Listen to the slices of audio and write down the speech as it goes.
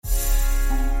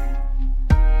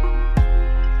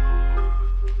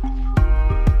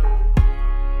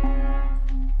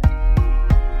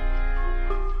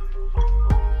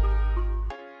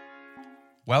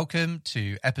Welcome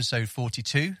to episode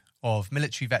 42 of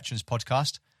Military Veterans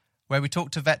Podcast, where we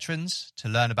talk to veterans to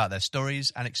learn about their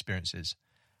stories and experiences.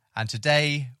 And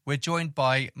today we're joined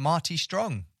by Marty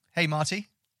Strong. Hey, Marty.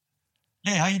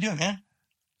 Hey, how you doing, man?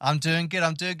 I'm doing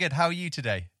good. How are you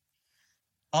today?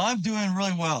 I'm doing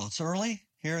really well. It's early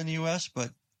here in the U.S.,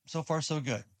 but so far so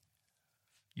good.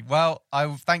 Well,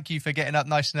 I thank you for getting up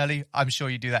nice and early. I'm sure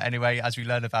you do that anyway as we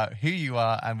learn about who you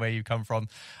are and where you come from.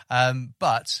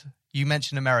 But you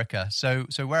mentioned America. So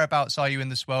whereabouts are you in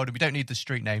this world? And we don't need the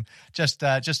street name, just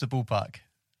the ballpark.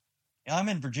 I'm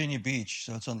in Virginia Beach,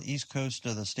 so it's on the east coast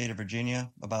of the state of Virginia,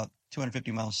 about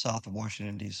 250 miles south of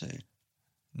Washington, D.C.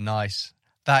 Nice.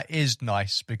 That is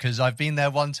nice because I've been there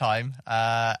one time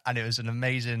and it was an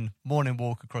amazing morning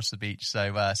walk across the beach.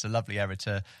 So it's a lovely area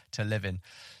to live in.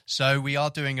 So we are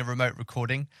doing a remote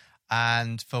recording,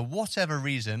 and for whatever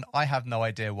reason, I have no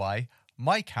idea why,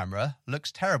 my camera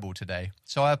looks terrible today.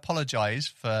 So I apologize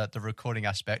for the recording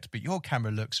aspect, but your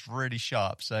camera looks really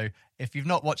sharp. So if you've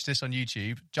not watched this on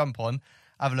YouTube, jump on,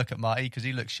 have a look at Marty because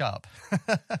he looks sharp.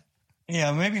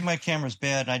 Yeah, maybe my camera's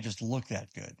bad and I just look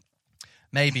that good.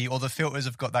 Maybe, or the filters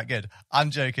have got that good.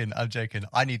 I'm joking.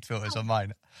 I need filters on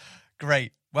mine.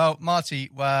 Great. Well,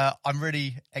 Marty, I'm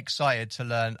really excited to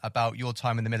learn about your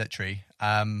time in the military.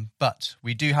 But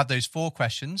we do have those 4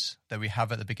 questions that we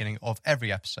have at the beginning of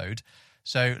every episode.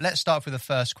 So let's start with the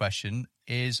first question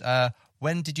is,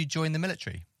 when did you join the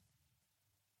military?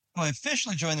 Well, I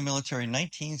officially joined the military in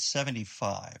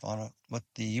 1975 on what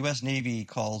the U.S. Navy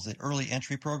calls the early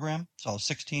entry program. So I was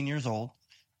 16 years old.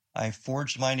 I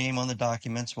forged my name on the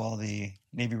documents while the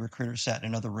Navy recruiter sat in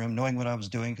another room, knowing what I was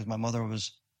doing because my mother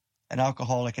was an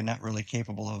alcoholic and not really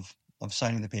capable of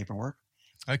signing the paperwork.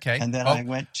 Okay. And then I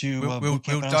went to boot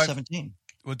camp when I was 17.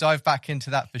 We'll dive back into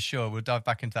that for sure.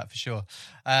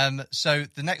 So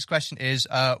the next question is,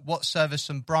 what service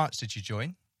and branch did you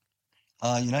join?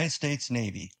 United States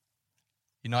Navy.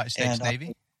 United States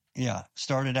Navy? Yeah.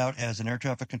 Started out as an air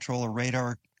traffic controller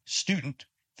radar student,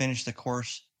 finished the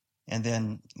course, and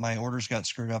then my orders got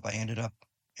screwed up. I ended up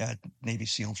at Navy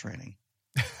SEAL training.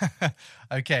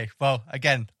 Okay. Well,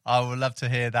 again, I would love to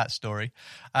hear that story.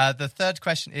 The third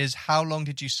question is, how long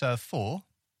did you serve for?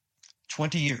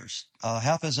 20 years,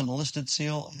 half as an enlisted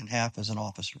SEAL and half as an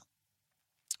officer.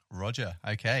 Roger.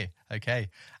 Okay.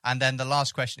 And then the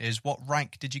last question is, what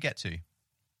rank did you get to?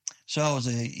 So I was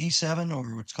a E7,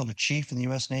 or what's called a chief in the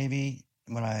U.S. Navy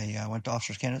when I went to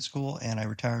officers candidate school, and I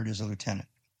retired as a lieutenant.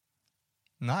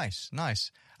 Nice.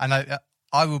 And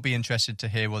I will be interested to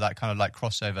hear what that kind of like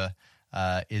crossover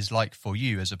is like for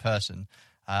you as a person.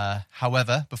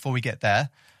 However, before we get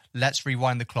there, let's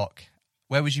rewind the clock.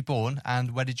 Where was you born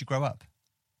and where did you grow up?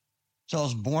 So I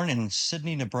was born in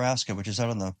Sidney, Nebraska, which is out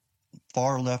on the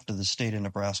far left of the state of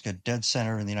Nebraska, dead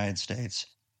center in the United States.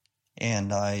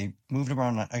 And I moved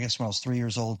around, I guess, when I was 3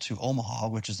 years old to Omaha,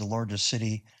 which is the largest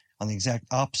city on the exact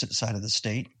opposite side of the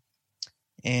state.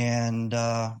 And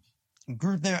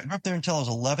grew up there until I was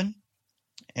 11.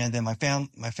 And then my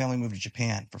family moved to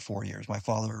Japan for 4 years. My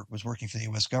father was working for the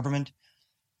U.S. government,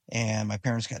 and my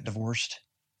parents got divorced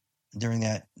during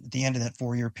the end of that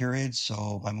 4-year period.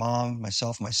 So my mom,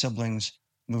 myself, and my siblings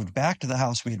moved back to the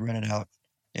house we had rented out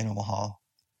in Omaha.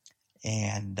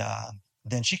 And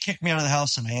then she kicked me out of the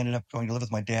house, and I ended up going to live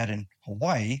with my dad in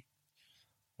Hawaii.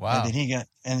 Wow. And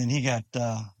then he got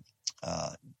the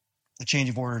change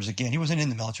of orders again. He wasn't in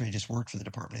the military; he just worked for the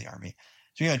Department of the Army.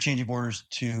 So he got a change of orders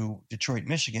to Detroit,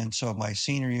 Michigan. So my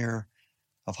senior year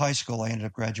of high school, I ended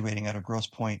up graduating out of Grosse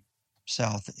Pointe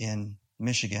South in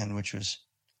Michigan, which was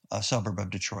a suburb of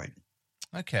Detroit.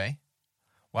 Okay.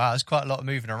 Wow, there's quite a lot of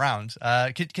moving around.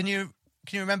 Can you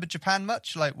remember Japan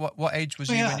much? Like what age was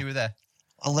you when you were there?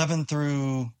 11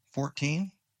 through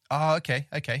 14. Oh, okay.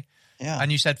 Yeah.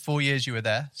 And you said 4 years you were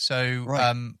there. So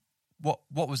right.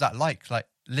 What was that like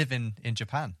living in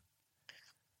Japan?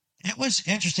 It was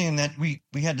interesting in that we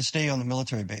had to stay on the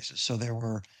military bases. So there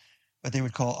were what they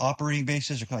would call operating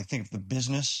bases, or kind of think of the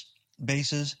business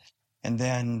bases. And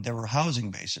then there were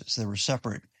housing bases. There were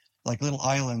separate, like little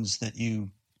islands that you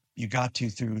got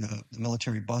to through the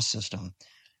military bus system.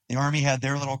 The Army had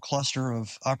their little cluster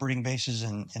of operating bases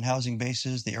and housing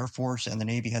bases. The Air Force and the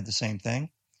Navy had the same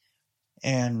thing.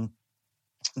 And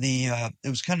it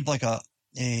was kind of like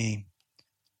a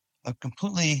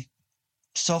completely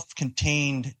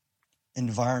self-contained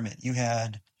environment. You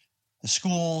had the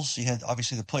schools, you had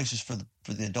obviously the places for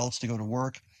the adults to go to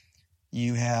work.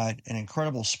 You had an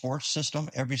incredible sports system,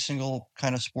 every single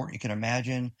kind of sport you can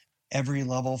imagine, every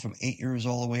level from 8 years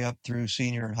all the way up through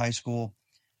senior and high school.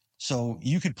 So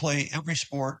you could play every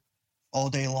sport all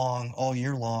day long, all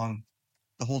year long,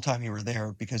 the whole time you were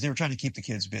there, because they were trying to keep the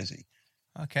kids busy.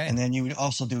 Okay. And then you would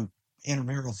also do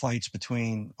intramural fights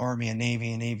between Army and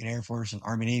Navy and Air Force and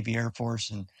Army, Navy, Air Force.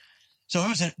 And so it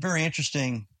was a very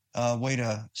interesting way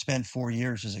to spend 4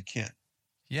 years as a kid.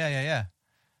 Yeah.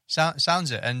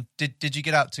 Sounds it. And did you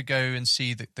get out to go and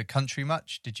see the country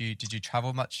much? Did you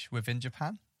travel much within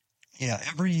Japan? Yeah,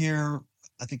 every year,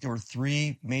 I think there were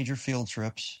 3 major field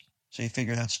trips. So you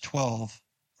figure that's 12,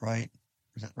 right?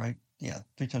 Is that right? Yeah,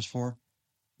 3 times 4.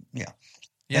 Yeah.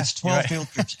 Yeah, That's you're 12 right. field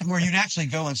trips where you'd actually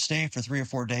go and stay for 3 or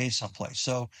 4 days someplace.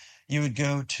 So you would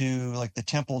go to like the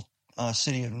temple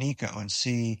city of Nikko and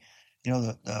see,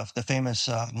 the famous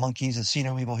monkeys that see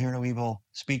no evil, hear no evil,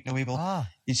 speak no evil. Ah,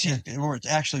 You see yeah. where it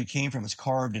actually came from. It's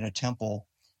carved in a temple.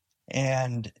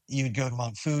 And you'd go to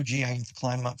Mount Fuji. I used to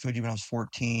climb Mount Fuji when I was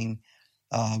 14.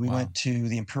 We Wow. went to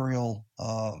the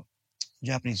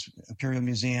Japanese Imperial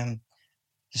Museum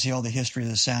to see all the history of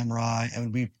the samurai.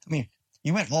 And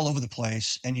you went all over the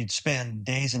place and you'd spend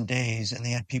days and days. And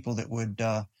they had people that would,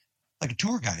 like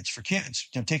tour guides for kids,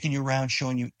 taking you around,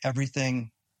 showing you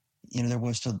everything, there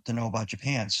was to know about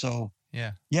Japan. So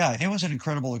Yeah. yeah, it was an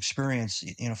incredible experience,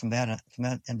 from that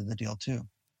end of the deal too.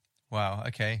 Wow.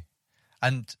 Okay.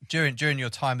 And during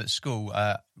your time at school,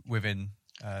 within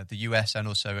the US and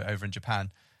also over in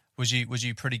Japan, was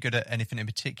you pretty good at anything in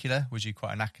particular? Was you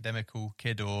quite an academical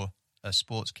kid or a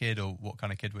sports kid, or what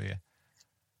kind of kid were you?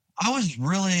 I was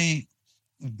really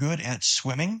good at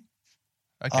swimming.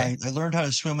 Okay. I learned how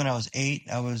to swim when I was 8.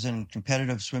 I was in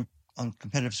competitive swim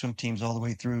teams all the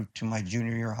way through to my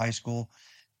junior year of high school,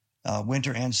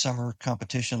 winter and summer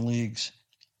competition leagues.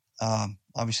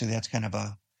 Obviously, that's kind of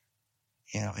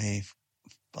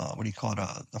what do you call it?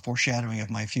 A foreshadowing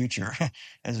of my future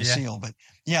as a Yeah. SEAL. But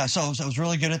yeah, so I was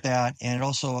really good at that. And it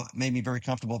also made me very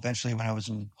comfortable eventually when I was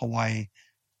in Hawaii,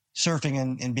 surfing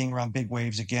and being around big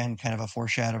waves again, kind of a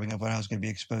foreshadowing of what I was going to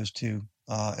be exposed to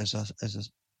as a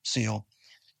SEAL.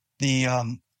 The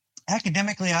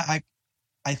academically,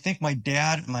 I think my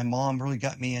dad and my mom really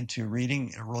got me into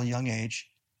reading at a really young age.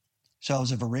 So I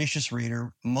was a voracious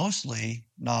reader, mostly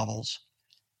novels.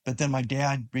 But then my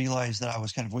dad realized that I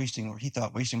was kind of wasting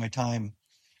my time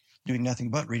doing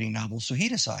nothing but reading novels. So he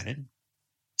decided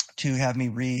to have me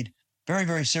read very,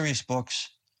 very serious books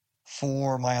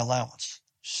for my allowance.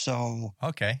 So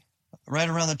Okay. right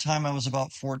around the time I was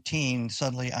about 14,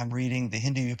 suddenly I'm reading the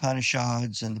Hindu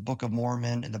Upanishads and the Book of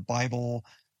Mormon and the Bible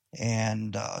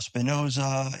and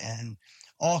Spinoza and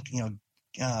all,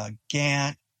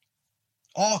 Gant,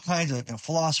 all kinds of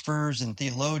philosophers and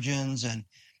theologians and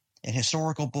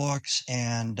historical books.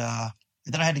 And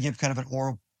then I had to give kind of an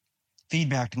oral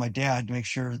feedback to my dad to make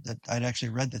sure that I'd actually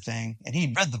read the thing. And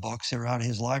he'd read the books, they were out of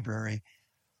his library.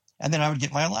 And then I would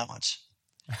get my allowance.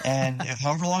 And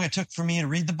however long it took for me to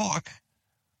read the book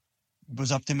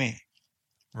was up to me.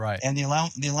 Right. And the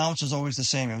allowance was always the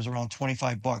same. It was around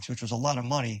 $25, which was a lot of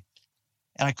money.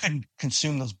 And I couldn't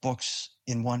consume those books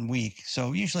in 1 week.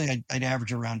 So usually I'd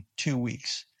average around 2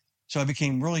 weeks. So I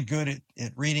became really good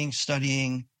at reading,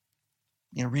 studying,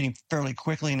 reading fairly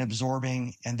quickly and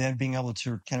absorbing, and then being able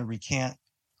to kind of recant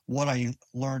what I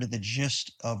learned and the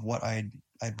gist of what I'd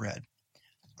read.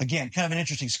 Again, kind of an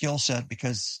interesting skill set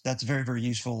because that's very, very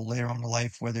useful later on in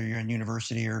life, whether you're in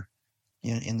university or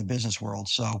in the business world.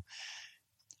 So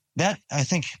that, I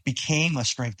think, became a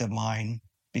strength of mine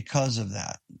because of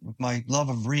that. My love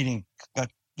of reading got,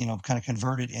 kind of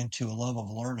converted into a love of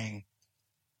learning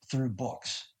through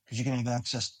books because you can have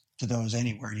access to those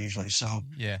anywhere usually. So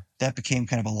Yeah. that became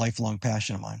kind of a lifelong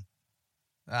passion of mine.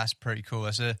 That's pretty cool.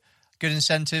 That's a good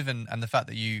incentive, and the fact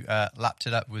that you lapped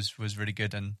it up was really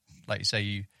good. And like you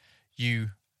say,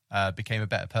 you became a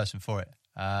better person for it.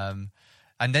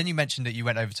 And then you mentioned that you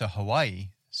went over to Hawaii.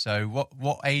 So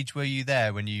what age were you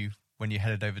there when you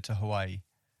headed over to Hawaii?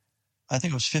 I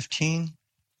think it was 15.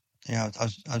 Yeah,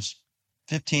 I was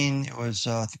 15. It was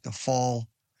I think the fall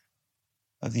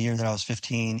of the year that I was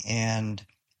 15, and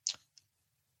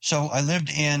so I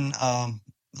lived in a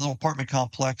little apartment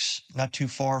complex not too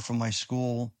far from my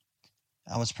school.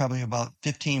 I was probably about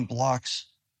 15 blocks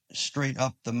straight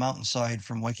up the mountainside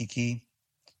from Waikiki.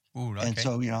 Ooh, And okay.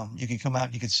 so, you could come out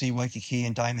and you could see Waikiki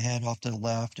and Diamond Head off to the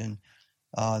left and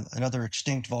another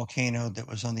extinct volcano that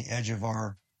was on the edge of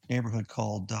our neighborhood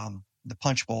called the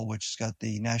Punch Bowl, which has got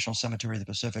the National Cemetery of the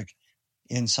Pacific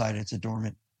inside. It's a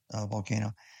dormant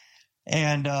volcano.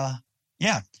 And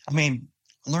yeah, I mean,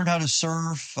 learned how to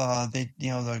surf.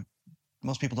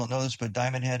 Most people don't know this, but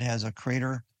Diamond Head has a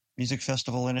crater music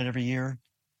festival in it every year.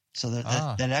 So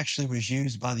that actually was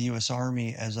used by the U.S.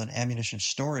 Army as an ammunition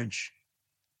storage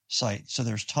site. So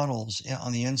there's tunnels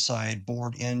on the inside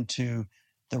bored into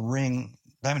the ring.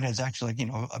 Diamond Head's actually,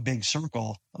 a big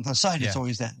circle. On the side, it's Yeah.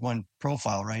 always that one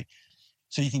profile, right?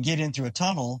 So you can get in through a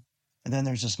tunnel, and then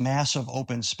there's this massive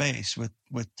open space with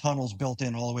tunnels built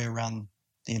in all the way around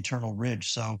the internal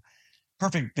ridge. So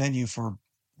perfect venue for,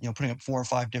 putting up 4 or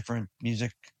 5 different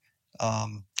music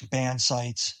band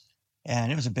sites.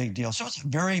 And it was a big deal. So it's a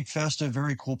very festive,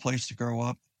 very cool place to grow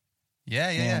up.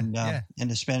 And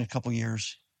to spend a couple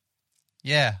years.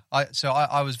 Yeah,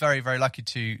 I was very, very lucky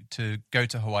to go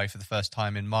to Hawaii for the first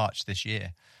time in March this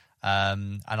year,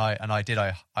 and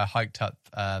I hiked up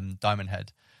Diamond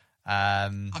Head,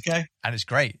 okay, and it's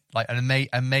great, like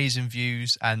amazing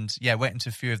views, and went into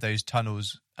a few of those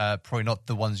tunnels, probably not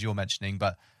the ones you're mentioning,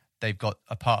 but they've got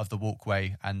a part of the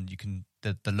walkway, and you can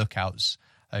the lookouts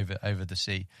over the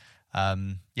sea,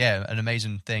 an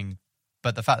amazing thing.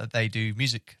 But the fact that they do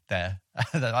music there,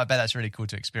 I bet that's really cool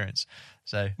to experience.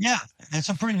 So and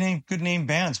some pretty good name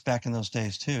bands back in those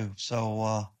days too.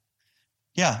 So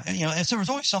and so there was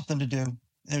always something to do.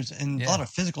 There's a lot of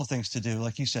physical things to do,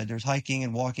 like you said. There's hiking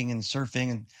and walking and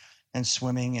surfing and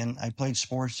swimming. And I played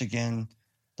sports again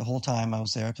the whole time I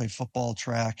was there. I played football,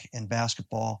 track, and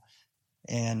basketball.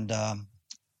 And it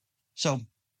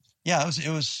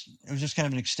was just kind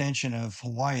of an extension of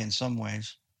Hawaii in some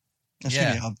ways.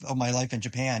 Of my life in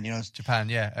Japan,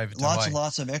 Japan, over to lots Hawaii. and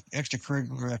lots of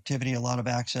extracurricular activity, a lot of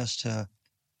access to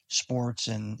sports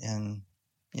and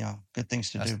good things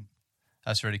to do.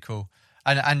 That's really cool.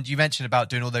 And you mentioned about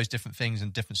doing all those different things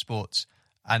and different sports.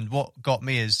 And what got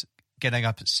me is getting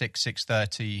up at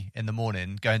 6:30 in the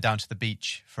morning, going down to the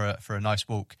beach for a nice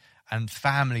walk, and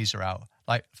families are out.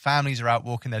 Like families are out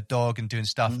walking their dog and doing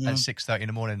stuff at 6:30 in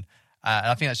the morning. And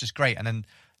I think that's just great. And then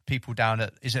people down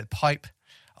at, is it Pipe?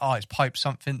 Oh, it's Pipe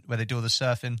something where they do all the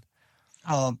surfing.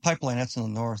 Pipeline, that's in the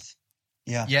north.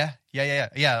 Yeah.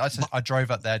 I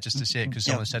drove up there just to see it because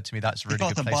someone said to me that's a really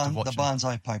good place to watch. The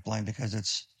Bonsai Pipeline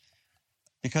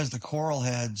because the coral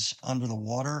heads under the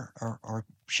water are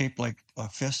shaped like a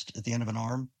fist at the end of an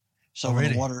arm. So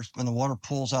when the water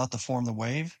pulls out to form the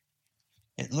wave,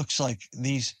 it looks like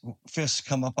these fists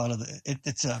come up out of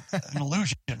it's an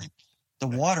illusion. The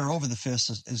water over the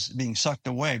fist is being sucked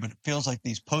away, but it feels like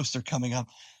these posts are coming up.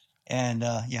 And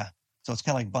so it's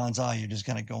kind of like bonsai. You're just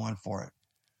kind of going for it.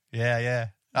 Yeah.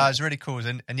 It's really cool.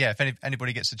 And if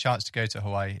anybody gets a chance to go to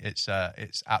Hawaii, it's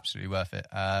absolutely worth it.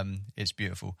 It's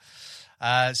beautiful.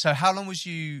 So how long was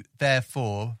you there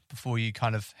for before you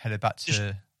kind of headed back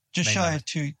to just shy of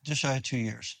 2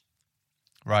 years.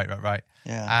 Right.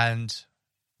 Yeah. And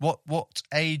what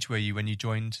age were you when you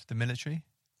joined the military?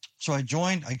 So I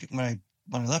joined when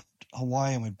I left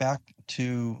Hawaii. I went back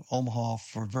to Omaha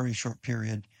for a very short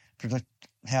period, for like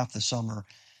half the summer.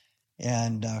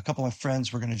 And a couple of my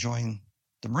friends were going to join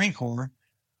the Marine Corps,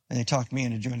 and they talked me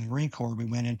into joining the Marine Corps. We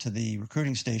went into the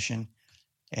recruiting station,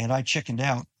 and I chickened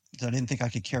out because I didn't think I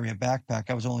could carry a backpack.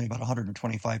 I was only about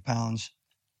 125 pounds.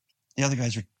 The other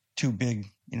guys are too big,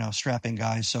 strapping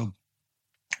guys. So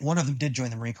one of them did join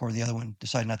the Marine Corps. The other one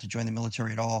decided not to join the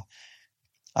military at all.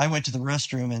 I went to the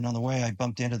restroom, and on the way, I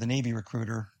bumped into the Navy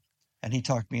recruiter, and he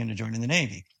talked me into joining the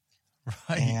Navy.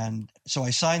 Right. And so I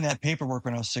signed that paperwork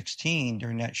when I was 16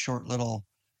 during that short little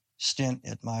stint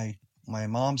at my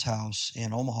mom's house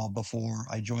in Omaha before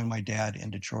I joined my dad in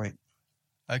Detroit.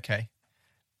 Okay.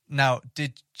 Now,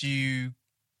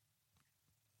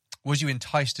 was you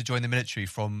enticed to join the military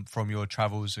from your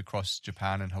travels across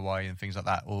Japan and Hawaii and things like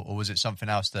that, or was it something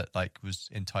else that was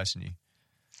enticing you?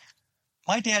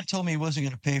 My dad told me he wasn't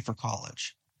going to pay for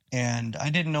college, and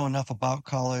I didn't know enough about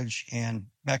college. And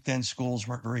back then, schools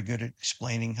weren't very good at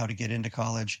explaining how to get into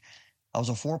college. I was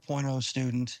a 4.0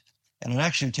 student, and I'd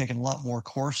actually taken a lot more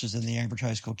courses than the average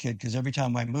high school kid because every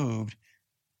time I moved,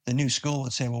 the new school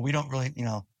would say, well, we don't really,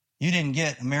 you didn't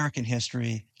get American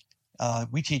history.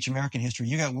 We teach American history.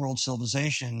 You got world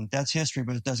civilization. That's history,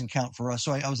 but it doesn't count for us.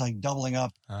 So I was like doubling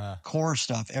up core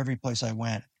stuff every place I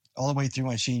went all the way through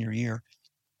my senior year.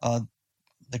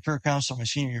 The career counselor my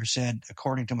senior year said,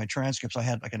 according to my transcripts, I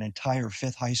had like an entire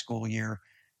 5th high school year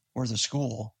worth of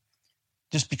school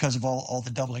just because of all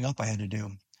the doubling up I had to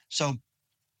do. So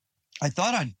I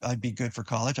thought I'd be good for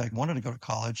college. I wanted to go to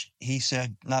college. He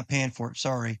said, not paying for it.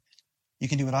 Sorry. You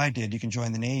can do what I did. You can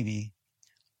join the Navy.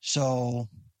 So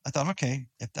I thought, okay,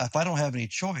 if I don't have any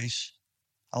choice,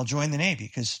 I'll join the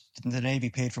Navy because the Navy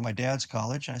paid for my dad's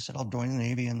college. And I said, I'll join the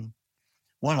Navy, and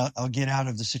one, I'll get out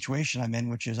of the situation I'm in,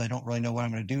 which is I don't really know what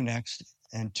I'm going to do next.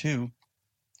 And 2,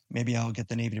 maybe I'll get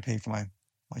the Navy to pay for my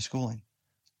schooling.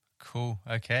 Cool.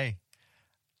 Okay.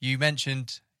 You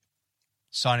mentioned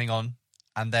signing on,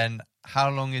 and then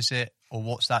how long is it, or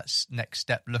what's that next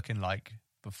step looking like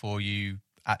before you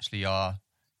actually are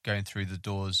going through the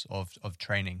doors of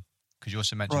training? Because you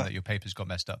also mentioned that your papers got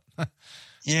messed up.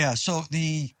 Yeah. So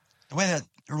the the way that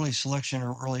early selection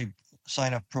or early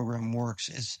sign-up program works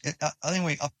is, I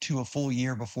think, up to a full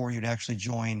year before you'd actually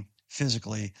join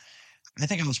physically. I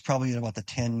think it was probably at about the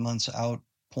 10 months out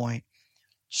point.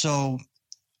 So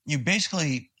you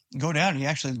basically go down and you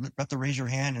actually have to raise your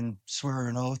hand and swear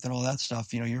an oath and all that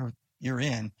stuff. You're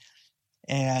in.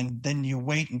 And then you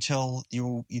wait until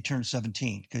you turn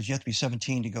 17, because you have to be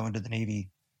 17 to go into the Navy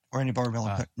or any of our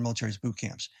military's boot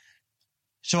camps.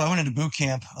 So I went into boot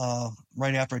camp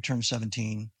right after I turned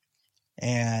 17,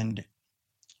 and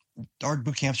our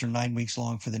boot camps are 9 weeks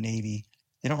long for the Navy.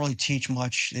 They don't really teach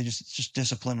much. It's just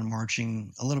discipline and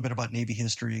marching, a little bit about Navy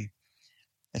history.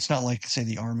 It's not like, say,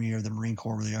 the Army or the Marine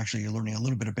Corps, where you're learning a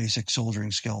little bit of basic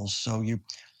soldiering skills. So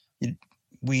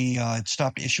we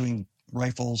stopped issuing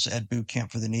rifles at boot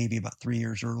camp for the Navy about 3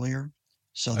 years earlier.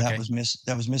 So that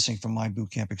was missing from my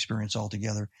boot camp experience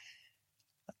altogether.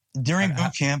 During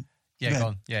boot camp, go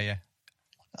on. Yeah.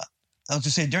 I was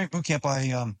just saying, during boot camp,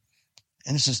 and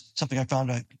this is something I found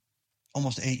out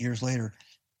almost 8 years later,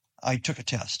 I took a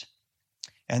test.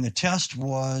 And the test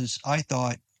was, I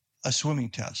thought, a swimming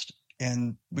test.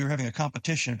 And we were having a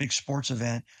competition, a big sports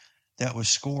event that was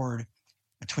scored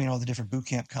between all the different boot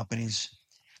camp companies.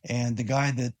 And the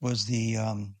guy that was the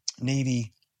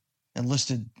Navy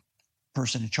enlisted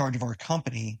person in charge of our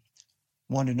company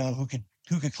wanted to know who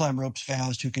could climb ropes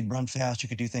fast, who could run fast, who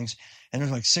could do things. And there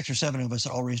was like 6 or 7 of us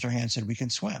that all raised our hands and said, we can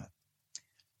swim.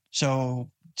 So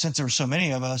since there were so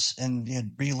many of us and we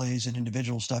had relays and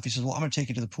individual stuff, he says, well, I'm going to take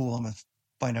you to the pool. I'm going to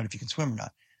find out if you can swim or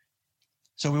not.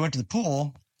 So we went to the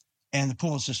pool, and the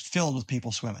pool was just filled with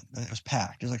people swimming. It was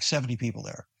packed. There's like 70 people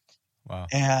there. Wow.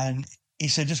 And he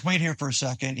said, just wait here for a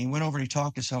second. He went over and he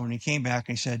talked to someone, and he came back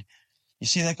and he said, you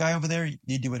see that guy over there?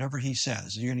 You do whatever he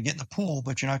says. You're going to get in the pool,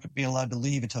 but you're not going to be allowed to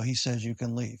leave until he says you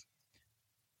can leave.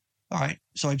 All right.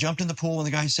 So I jumped in the pool when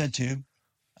the guy said to.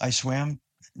 I swam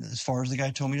as far as the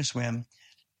guy told me to swim.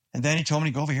 And then he told me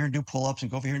to go over here and do pull-ups and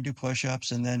go over here and do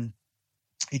push-ups. And then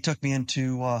he took me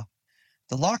into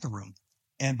the locker room.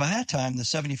 And by that time, the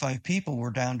 75 people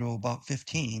were down to about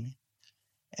 15.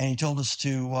 And he told us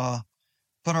to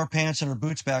put our pants and our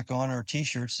boots back on, our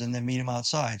T-shirts, and then meet him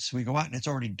outside. So we go out, and it's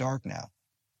already dark now.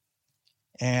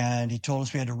 And he told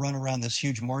us we had to run around this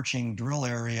huge marching drill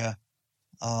area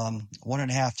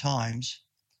 1.5 times.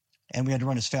 And we had to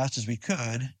run as fast as we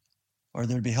could, or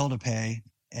there'd be hell to pay.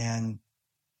 And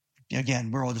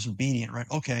again, we're all just obedient, right?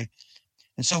 Okay.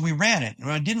 And so we ran it. And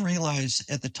what I didn't realize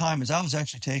at the time is I was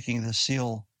actually taking the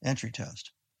SEAL entry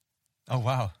test. Oh,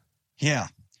 wow. Yeah.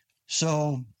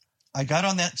 So I got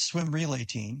on that swim relay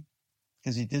team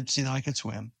because he did see that I could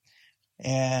swim.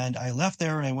 And I left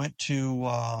there and I went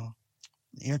to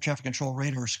the Air Traffic Control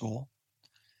Radar School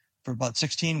for about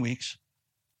 16 weeks.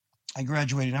 I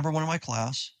graduated number 1 in my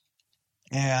class,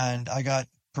 and I got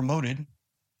promoted,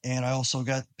 and I also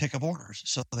got pickup orders.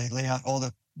 So they lay out all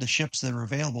the ships that are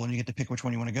available, and you get to pick which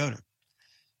one you want to go to.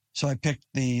 So I picked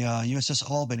the USS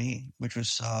Albany, which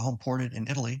was home ported in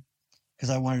Italy, because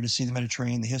I wanted to see the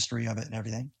Mediterranean, the history of it and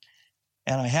everything.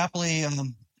 And I happily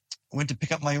went to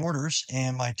pick up my orders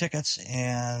and my tickets,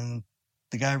 and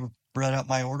the guy read out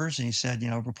my orders, and he said,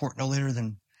 report no later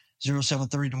than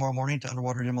 07:30 tomorrow morning to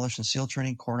Underwater Demolition SEAL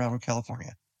Training, Coronado,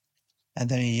 California. And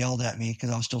then he yelled at me because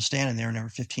I was still standing there, and there were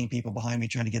 15 people behind me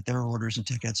trying to get their orders and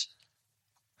tickets.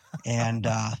 And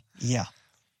yeah.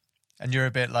 And you're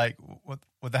a bit like, what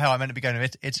the hell? I meant to be going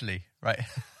to Italy, right?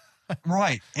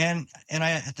 Right. And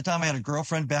I, at the time, I had a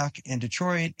girlfriend back in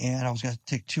Detroit, and I was going to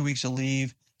take 2 weeks of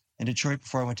leave in Detroit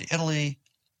before I went to Italy.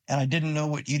 And I didn't know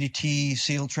what UDT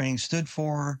SEAL training stood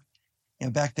for.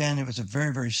 Back then it was a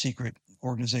very, very secret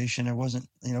organization. There wasn't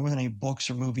any books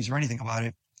or movies or anything about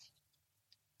it.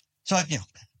 So,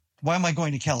 why am I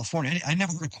going to California? I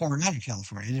never heard of Coronado,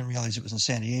 California. I didn't realize it was in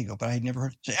San Diego, but I had never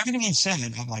heard. So everything he said,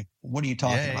 I'm like, what are you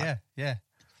talking about? Yeah.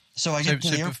 So I get to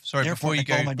the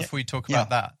before you talk about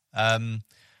that,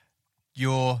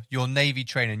 your Navy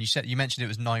training, you mentioned it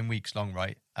was 9 weeks long,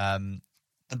 right?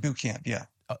 The boot camp, yeah.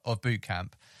 Of boot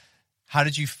camp. How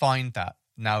did you find that?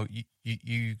 Now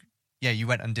you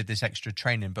went and did this extra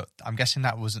training, but I'm guessing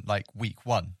that wasn't like week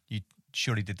 1. You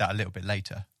surely did that a little bit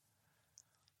later.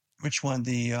 Which one?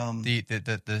 The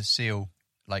SEAL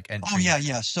entry. Oh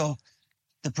yeah. So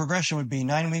the progression would be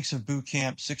 9 weeks of boot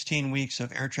camp, 16 weeks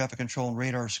of air traffic control and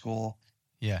radar school.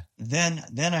 Yeah. Then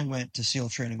I went to SEAL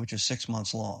training, which is 6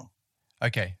 months long.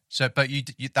 Okay. So, but you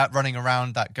that running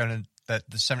around, the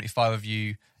 75 of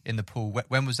you in the pool.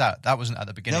 When was that? That wasn't at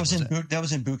the beginning. That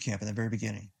was in boot camp in the very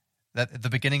beginning. At the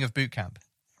beginning of boot camp.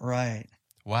 Right.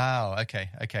 Wow.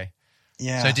 Okay.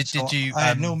 Yeah. So did you? I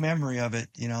had no memory of it.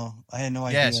 I had no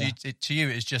idea. Yeah. So to you,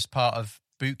 it's just part of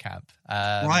boot camp.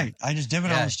 Right. I just did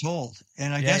what I was told.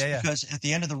 And I guess yeah. because at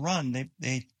the end of the run,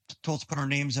 they told us to put our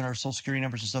names and our social security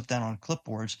numbers and stuff down on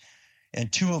clipboards.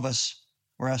 And 2 of us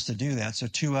were asked to do that. So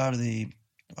 2 out of the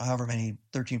however many,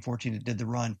 13, 14 that did the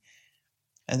run.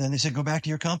 And then they said, go back to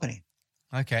your company.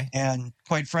 Okay. And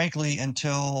quite frankly,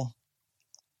 until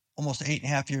almost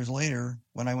 8.5 years later,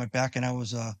 when I went back and I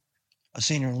was a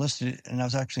senior enlisted, and I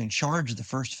was actually in charge of the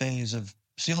first phase of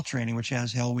SEAL training, which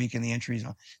has Hell Week and the entries.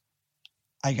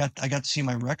 I got to see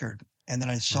my record, and then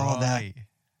I saw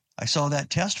that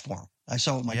test form. I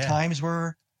saw what my times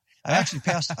were. I actually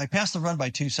passed. I passed the run by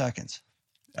 2 seconds.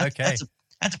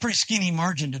 That's a pretty skinny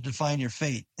margin to define your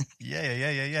fate.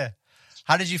 Yeah.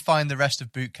 How did you find the rest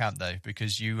of boot camp though?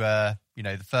 Because you,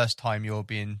 the first time you're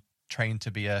being trained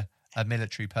to be a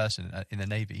military person in the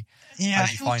Navy. Yeah, how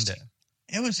did you find it?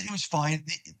 It was fine.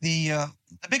 The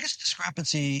biggest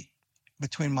discrepancy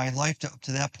between my life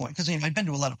to that point, because I'd been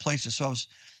to a lot of places, so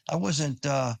I wasn't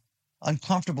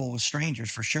uncomfortable with strangers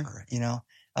for sure.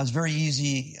 I was very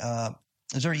easy. It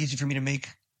was very easy for me to make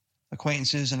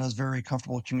acquaintances, and I was very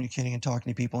comfortable communicating and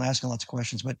talking to people and asking lots of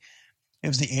questions. But it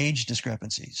was the age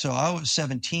discrepancy. So I was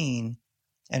 17,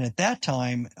 and at that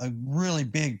time, a really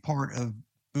big part of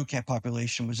boot camp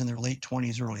population was in their late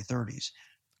 20s, early 30s.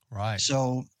 Right.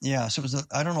 So so it was.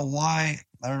 I don't know why.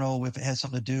 I don't know if it had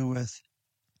something to do with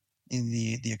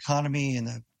the economy in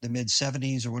the mid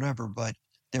 70s or whatever. But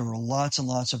there were lots and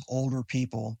lots of older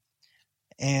people,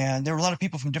 and there were a lot of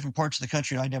people from different parts of the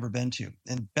country I'd never been to.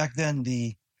 And back then,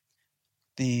 the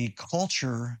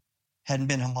culture hadn't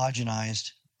been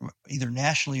homogenized either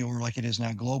nationally or like it is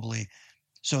now globally.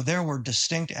 So there were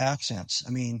distinct accents.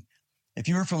 I mean, if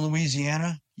you were from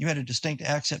Louisiana, you had a distinct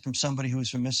accent from somebody who was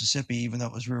from Mississippi, even though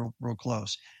it was real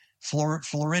close.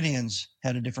 Floridians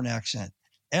had a different accent.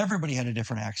 Everybody had a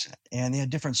different accent, and they had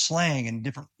different slang and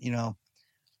different,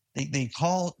 they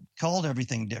called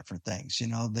everything different things.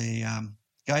 The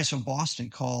guys from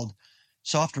Boston called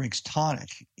soft drinks tonic,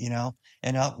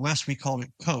 and out west we called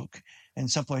it Coke, and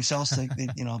someplace else they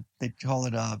call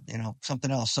it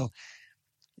something else. So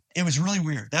it was really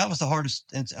weird. That was the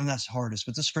hardest, and that's the hardest,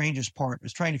 but the strangest part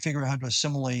was trying to figure out how to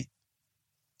assimilate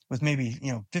with maybe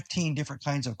 15 different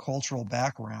kinds of cultural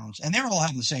backgrounds, and they were all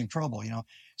having the same trouble.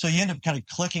 So you end up kind of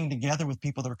clicking together with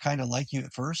people that are kind of like you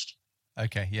at first.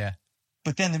 Okay, yeah.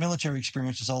 But then the military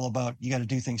experience is all about, you got to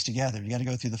do things together. You got to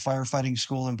go through the firefighting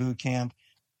school and boot camp.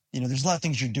 There's a lot of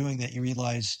things you're doing that you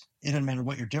realize it doesn't matter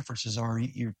what your differences are.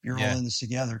 You're all in this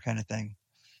together, kind of thing.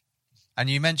 And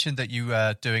you mentioned that you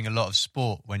were doing a lot of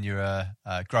sport when you were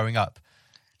growing up.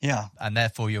 Yeah. And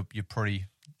therefore you're probably,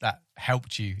 that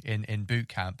helped you in boot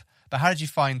camp. But how did you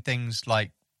find things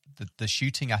like the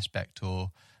shooting aspect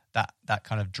or that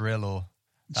kind of drill or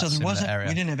that so there wasn't area?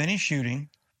 We didn't have any shooting.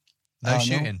 No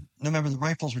shooting. No, remember the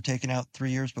rifles were taken out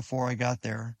 3 years before I got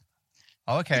there.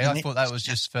 Oh, okay. I thought that was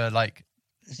just for like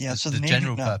so the Navy,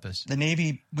 general purpose. The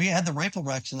Navy, we had the rifle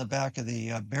racks in the back of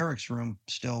the barracks room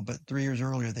still, but 3 years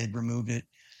earlier they'd removed it.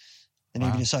 The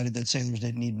Navy decided that sailors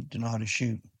didn't need to know how to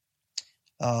shoot.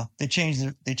 They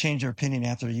changed their opinion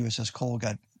after the USS Cole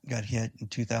got hit in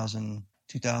 2000.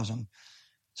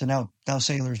 So now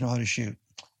sailors know how to shoot.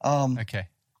 Okay.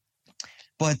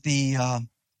 But they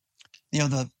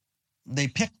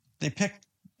pick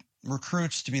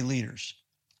recruits to be leaders,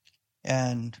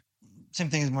 and same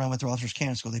thing as when I went through officers'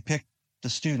 candidate school. They pick the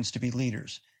students to be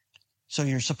leaders. So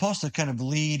you're supposed to kind of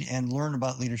lead and learn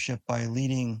about leadership by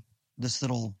leading this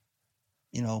little,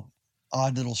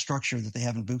 odd little structure that they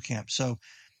have in boot camp. So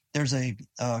there's a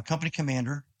company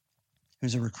commander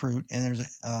who's a recruit, and there's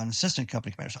an assistant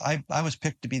company commander. So I was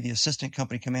picked to be the assistant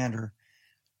company commander.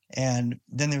 And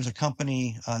then there's a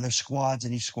company, there's squads,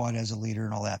 and each squad has a leader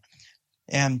and all that.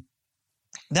 And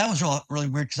that was really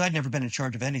weird because I'd never been in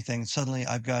charge of anything. Suddenly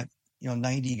I've got,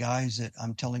 90 guys that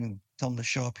I'm telling them to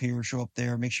show up here, show up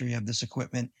there, make sure you have this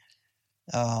equipment.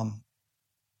 That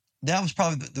was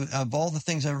probably, of all the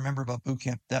things I remember about boot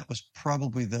camp, that was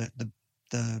probably the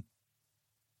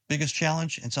biggest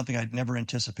challenge and something I'd never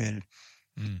anticipated.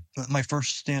 But my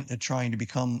first stint at trying to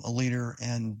become a leader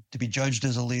and to be judged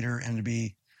as a leader and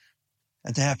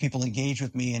to have people engage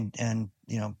with me and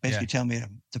basically tell me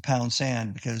to pound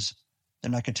sand because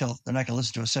they're not going to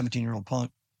listen to a 17-year-old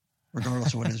punk,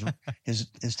 regardless of what his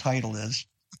title is.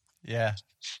 Yeah,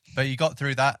 but you got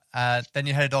through that. Then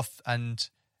you headed off, and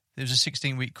there was a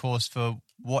 16-week course for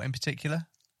what in particular?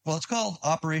 Well, it's called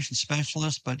Operations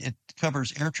Specialist, but it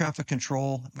covers air traffic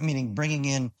control, meaning bringing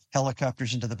in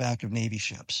helicopters into the back of Navy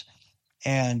ships,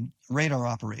 and radar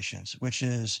operations, which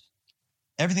is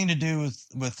everything to do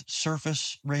with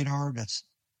surface radar, that's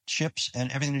ships,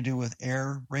 and everything to do with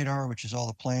air radar, which is all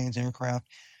the planes, aircraft.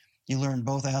 You learn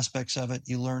both aspects of it.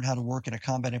 You learn how to work in a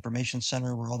combat information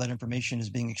center where all that information is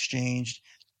being exchanged.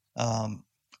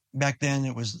 Back then,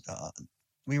 it was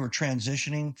we were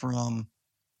transitioning from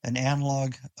an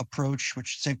analog approach,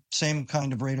 which same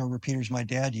kind of radar repeaters my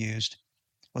dad used,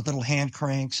 with little hand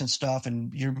cranks and stuff,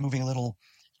 and you're moving little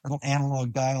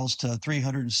analog dials to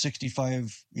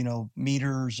 365,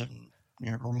 meters and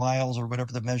or miles or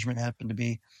whatever the measurement happened to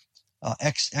be,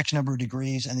 x number of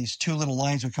degrees, and these two little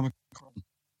lines would come across the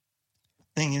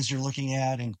thing as you're looking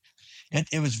at, and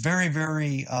it was very,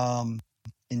 very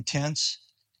intense.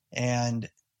 And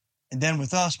then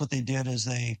with us, what they did is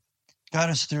they got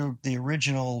us through the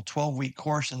original 12-week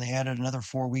course, and they added another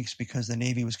 4 weeks because the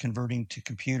Navy was converting to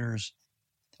computers,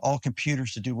 all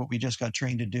computers, to do what we just got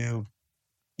trained to do,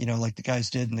 like the guys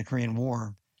did in the Korean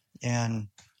War. And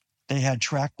they had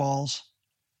trackballs,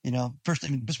 first,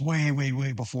 just way, way,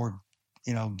 way before,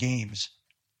 games,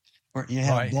 where you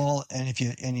had a ball, and if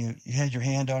you had your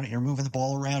hand on it, you're moving the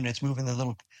ball around, and it's moving the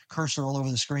little cursor all over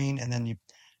the screen. And then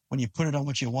when you put it on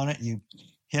what you want it, you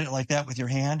hit it like that with your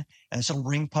hand, and this little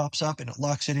ring pops up and it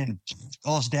locks it in.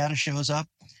 All this data shows up.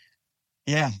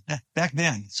 Yeah, back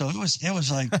then. So it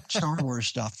was like Star Wars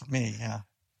stuff for me. Yeah.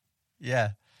 Yeah.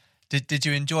 Did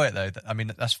you enjoy it though? I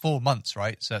mean, that's 4 months,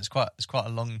 right? So it's quite a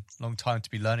long time to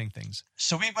be learning things.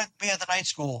 So we had the night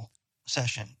school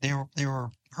session. They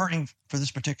were hurting for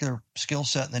this particular skill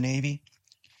set in the Navy.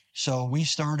 So we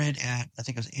started at, I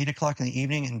think it was 8:00 in the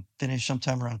evening and finished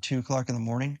sometime around 2:00 in the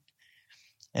morning,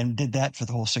 and did that for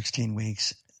the whole 16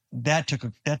 weeks. That took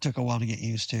a while to get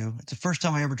used to. It's the first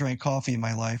time I ever drank coffee in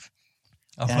my life.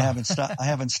 Oh, and wow. I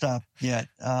haven't stopped yet.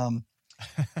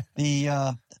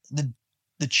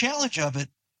 The challenge of it,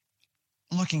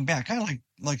 looking back, kind of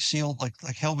like SEAL, like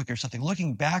Hellwick or something,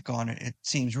 looking back on it, it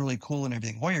seems really cool and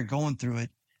everything. While you're going through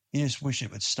it, you just wish it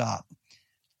would stop,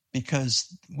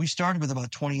 because we started with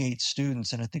about 28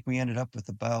 students, and I think we ended up with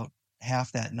about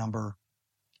half that number.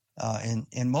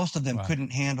 And most of them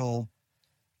couldn't handle,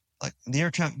 like, the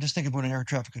air traffic. Just think of what an air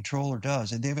traffic controller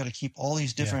does. And they've got to keep all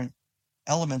these different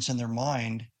elements in their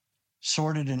mind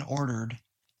sorted and ordered,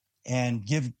 and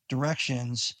give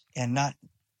directions and not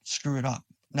screw it up.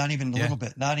 Not even a little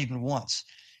bit, not even once.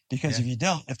 Because if you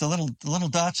don't, if the little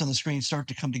dots on the screen start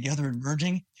to come together and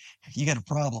merging, you got a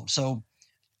problem. So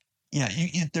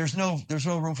there's no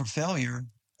room for failure.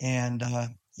 And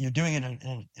you're doing it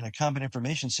in a combat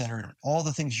information center, and all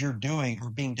the things you're doing are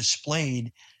being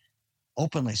displayed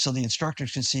openly, so the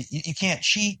instructors can see. You can't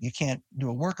cheat, you can't do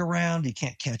a workaround, you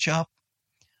can't catch up.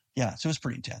 Yeah, so it's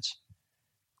pretty intense.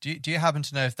 Do you happen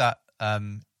to know if that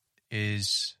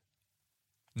is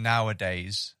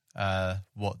nowadays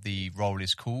what the role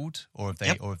is called, or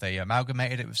if they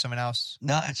amalgamated it with someone else?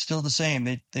 No, it's still the same.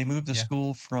 They moved the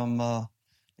school from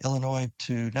Illinois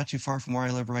to not too far from where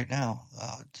I live right now,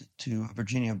 to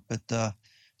Virginia. But it's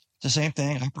the same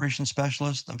thing, operations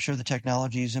specialist. I'm sure the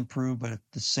technology is improved, but it's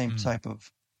the same type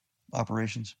of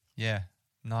operations. Yeah,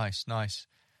 nice.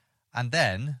 And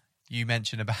then you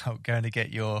mentioned about going to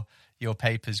get your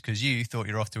papers because you thought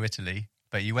you were off to Italy,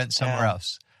 but you went somewhere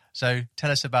else. So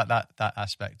tell us about that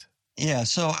aspect. Yeah,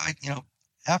 so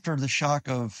after the shock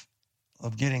of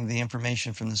getting the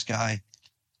information from this guy,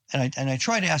 and I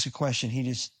tried to ask a question, he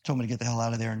just told me to get the hell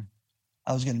out of there, and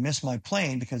I was going to miss my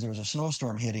plane because there was a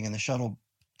snowstorm hitting, and the shuttle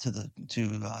to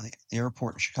the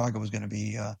airport in Chicago was going to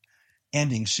be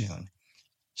ending soon.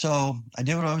 So I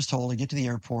did what I was told. I get to the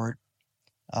airport.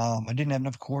 I didn't have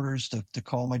enough quarters to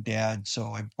call my dad, so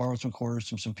I borrowed some quarters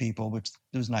from some people, which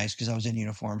was nice because I was in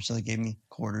uniform, so they gave me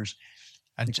quarters.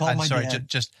 And sorry,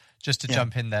 just to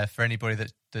jump in there, for anybody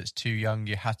that's too young,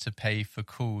 you had to pay for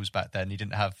calls back then. You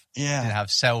didn't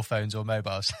have cell phones or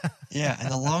mobiles. Yeah,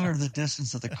 and the longer the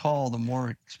distance of the call, the more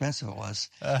expensive it was.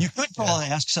 You could call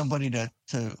and ask somebody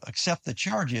to accept the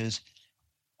charges,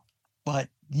 but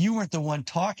you weren't the one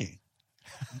talking.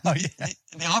 Oh, yeah.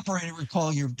 The operator would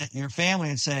call your family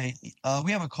and say,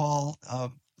 we have a call.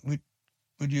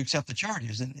 Would you accept the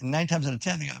charges? And 9 times out of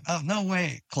 10, they go, oh, no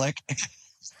way, click.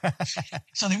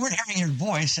 So they weren't hearing your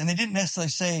voice, and they didn't necessarily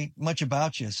say much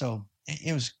about you. So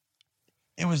it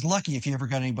was lucky if you ever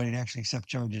got anybody to actually accept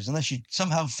charges, unless you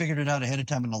somehow figured it out ahead of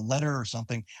time in a letter or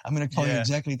something. I'm going to call you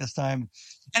exactly this time.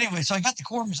 Anyway, so I got the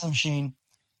quarters on the machine,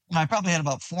 and I probably had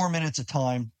about 4 minutes of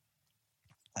time.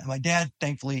 My dad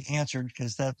thankfully answered,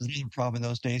 because that was the problem in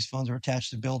those days. Phones were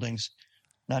attached to buildings,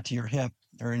 not to your hip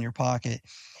or in your pocket.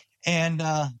 And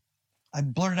I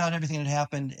blurted out everything that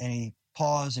happened, and he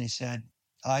paused and he said,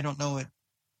 I don't know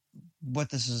what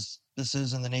this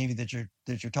is in the Navy that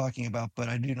you're talking about, but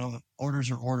I do know that orders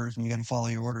are orders, and you got to follow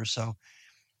your orders. So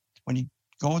when you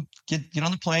go get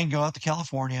on the plane, go out to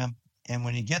California, And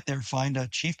when you get there, find a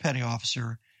chief petty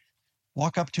officer,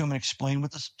 walk up to him and explain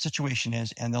what the situation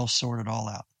is, and they'll sort it all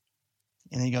out.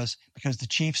 And he goes, because the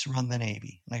chiefs run the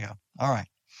Navy. And I go, all right.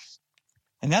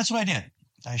 And that's what I did.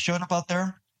 I showed up out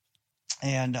there,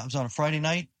 and I was on a Friday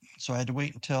night, so I had to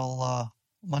wait until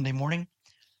Monday morning.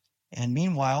 And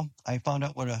meanwhile, I found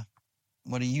out what a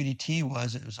UDT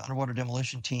was. It was underwater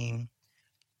demolition team,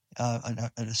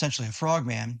 essentially a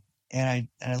frogman. And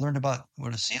I learned about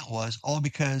what a SEAL was, all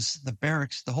because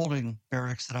the holding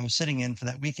barracks that I was sitting in for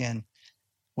that weekend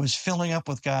was filling up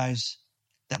with guys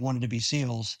that wanted to be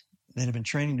SEALs, that had been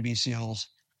training to be SEALs,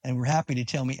 and were happy to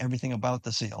tell me everything about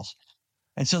the SEALs.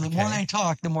 And so the more they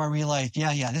talked, the more I realized,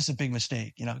 yeah, this is a big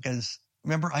mistake, because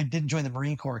remember, I didn't join the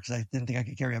Marine Corps because I didn't think I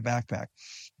could carry a backpack.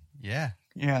 Yeah.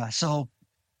 Yeah. So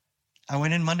I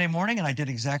went in Monday morning and I did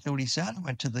exactly what he said. I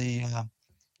went to the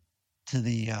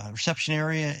reception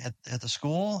area at the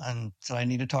school and said I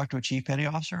need to talk to a chief petty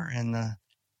officer. And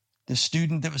the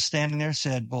student that was standing there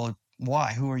said, well,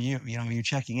 why? Who are you? Are you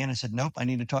checking in? I said, nope, I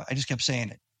need to talk. I just kept saying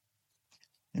it.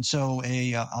 And so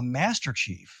a master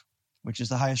chief, which is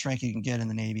the highest rank you can get in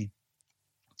the Navy,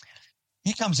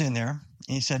 he comes in there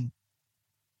and he said,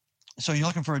 so you're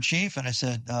looking for a chief? And I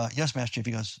said, yes, Master Chief.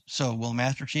 He goes, so will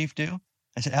Master Chief do?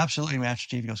 I said, absolutely, Master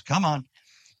Chief. He goes, come on.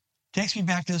 Takes me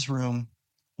back to this room,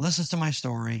 listens to my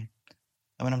story.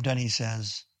 And when I'm done, he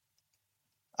says,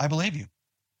 I believe you.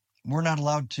 We're not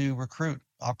allowed to recruit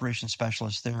operations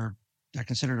specialists. They're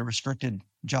considered a restricted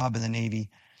job in the Navy.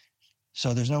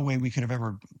 So there's no way we could have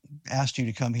ever asked you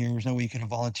to come here. There's no way you could have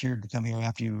volunteered to come here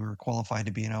after you were qualified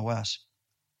to be an OS.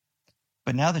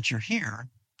 But now that you're here,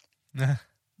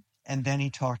 and then he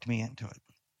talked me into it.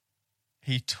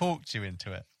 He talked you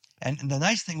into it. And the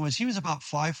nice thing was he was about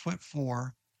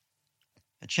 5'4",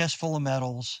 a chest full of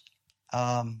medals.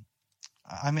 I'm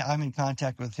in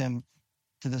contact with him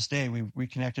to this day. We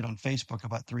reconnected on Facebook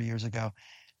about 3 years ago.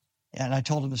 And I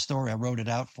told him the story. I wrote it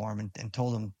out for him and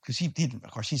told him, because he didn't,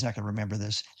 of course, he's not going to remember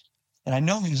this. And I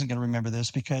know he isn't going to remember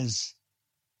this because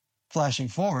flashing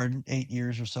forward 8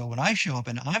 years or so, when I show up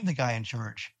and I'm the guy in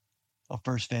charge of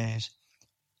first phase,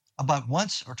 about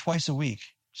once or twice a week,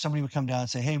 somebody would come down and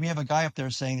say, hey, we have a guy up there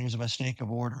saying there's a mistake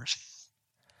of orders.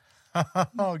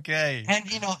 Okay. And,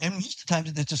 and most of the times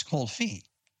it's just cold feet,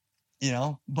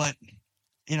 but,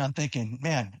 I'm thinking,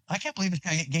 man, I can't believe this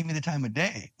guy gave me the time of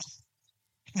day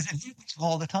because it happens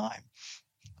all the time.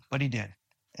 But he did.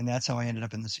 And that's how I ended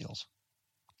up in the SEALs.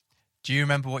 Do you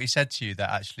remember what he said to you that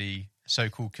actually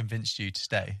so-called convinced you to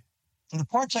stay? In the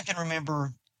parts I can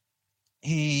remember,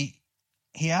 he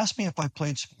asked me if I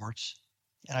played sports,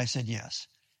 and I said yes.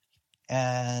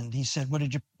 And he said, "What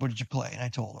did you play?" And I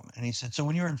told him. And he said, "So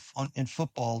when you were in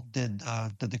football, did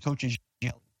the coaches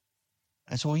yell?"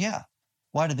 I said, "Well, yeah."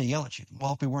 "Why did they yell at you?"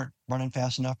 "Well, if we weren't running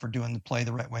fast enough or doing the play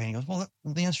the right way." And he goes, "Well,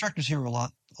 the instructors here are a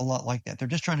lot like that. They're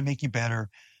just trying to make you better.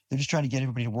 They're just trying to get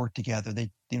everybody to work together. They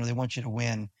want you to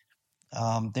win.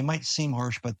 They might seem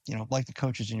harsh, but like the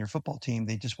coaches in your football team,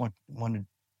 they just want to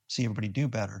see everybody do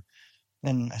better."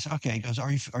 Then I said, "Okay." He goes,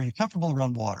 "Are you comfortable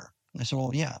around water?" And I said,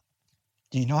 "Well, yeah."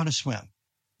 "Do you know how to swim?"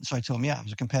 And so I told him, "Yeah, I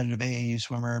was a competitive AAU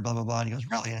swimmer, blah, blah, blah." And he goes,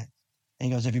 "Really?" And he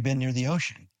goes, "Have you been near the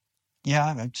ocean?" "Yeah,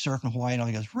 I surfed in Hawaii." And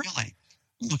he goes, "Really?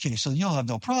 Okay, so you'll have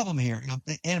no problem here."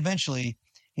 And eventually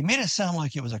he made it sound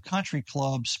like it was a country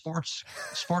club sports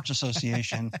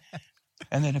association.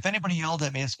 And then if anybody yelled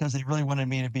at me, it's because they really wanted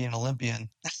me to be an Olympian.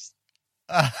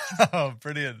 Oh,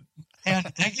 brilliant. And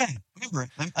again, remember,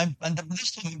 I'm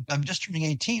this time I'm just turning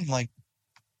 18. Like,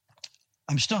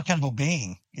 I'm still kind of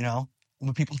obeying,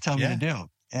 what people tell me to do.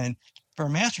 And for a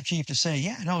Master Chief to say,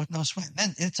 "Yeah, no sweat,"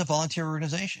 then it's a volunteer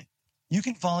organization. You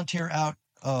can volunteer out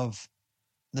of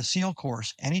the SEAL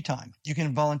course anytime. You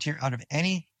can volunteer out of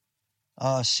any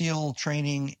SEAL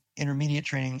training, intermediate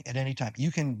training at any time.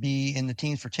 You can be in the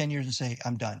teams for 10 years and say,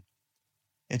 "I'm done."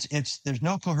 There's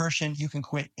no coercion. You can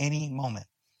quit any moment.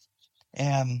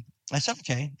 And I said,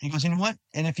 "Okay." And he goes, "You know what?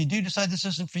 And if you do decide this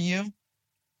isn't for you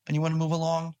and you want to move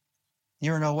along,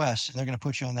 you're an OS and they're going to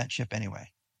put you on that ship anyway."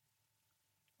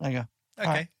 I go,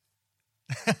 "Okay."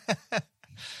 Right.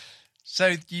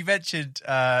 So you mentioned,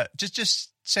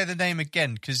 just say the name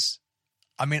again, because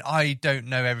I don't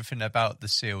know everything about the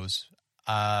SEALs.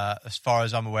 As far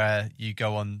as I'm aware, you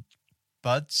go on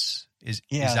BUDS. Is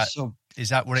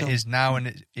that what it is now, and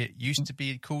it used to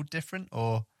be called different,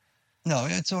 or? No,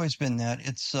 it's always been that.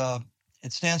 It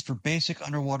stands for Basic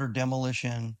Underwater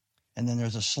Demolition, and then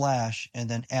there's a slash, and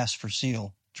then S for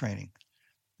SEAL training.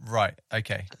 Right.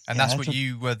 Okay. And that's what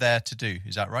you were there to do.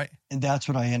 Is that right? And that's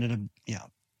what I ended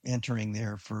up, entering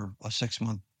there for a 6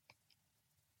 month.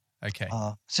 Okay.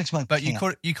 6 month. But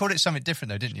camp. You called it something different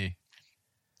though, didn't you?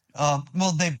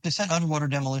 Well, they sent underwater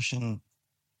demolition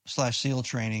 / SEAL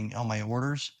training on my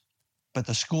orders, but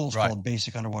the school's Right. called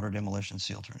Basic Underwater Demolition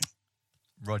SEAL Training.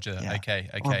 Roger. Yeah, Okay.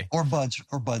 or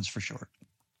BUDS for short.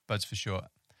 Buds for sure.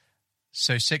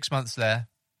 So 6 months there.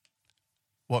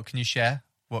 What can you share?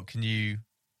 What can you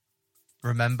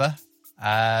remember?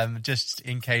 Just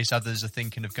in case others are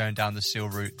thinking of going down the SEAL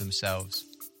route themselves.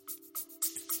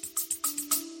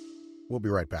 We'll be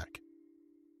right back.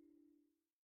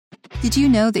 Did you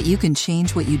know that you can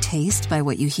change what you taste by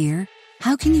what you hear?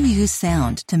 How can you use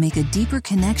sound to make a deeper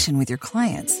connection with your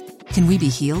clients? Can we be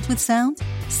healed with sound?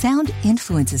 Sound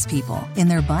influences people in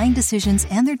their buying decisions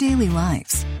and their daily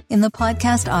lives. In the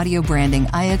podcast Audio Branding,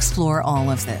 I explore all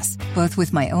of this, both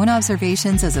with my own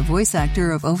observations as a voice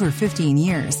actor of over 15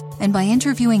 years and by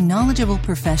interviewing knowledgeable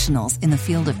professionals in the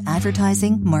field of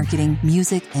advertising, marketing,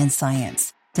 music, and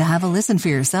science. To have a listen for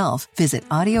yourself, visit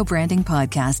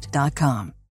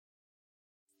audiobrandingpodcast.com.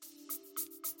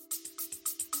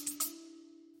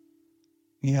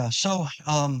 Yeah, so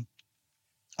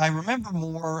I remember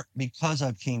more because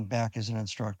I came back as an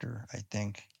instructor, I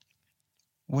think.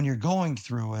 When you're going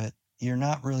through it, you're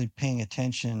not really paying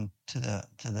attention to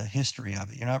the history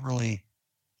of it. You're not really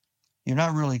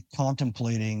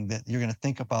contemplating that you're going to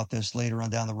think about this later on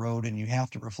down the road and you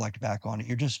have to reflect back on it.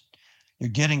 You're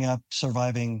getting up,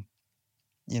 surviving,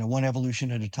 one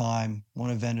evolution at a time,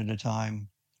 one event at a time,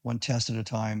 one test at a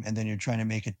time, and then you're trying to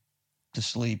make it to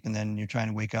sleep, and then you're trying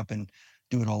to wake up and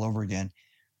do it all over again.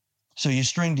 So you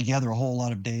string together a whole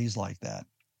lot of days like that.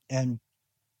 And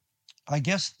I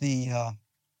guess the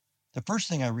first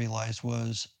thing I realized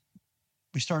was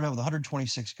we started out with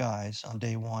 126 guys on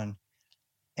day one.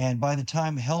 And by the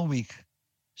time Hell Week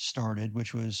started,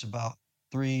 which was about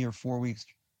 3 weeks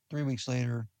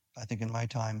later, I think in my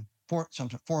time, 4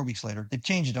 weeks later, they've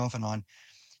changed it off and on.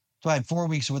 So I had 4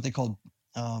 weeks of what they called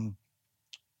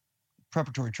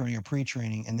preparatory training or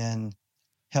pre-training, and then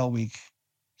Hell Week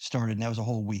started, and that was a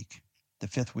whole week, the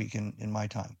 5th week in my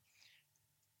time.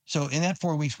 So in that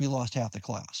 4 weeks, we lost half the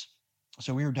class.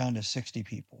 So we were down to 60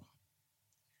 people.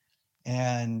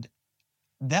 And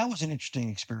that was an interesting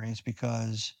experience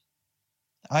because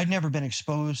I'd never been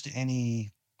exposed to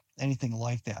anything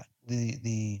like that.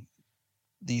 The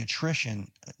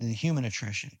attrition, the human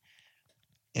attrition.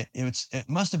 It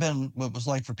must have been what it was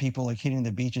like for people like hitting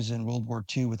the beaches in World War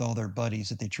II with all their buddies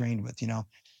that they trained with.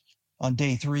 On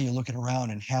day 3, you're looking around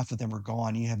and half of them are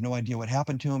gone. You have no idea what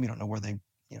happened to them. You don't know where they,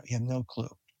 you have no clue.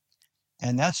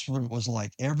 And that's what it was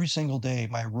like. Every single day,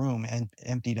 my room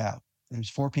emptied out. There was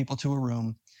 4 people to a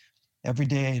room. Every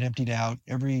day it emptied out.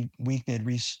 Every week they'd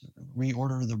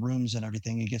reorder the rooms and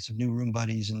everything. You get some new room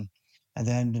buddies, and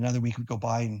then another week would go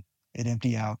by and it'd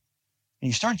empty out. And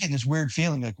you start getting this weird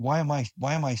feeling like, why am I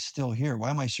still here?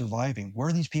 Why am I surviving? Where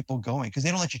are these people going? Because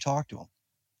they don't let you talk to them.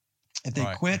 If they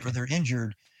quit or they're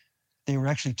injured, they were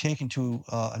actually taken to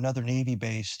another Navy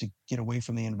base to get away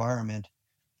from the environment.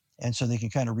 And so they can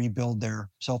kind of rebuild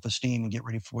their self-esteem and get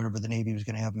ready for whatever the Navy was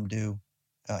going to have them do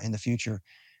in the future.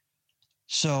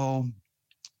 So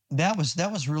that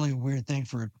was really a weird thing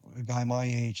for a guy my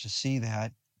age to see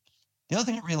that. The other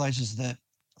thing I realized is that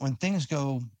when things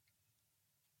get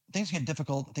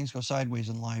difficult, things go sideways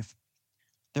in life,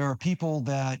 there are people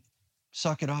that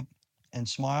suck it up and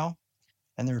smile,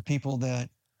 and there are people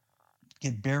that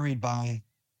get buried by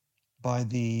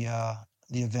the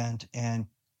event and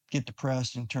get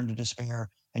depressed and turn to despair.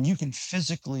 And you can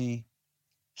physically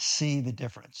see the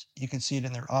difference. You can see it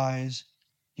in their eyes.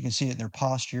 You can see it in their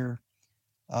posture.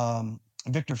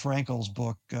 Viktor Frankl's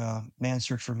book, Man's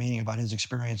Search for Meaning, about his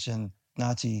experience in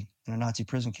a Nazi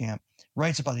prison camp,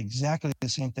 writes about exactly the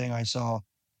same thing I saw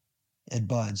at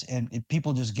BUDS. And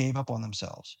people just gave up on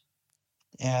themselves.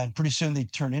 And pretty soon they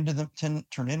turn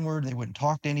inward. They wouldn't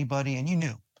talk to anybody. And you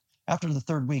knew after the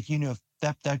 3rd week, you knew if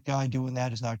that guy doing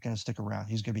that is not going to stick around,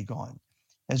 he's going to be gone.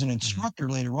 As an instructor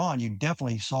later on, you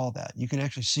definitely saw that. You could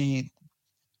actually see,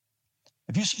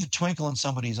 if you see a twinkle in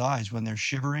somebody's eyes when they're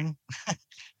shivering,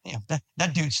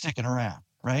 that dude's sticking around,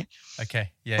 right?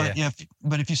 Okay. Yeah.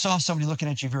 But if you saw somebody looking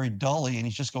at you very dully and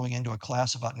he's just going into a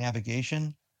class about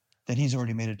navigation, then he's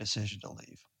already made a decision to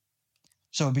leave.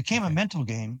 So it became a mental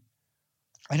game.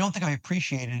 I don't think I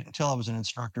appreciated it until I was an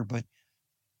instructor, but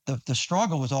the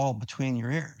struggle was all between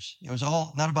your ears. It was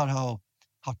all not about how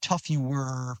tough you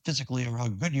were physically, or how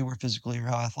good you were physically, or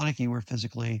how athletic you were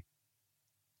physically,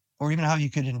 or even how you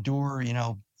could endure,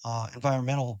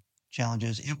 environmental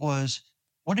challenges. It was,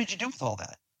 what did you do with all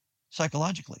that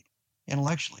psychologically,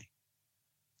 intellectually?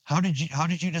 How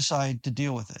did you decide to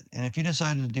deal with it? And if you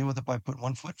decided to deal with it by putting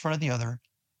one foot in front of the other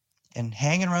and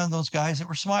hanging around those guys that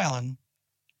were smiling,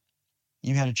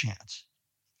 you had a chance.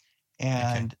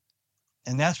 And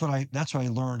And that's what I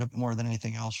learned more than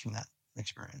anything else from that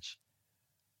experience.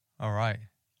 All right.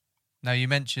 Now, you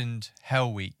mentioned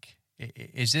Hell Week.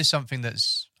 Is this something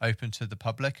that's open to the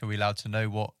public? Are we allowed to know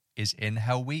what is in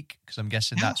Hell Week? Because I'm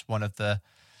guessing that's one of the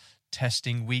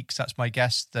testing weeks. That's my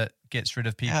guess, that gets rid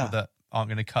of people that aren't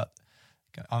going to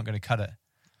cut it.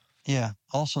 Yeah,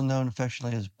 also known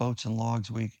affectionately as Boats and Logs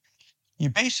Week. You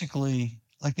basically,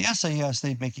 like the SAS,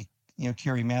 they make you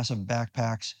carry massive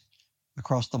backpacks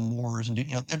across the moors and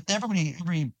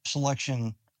every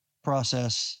selection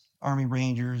process, Army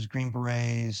Rangers, Green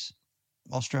Berets,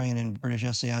 Australian and British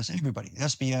SAS, everybody,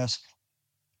 SBS,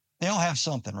 they all have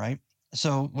something, right?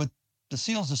 So what the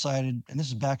SEALs decided, and this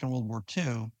is back in World War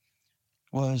II,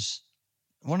 was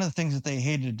one of the things that they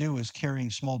hated to do was carrying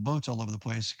small boats all over the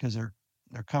place because they're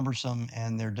cumbersome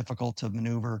and they're difficult to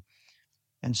maneuver.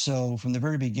 And so from the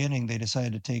very beginning, they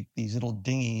decided to take these little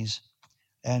dinghies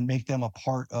and make them a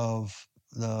part of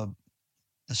the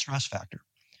stress factor.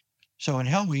 So in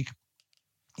Hell Week,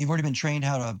 you've already been trained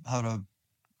how to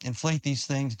inflate these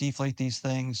things, deflate these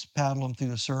things, paddle them through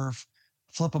the surf,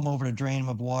 flip them over to drain them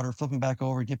of water, flip them back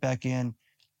over, get back in.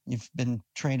 You've been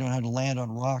trained on how to land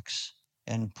on rocks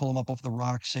and pull them up off the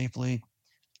rocks safely,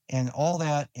 and all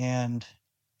that, and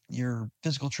your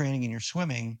physical training and your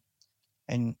swimming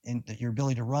and your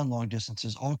ability to run long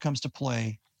distances all comes to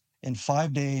play in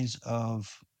 5 days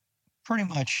of pretty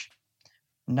much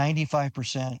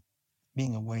 95%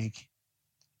 being awake.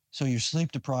 So you're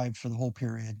sleep deprived for the whole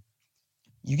period.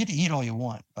 You get to eat all you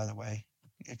want, by the way.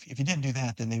 If you didn't do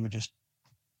that, then they would just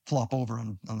flop over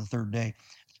on the third day.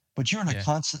 But you're in a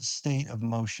constant state of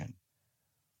motion.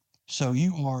 So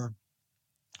you are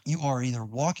either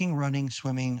walking, running,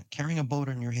 swimming, carrying a boat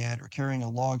on your head, or carrying a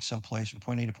log someplace from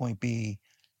point A to point B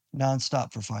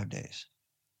nonstop for 5 days.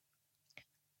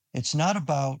 It's not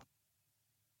about,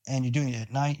 and you're doing it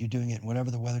at night, you're doing it in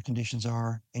whatever the weather conditions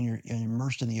are, and you're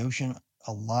immersed in the ocean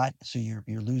a lot. So you're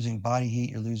losing body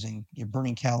heat, you're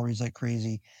burning calories like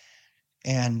crazy.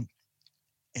 And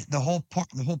the whole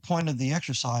point of the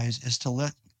exercise is to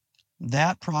let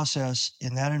that process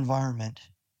in that environment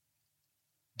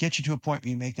get you to a point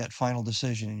where you make that final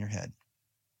decision in your head.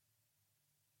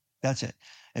 That's it.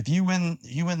 If you win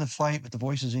the fight with the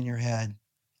voices in your head,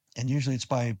 and usually it's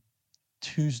by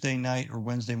Tuesday night or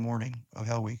Wednesday morning of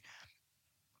Hell Week,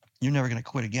 you're never going to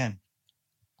quit again.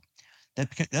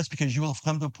 That's because you will have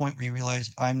come to a point where you realize,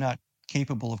 I'm not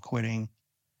capable of quitting,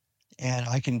 and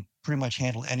I can pretty much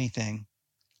handle anything.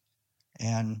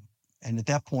 And at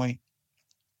that point,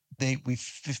 we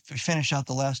finish out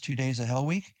the last 2 days of Hell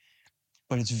Week,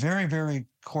 but it's very, very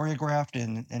choreographed,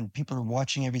 and people are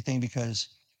watching everything because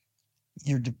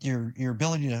your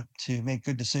ability to make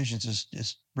good decisions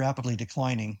is rapidly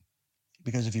declining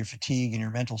because of your fatigue and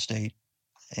your mental state.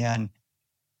 And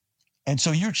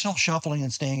so you're still shuffling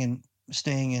and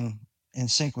staying in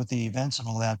sync with the events and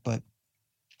all that, but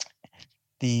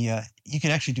you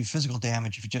could actually do physical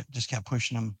damage if you just kept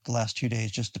pushing them the last 2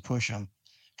 days just to push them.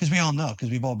 Because we all know,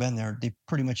 because we've all been there, they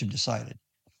pretty much have decided.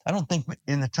 I don't think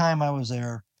in the time I was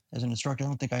there as an instructor, I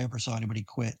don't think I ever saw anybody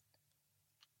quit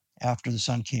after the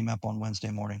sun came up on Wednesday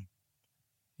morning.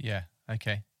 Yeah,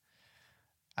 okay.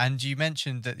 And you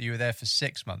mentioned that you were there for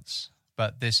 6 months,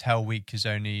 but this Hell Week is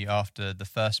only after the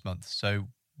first month. So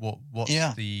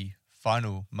what's the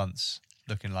final months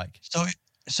looking like?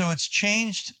 So it's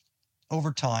changed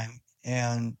over time.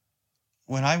 And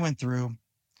when I went through,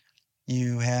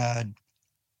 you had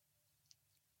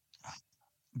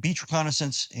beach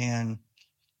reconnaissance and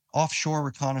offshore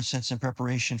reconnaissance in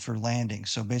preparation for landing.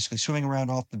 So basically swimming around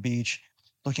off the beach,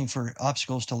 looking for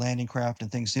obstacles to landing craft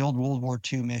and things. The old World War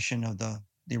II mission of the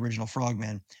original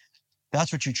Frogmen.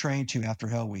 That's what you trained to after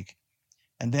Hell Week.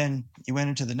 And then you went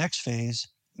into the next phase,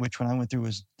 which when I went through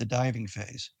was the diving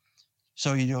phase.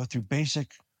 So you go through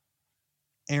basic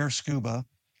air scuba.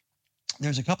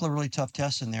 There's a couple of really tough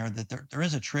tests in there that there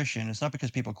is attrition. It's not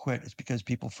because people quit. It's because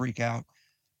people freak out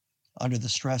under the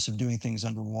stress of doing things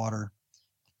underwater.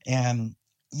 And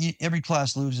every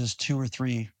class loses 2 or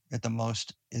 3 at the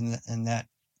most in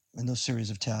those series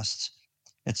of tests.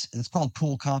 It's called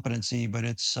pool competency, but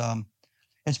it's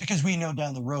because we know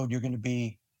down the road you're going to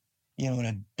be, in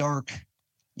a dark,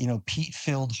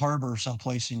 peat-filled harbor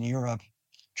someplace in Europe,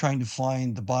 trying to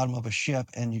find the bottom of a ship,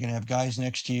 and you're going to have guys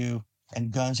next to you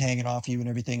and guns hanging off you and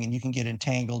everything, and you can get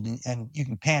entangled and you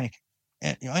can panic.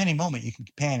 At any moment you can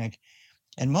panic,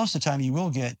 and most of the time you will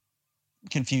get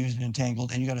confused and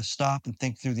entangled, and you got to stop and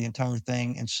think through the entire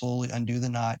thing and slowly undo the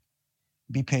knot,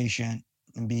 be patient,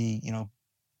 and be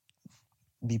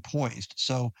poised.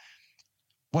 So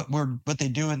what they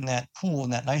do in that pool, in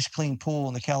that nice clean pool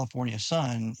in the California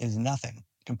sun, is nothing.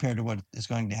 compared to what is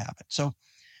going to happen. So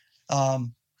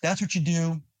that's what you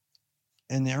do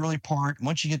in the early part.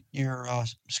 Once you get your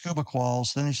scuba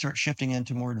quals, then they start shifting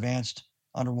into more advanced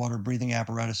underwater breathing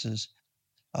apparatuses,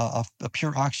 a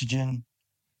pure oxygen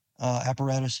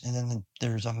apparatus, and then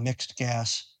there's a mixed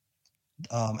gas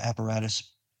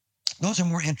apparatus. Those are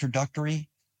more introductory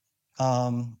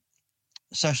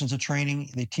sessions of training.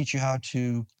 They teach you how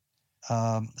to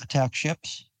attack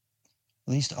ships,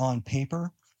 at least on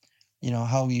paper.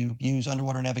 How you use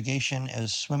underwater navigation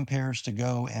as swim pairs to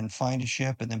go and find a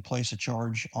ship and then place a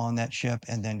charge on that ship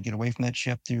and then get away from that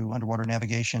ship through underwater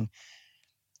navigation.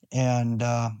 And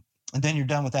then you're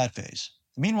done with that phase.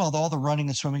 Meanwhile, all the running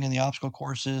and swimming and the obstacle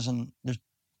courses, and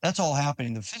that's all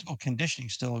happening. The physical conditioning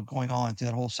still going on through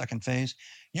that whole second phase.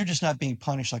 You're just not being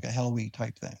punished like a Hell Week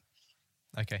type thing.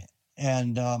 Okay.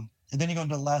 And then you go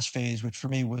into the last phase, which for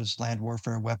me was land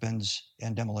warfare, weapons,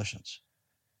 and demolitions.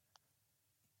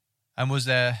 And was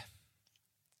there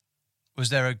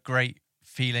a great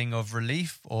feeling of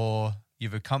relief, or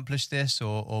you've accomplished this,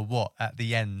 or what at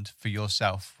the end for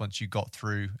yourself once you got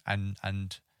through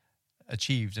and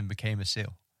achieved and became a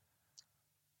SEAL?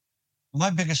 My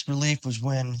biggest relief was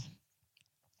when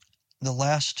the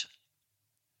last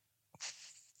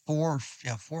four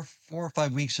or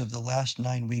 5 weeks of the last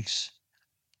 9 weeks,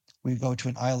 we go to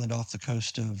an island off the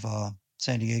coast of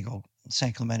San Diego,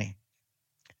 San Clemente.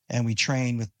 And we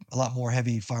train with a lot more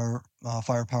heavy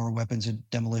firepower weapons and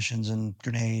demolitions and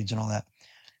grenades and all that.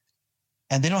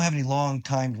 And they don't have any long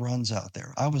timed runs out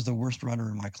there. I was the worst runner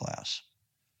in my class.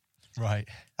 Right.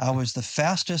 I was the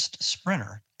fastest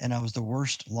sprinter, and I was the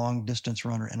worst long distance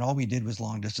runner. And all we did was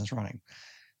long distance running.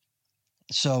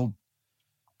 So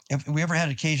if we ever had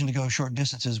occasion to go short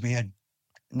distances, we had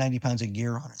 90 pounds of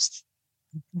gear on us.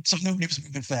 So nobody was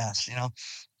moving fast,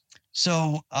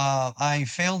 So I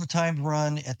failed the timed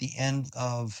run at the end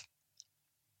of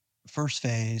first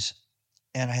phase,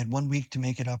 and I had 1 week to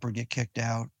make it up or get kicked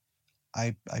out.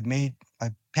 I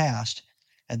passed,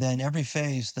 and then every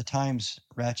phase the times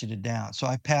ratcheted down. So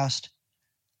I passed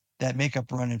that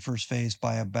makeup run in first phase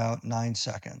by about 9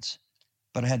 seconds,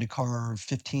 but I had to carve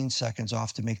 15 seconds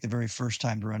off to make the very first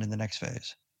timed run in the next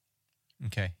phase.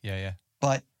 Okay. Yeah.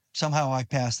 But somehow I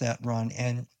passed that run,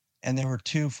 and there were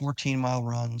 2 14-mile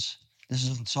runs. This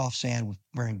is in soft sand with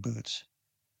wearing boots.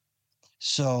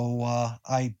 So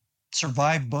I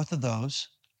survived both of those.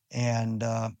 And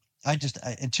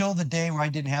until the day where I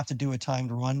didn't have to do a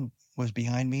timed run was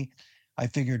behind me, I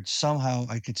figured somehow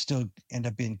I could still end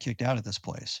up being kicked out of this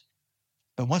place.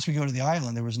 But once we go to the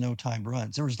island, there was no timed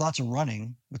runs. There was lots of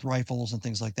running with rifles and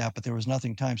things like that, but there was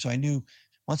nothing timed. So I knew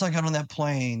once I got on that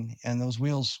plane and those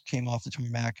wheels came off the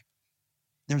tarmac,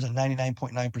 there was a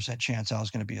 99.9% chance I was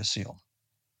going to be a SEAL.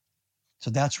 So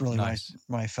that's really nice.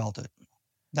 when I felt it.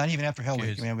 Not even after Hell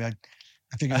Week. Good. I mean,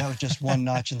 I figured that was just one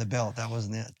notch in the belt. That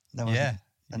wasn't it. That wasn't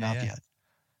enough yet.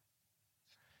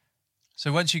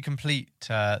 So once you complete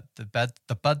the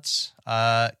buds,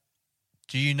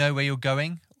 do you know where you're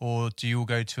going, or do you all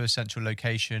go to a central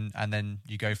location and then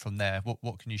you go from there?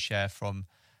 What can you share from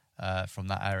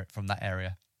that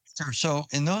area? Sure. So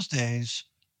in those days,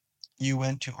 you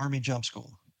went to Army Jump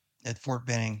School at Fort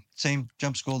Benning, same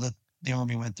jump school that the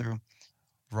Army went through.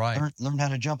 Right. Learned how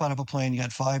to jump out of a plane. You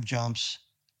got 5 jumps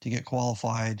to get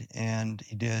qualified, and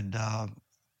you did a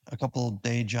couple of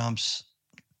day jumps,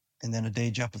 and then a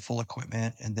day jump with full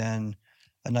equipment, and then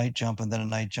a night jump, and then a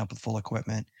night jump with full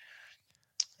equipment.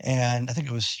 And I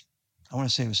want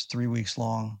to say it was 3 weeks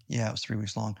long. Yeah, it was 3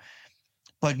 weeks long.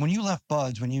 But when you left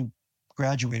BUD/S, when you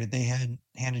graduated, they had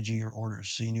handed you your orders,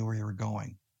 so you knew where you were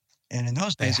going. And in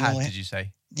those days, did you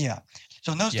say? Yeah.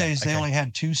 So in those days, they only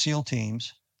had 2 SEAL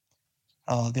teams.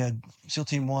 They had SEAL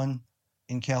Team 1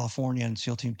 in California and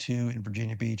SEAL Team 2 in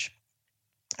Virginia Beach.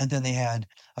 And then they had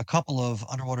a couple of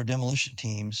underwater demolition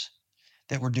teams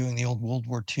that were doing the old World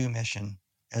War II mission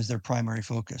as their primary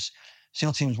focus.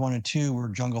 SEAL Teams 1 and 2 were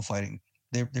jungle fighting.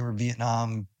 They were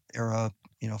Vietnam era,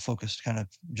 focused kind of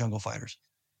jungle fighters.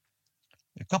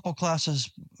 I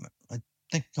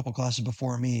think a couple classes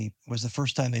before me was the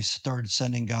first time they started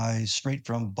sending guys straight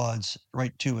from BUD/S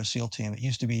right to a SEAL team. It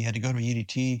used to be you had to go to an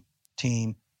EDT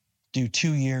team, do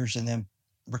 2 years, and then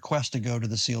request to go to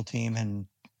the SEAL team and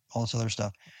all this other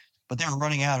stuff. But they were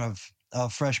running out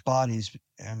of fresh bodies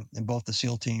in both the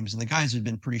SEAL teams, and the guys had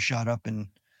been pretty shot up in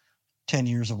 10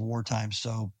 years of wartime,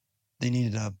 so they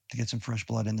needed to get some fresh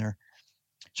blood in there.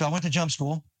 So I went to jump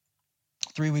school,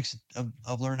 3 weeks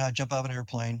of learning how to jump out of an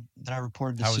airplane. Then I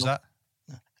reported to How SEAL. was that?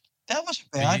 That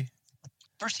wasn't bad.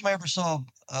 First time I ever saw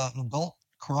an adult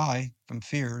cry from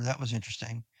fear. That was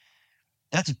interesting.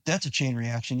 That's a chain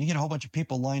reaction. You get a whole bunch of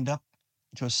people lined up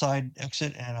to a side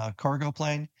exit and a cargo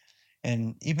plane.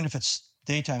 And even if it's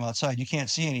daytime outside, you can't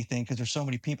see anything because there's so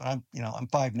many people. I'm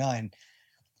 5'9".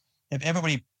 If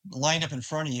everybody lined up in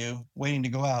front of you waiting to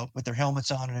go out with their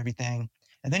helmets on and everything,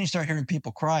 and then you start hearing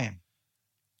people crying.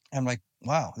 I'm like,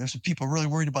 wow, there's some people really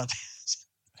worried about this.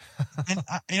 And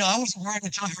I wasn't worried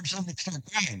until I heard somebody start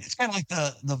crying. It's kind of like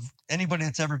the anybody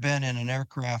that's ever been in an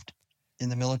aircraft in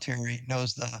the military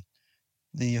knows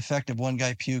the effect of one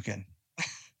guy puking.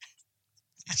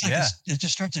 It's like it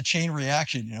just starts a chain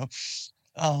reaction,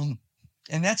 and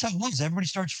that's how it was. Everybody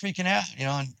starts freaking out,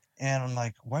 and I'm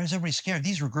like, why is everybody scared?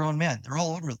 These were grown men. They're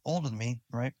all older than me,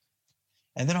 right?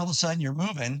 And then all of a sudden you're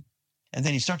moving, and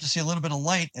then you start to see a little bit of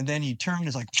light, and then you turn.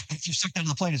 It's like if you're stuck out of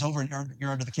the plane, it's over, and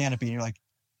you're under the canopy, and you're like,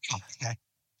 oh, okay,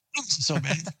 this is so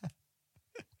bad.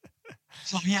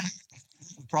 So yeah,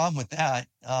 the problem with that.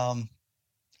 I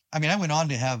went on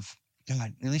to have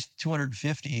at least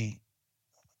 250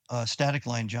 static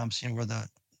line jumps, where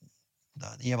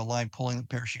you have a line pulling the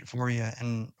parachute for you,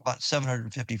 and about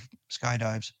 750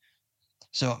 skydives.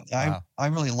 So wow. I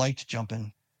really liked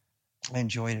jumping. I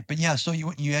enjoyed it. But yeah, so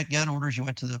you got orders. You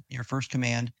went to your first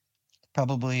command.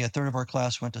 Probably a third of our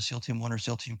class went to SEAL Team 1 or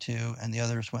SEAL Team 2, and the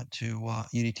others went to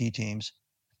UDT teams.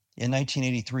 In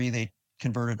 1983, they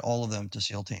converted all of them to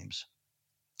SEAL teams.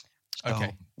 So,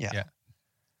 okay. Yeah.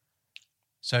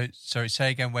 So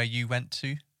say again where you went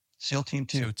to? SEAL Team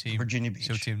 2, Virginia Beach.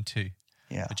 SEAL Team 2.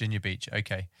 Yeah. Virginia Beach.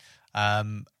 Okay.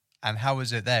 And how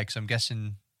was it there? Because I'm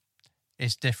guessing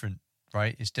it's different,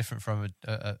 right? It's different from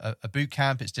a boot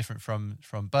camp. It's different from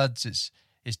BUD/S.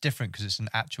 It's different because it's an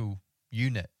actual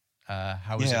unit.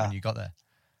 How was it when you got there?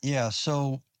 Yeah.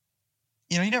 So,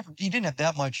 you didn't have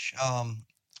that much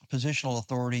positional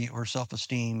authority or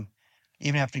self-esteem,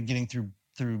 even after getting through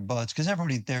BUD/S, because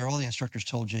everybody there, all the instructors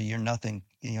told you you're nothing.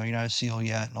 You're not a SEAL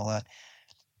yet and all that.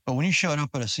 But when you showed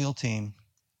up at a SEAL team,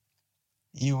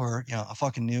 you were, a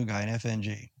fucking new guy, an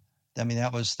FNG.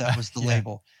 That was the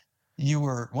label.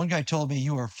 One guy told me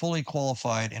you were fully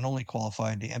qualified and only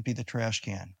qualified to empty the trash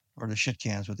can, or the shit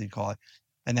cans, what they call it.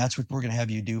 And that's what we're going to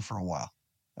have you do for a while.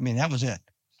 That was it.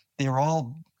 They were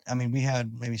all, we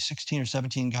had maybe 16 or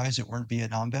 17 guys that weren't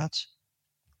Vietnam vets.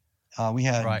 We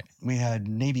had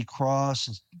Navy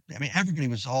Cross. Everybody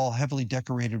was all heavily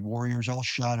decorated warriors, all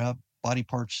shot up,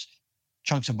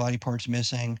 chunks of body parts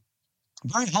missing.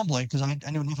 Very humbling, because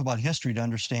I knew enough about history to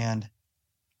understand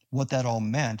what that all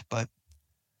meant. But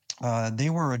they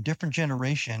were a different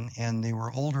generation, and they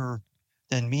were older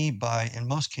than me by, in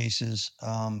most cases,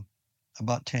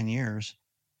 about 10 years,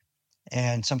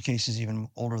 and in some cases even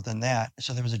older than that.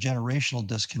 So there was a generational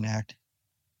disconnect,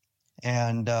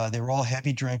 and they were all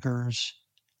heavy drinkers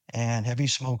and heavy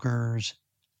smokers,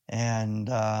 and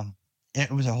it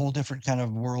was a whole different kind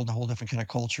of world, a whole different kind of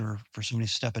culture for somebody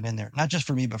stepping in there. Not just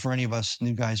for me, but for any of us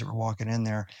new guys that were walking in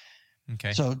there.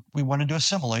 Okay. So we wanted to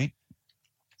assimilate,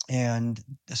 and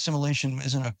assimilation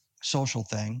isn't a social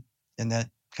thing in that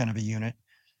kind of a unit.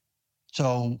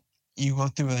 So you go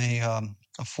through a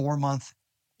 4-month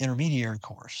intermediary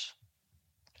course.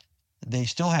 They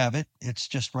still have it. It's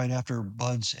just right after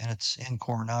BUD/S, and it's in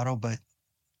Coronado, but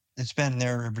it's been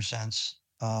there ever since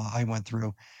I went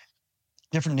through.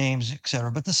 Different names, et cetera,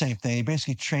 but the same thing. They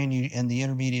basically train you in the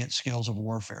intermediate skills of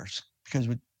warfare, because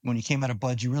when you came out of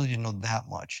BUD/S, you really didn't know that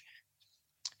much.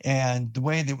 And the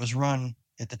way that it was run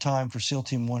at the time for SEAL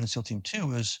Team 1 and SEAL Team 2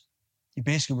 was you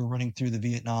basically were running through the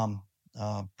Vietnam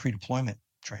pre-deployment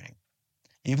training.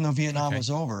 Even though Vietnam was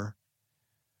over,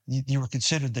 you were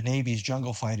considered the Navy's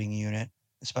jungle fighting unit,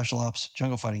 special ops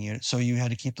jungle fighting unit, so you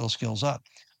had to keep those skills up.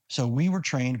 So we were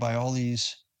trained by all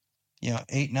these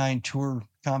 8-9 tour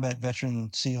combat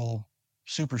veteran SEAL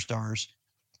superstars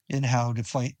in how to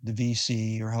fight the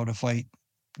VC, or how to fight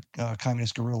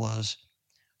communist guerrillas,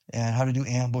 and how to do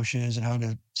ambushes, and how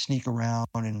to sneak around.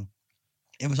 And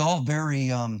it was all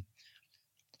very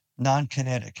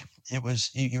non-kinetic. It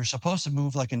was, you're supposed to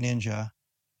move like a ninja,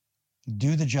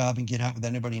 do the job, and get out without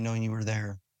anybody knowing you were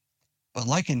there. But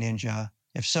like a ninja,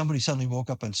 if somebody suddenly woke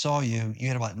up and saw you, you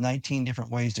had about 19 different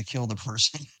ways to kill the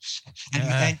person.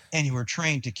 and you were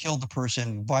trained to kill the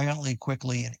person violently,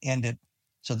 quickly, and end it,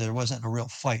 so there wasn't a real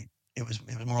fight. It was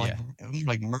more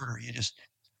like murder.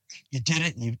 You did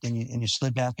it, and you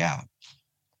slid back out.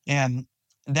 And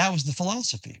that was the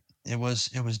philosophy. It was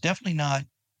definitely not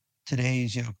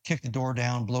today's, kick the door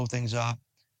down, blow things up,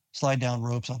 slide down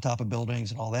ropes on top of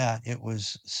buildings and all that. It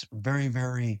was very,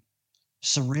 very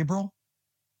cerebral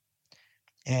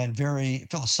and very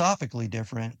philosophically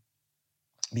different,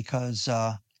 because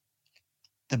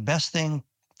the best thing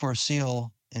for a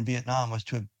SEAL in Vietnam was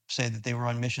to say that they were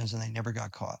on missions and they never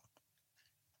got caught.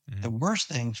 The worst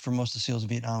things for most of the SEALs in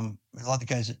Vietnam, a lot of the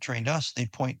guys that trained us, they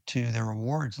point to their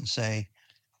rewards and say,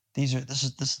 this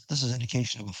is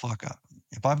indication of a fuck up.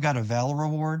 If I've got a valor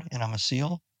award and I'm a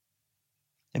SEAL,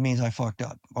 it means I fucked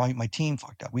up. My team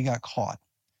fucked up. We got caught.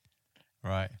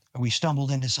 Right. We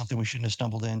stumbled into something we shouldn't have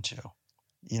stumbled into.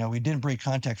 We didn't break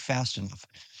contact fast enough.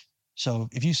 So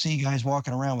if you see guys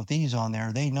walking around with these on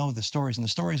there, they know the stories, and the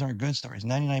stories aren't good stories.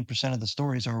 99% of the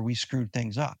stories are we screwed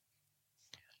things up.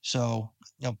 So,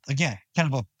 again,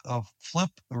 kind of a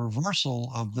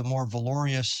reversal of the more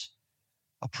valorous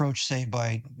approach, say,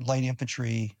 by light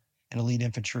infantry and elite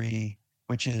infantry,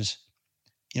 which is,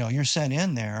 you're sent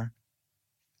in there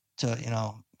to,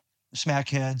 smack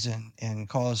heads and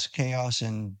cause chaos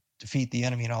and defeat the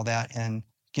enemy and all that. And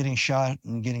getting shot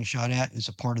at is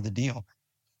a part of the deal.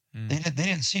 They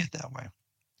didn't see it that way.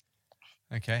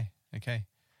 Okay.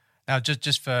 Now,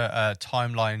 just for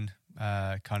timeline,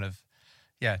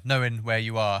 knowing where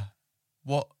you are,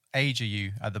 what age are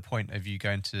you at the point of you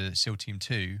going to SEAL Team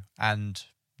 2, and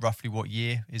roughly what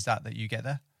year is that you get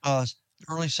there?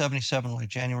 Early 77, like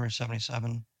January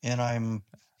 77, and I'm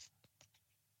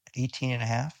 18 and a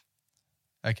half.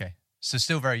 Okay. So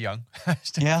still very young. I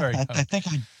think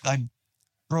I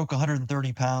broke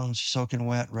 130 pounds soaking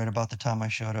wet right about the time I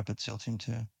showed up at SEAL Team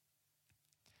 2.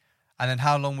 And then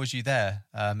how long was you there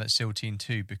at SEAL Team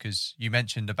 2? Because you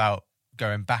mentioned about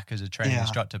going back as a training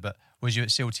instructor, but was you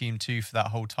at SEAL Team 2 for that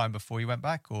whole time before you went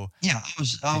back? Or yeah,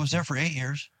 I was there for 8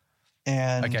 years,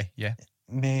 and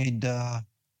made I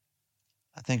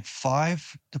think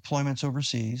 5 deployments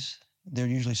overseas. They're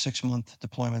usually 6-month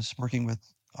deployments, working with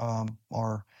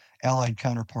our allied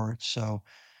counterparts. So,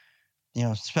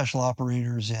 special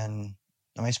operators, and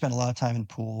I spent a lot of time in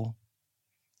Poole.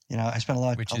 I spent a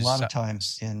lot of time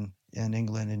in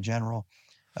England in general,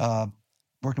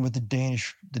 working with the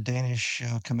Danish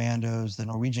commandos, the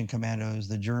Norwegian commandos,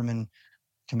 the German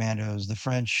commandos, the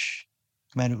French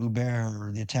Commando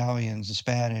Hubert, the Italians, the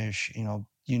Spanish,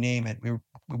 you name it. We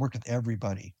worked with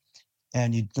everybody.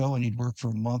 And you'd go and you'd work for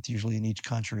a month, usually in each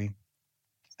country.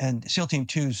 And SEAL Team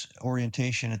 2's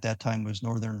orientation at that time was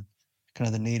northern, kind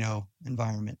of the NATO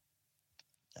environment.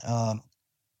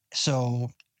 So,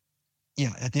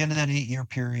 at the end of that 8-year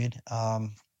period,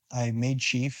 I made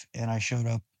chief, and I showed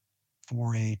up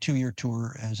for a 2-year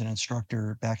tour as an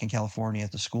instructor back in California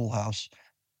at the schoolhouse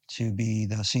to be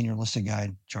the senior enlisted guide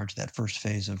in charge of that first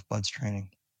phase of BUDS training.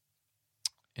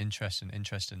 Interesting.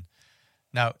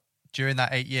 Now, during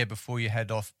that 8-year before you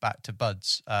head off back to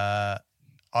BUDS, are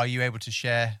you able to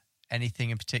share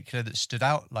anything in particular that stood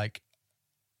out, like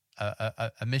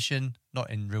a mission, not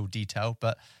in real detail,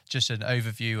 but just an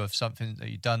overview of something that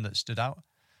you've done that stood out?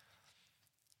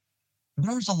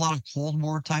 There was a lot of Cold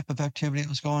War type of activity that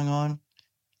was going on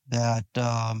that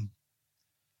I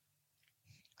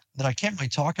can't really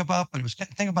talk about, but it was,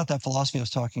 think about that philosophy I was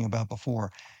talking about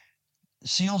before.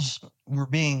 SEALs were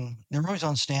always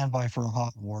on standby for a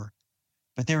hot war,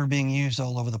 but they were being used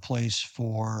all over the place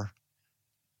for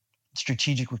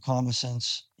strategic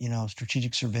reconnaissance,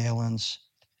 strategic surveillance.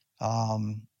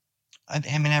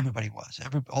 Everybody was.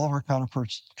 All of our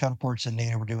counterparts in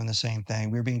NATO were doing the same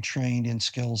thing. We were being trained in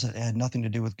skills that had nothing to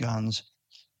do with guns,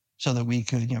 so that we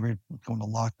could, we were going to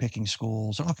lock picking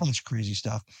schools, all kinds of crazy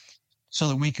stuff, so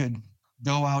that we could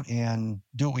go out and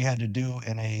do what we had to do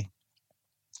in a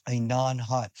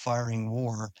non-hot firing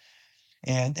war.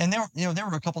 And there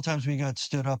were a couple times we got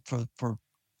stood up for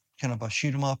kind of a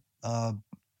shoot 'em up,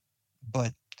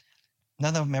 but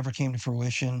none of them ever came to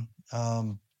fruition.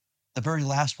 The very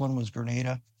last one was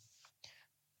Grenada.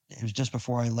 It was just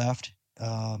before I left,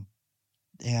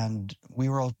 and we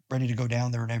were all ready to go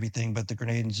down there and everything, but the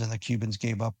Grenadians and the Cubans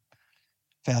gave up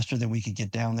faster than we could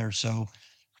get down there. So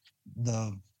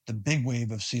the big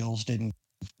wave of SEALs didn't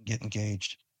get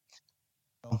engaged.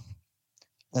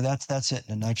 So that's it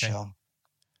in a nutshell. Okay.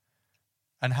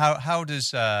 And how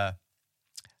does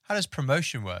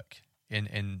promotion work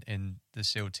in the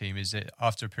SEAL team? Is it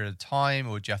after a period of time,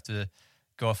 or do you have to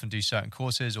go off and do certain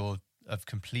courses, or have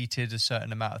completed a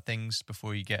certain amount of things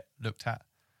before you get looked at?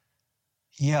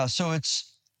 Yeah, so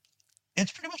it's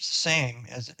pretty much the same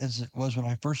as it was when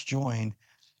I first joined.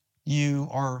 You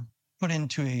are put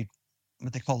into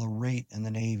what they call a rate in the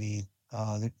Navy.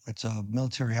 It's a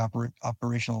military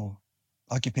occupational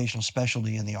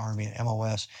specialty in the Army,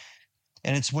 MOS,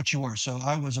 and it's what you are. So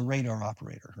I was a radar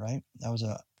operator, right? I was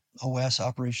a OS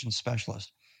operations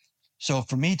specialist. So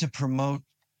for me to promote,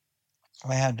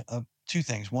 I had 2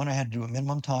 things. One, I had to do a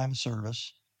minimum time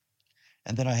service,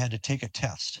 and then I had to take a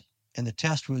test. And the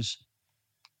test was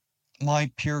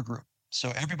my peer group.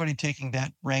 So everybody taking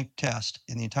that ranked test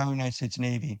in the entire United States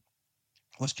Navy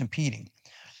was competing.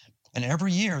 And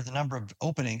every year, the number of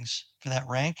openings for that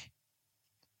rank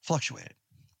fluctuated.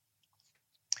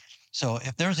 So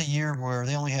if there's a year where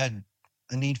they only had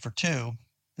a need for 2,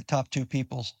 the top 2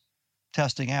 people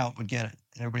testing out would get it,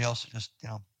 and everybody else would just,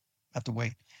 have to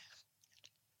wait.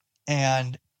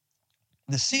 And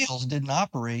the SEALs didn't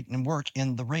operate and work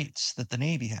in the rates that the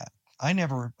Navy had. I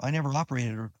never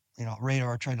operated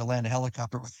radar trying to land a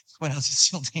helicopter when I was a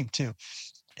SEAL team too.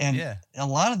 And a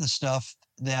lot of the stuff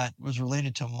that was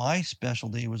related to my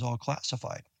specialty was all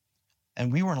classified.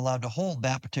 And we weren't allowed to hold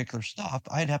that particular stuff.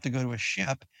 I'd have to go to a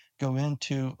ship, go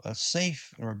into a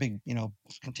safe or a big,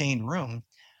 contained room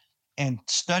and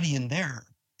study in there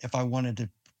if I wanted to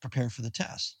prepare for the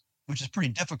test, which is pretty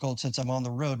difficult since I'm on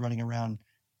the road running around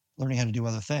learning how to do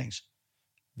other things.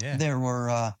 Yeah. There were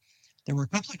a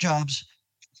couple of jobs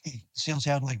SEALs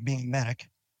had, like being a medic,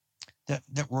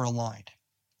 that were aligned.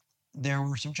 There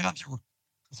were some jobs that were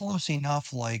close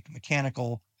enough, like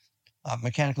mechanically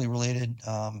related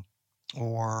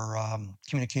or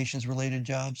communications related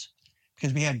jobs,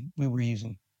 because we were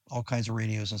using all kinds of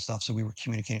radios and stuff, so we were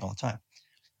communicating all the time.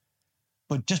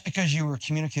 But just because you were a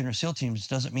communicator in SEAL teams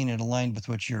doesn't mean it aligned with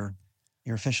what your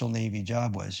official Navy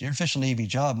job was. Your official Navy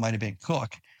job might have been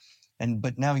cook,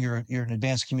 but now you're an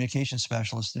advanced communication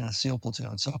specialist in a SEAL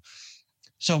platoon. So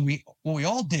what we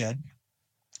all did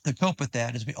to cope with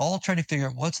that is we all tried to figure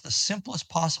out what's the simplest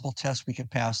possible test we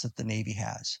could pass that the Navy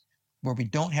has, where we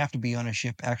don't have to be on a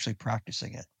ship actually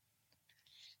practicing it.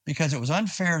 Because it was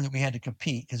unfair that we had to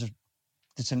compete, because it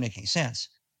didn't make any sense.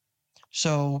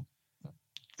 So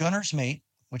gunner's mate,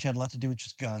 which had a lot to do with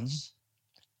just guns,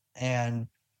 and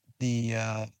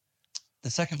the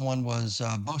second one was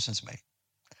bosun's mate.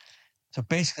 So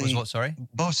basically, Was what? Sorry,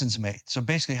 bosun's mate. So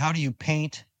basically, how do you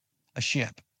paint a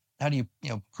ship? How do you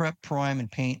prep, prime,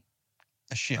 and paint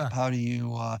a ship? How do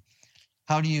you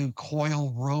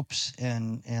coil ropes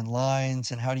and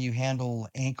lines, and how do you handle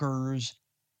anchors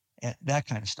and that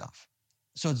kind of stuff?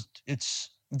 So it's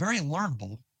very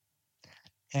learnable.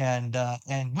 And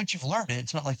once you've learned it,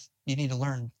 it's not like you need to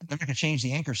learn. They're not going to change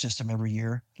the anchor system every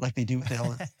year like they do with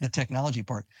the technology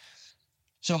part.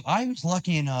 So I was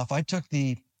lucky enough. I took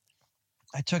the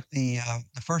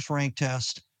first rank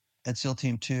test at SEAL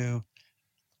Team 2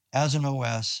 as an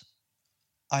OS.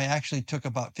 I actually took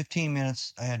about 15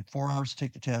 minutes. I had 4 hours to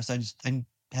take the test. I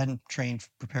hadn't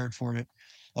prepared for it.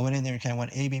 I went in there and kind of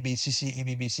went ABB, CC,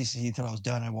 ABB, CC until I was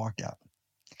done. I walked out.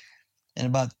 And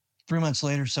about 3 months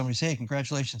later, somebody said, "Hey,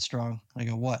 congratulations, Strong." I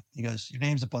go, "What?" He goes, "Your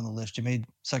name's up on the list. You made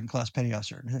second-class petty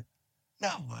officer." I said,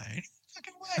 "No way.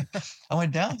 Fucking way." I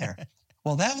went down there.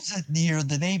 Well, that was the year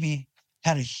the Navy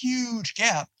had a huge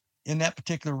gap in that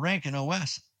particular rank in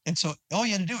OS. And so all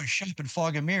you had to do is show up and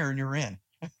fog a mirror and you're in.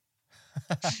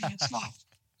 It's not.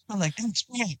 I'm like, that's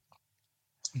great.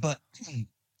 But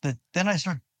then I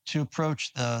started to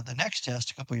approach the next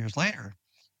test a couple of years later.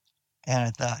 And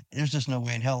I thought, there's just no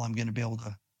way in hell I'm going to be able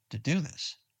to do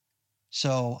this.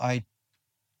 So I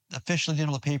officially did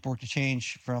all the paperwork to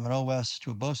change from an OS to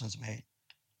a bosun's mate.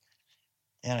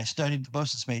 And I studied the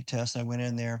bosun's mate test. I went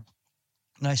in there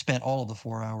and I spent all of the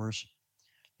 4 hours,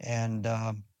 and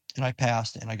I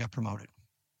passed and I got promoted.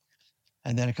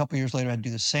 And then a couple of years later, I'd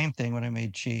do the same thing when I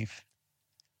made chief,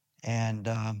 and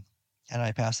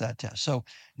I passed that test. So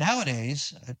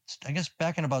nowadays, I guess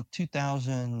back in about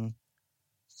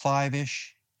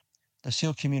 2005-ish, the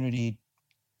SEAL community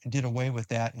did away with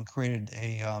that and created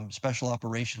a special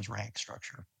operations rank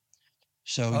structure.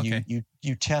 So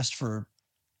you test for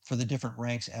the different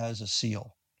ranks as a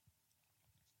SEAL,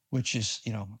 which is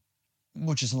a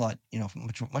lot,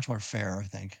 much more fair, I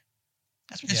think.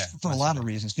 That's just for a lot of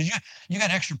reasons, because you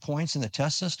got extra points in the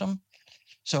test system.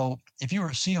 So if you were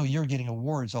a SEAL, you're getting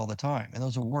awards all the time, and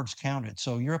those awards counted.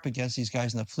 So you're up against these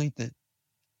guys in the fleet that,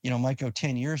 might go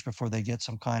 10 years before they get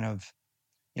some kind of,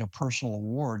 personal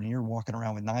award, and you're walking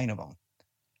around with 9 of them.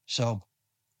 So,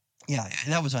 yeah,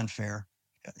 that was unfair.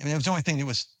 I mean, it was the only thing that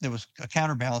was a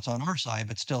counterbalance on our side,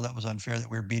 but still, that was unfair that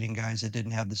we were beating guys that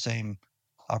didn't have the same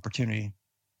opportunity.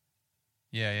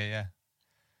 Yeah.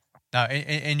 Now,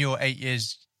 in your 8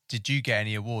 years, did you get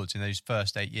any awards in those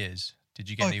first 8 years? Did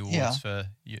you get any awards for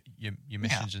your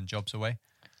missions and jobs away?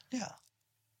 Yeah,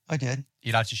 I did.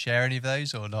 You allowed to share any of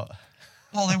those or not?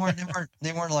 Well, they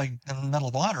weren't like a Medal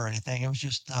of Honor or anything. It was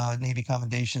just Navy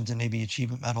commendations and Navy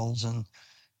achievement medals, and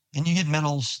you get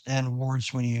medals and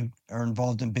awards when you are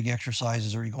involved in big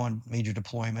exercises or you go on major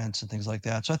deployments and things like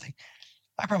that. So I think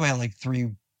I probably had like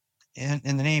 3 in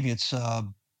the Navy. It's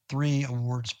 3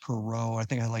 awards per row. I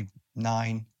think I had like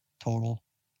 9 total,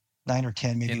 9 or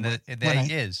 10 maybe. In the 8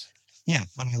 years. Yeah,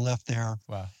 when I left there.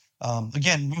 Wow.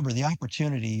 Again, remember the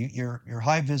opportunity. You're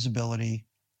high visibility.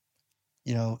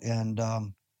 and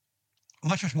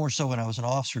much more so when I was an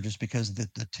officer, just because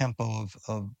the tempo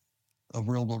of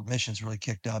real world missions really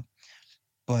kicked up.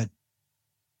 But,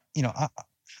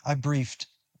 I briefed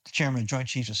the chairman of Joint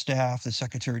Chiefs of Staff, the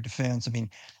Secretary of Defense. I mean,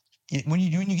 when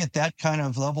you get that kind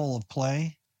of level of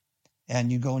play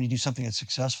and you go and you do something that's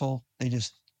successful, they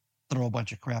just throw a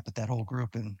bunch of crap at that whole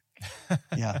group. And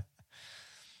yeah.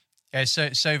 Yeah,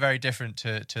 it's so very different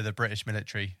to the British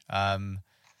military. I mean,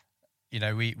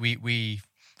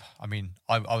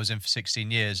 I was in for 16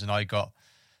 years and I got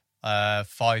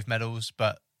 5 medals,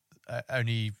 but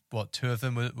only 2 of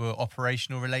them were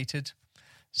operational related.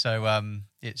 So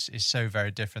it's so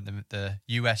very different than the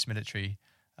US military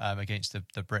against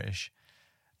the British.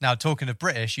 Now, talking of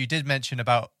British, you did mention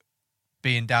about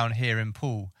being down here in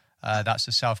Poole. That's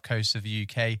the south coast of the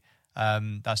UK.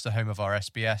 That's the home of our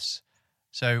SBS.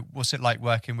 So what's it like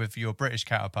working with your British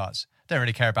counterparts? Don't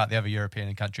really care about the other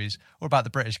European countries or about the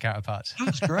British counterparts. It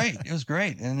was great. It was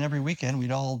great. And every weekend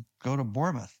we'd all go to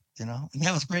Bournemouth, And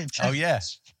that was great. Oh,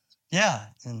 yes. Yeah.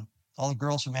 And all the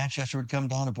girls from Manchester would come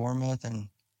down to Bournemouth, and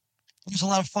it was a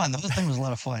lot of fun. The whole thing was a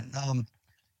lot of fun.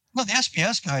 The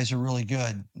SBS guys are really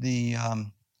good.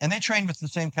 And they trained with the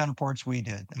same counterparts we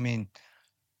did. I mean,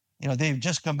 they've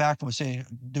just come back from, say,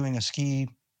 doing a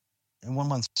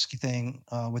 1-month ski thing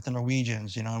with the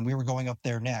Norwegians, and we were going up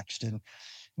there next. And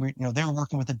they were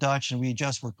working with the Dutch, and we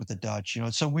just worked with the Dutch,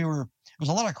 So it was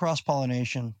a lot of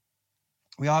cross-pollination.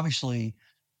 We obviously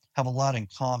have a lot in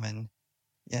common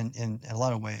in a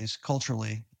lot of ways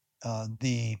culturally.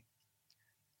 The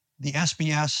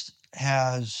SBS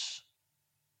has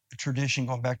a tradition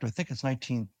going back to, I think it's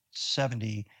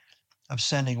 1970, of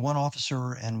sending 1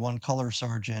 officer and 1 color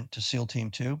sergeant to SEAL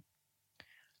Team 2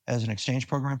 as an exchange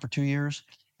program for 2 years.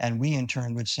 And we, in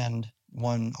turn, would send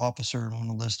 1 officer and 1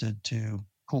 enlisted to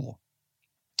Poole.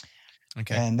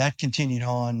 Okay. And that continued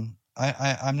on.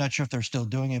 I'm not sure if they're still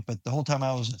doing it, but the whole time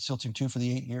I was at SEAL Team 2 for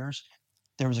the 8 years,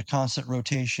 there was a constant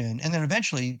rotation. And then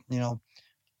eventually,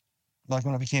 like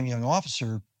when I became a young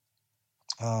officer,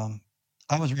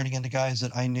 I was running into guys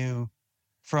that I knew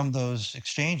from those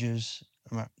exchanges.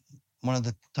 One of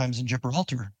the times in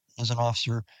Gibraltar as an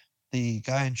officer, the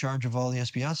guy in charge of all the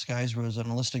SBS guys was an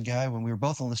enlisted guy. When we were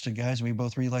both enlisted guys, and we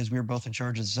both realized we were both in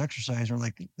charge of this exercise. We're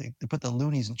like, they put the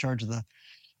loonies in charge of the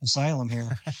asylum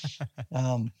here.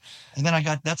 And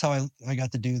then that's how I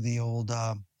got to do the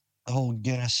whole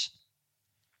Guinness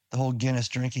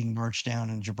drinking march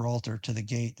down in Gibraltar to the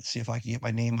gate to see if I could get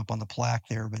my name up on the plaque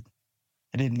there, but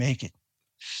I didn't make it.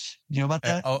 You know about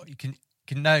that?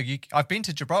 I've been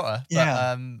to Gibraltar.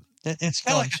 Yeah. But, it's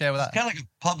kind of like a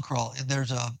pub crawl.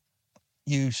 There's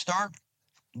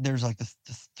like the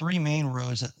 3 main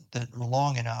roads that are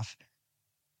long enough.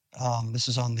 This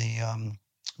is on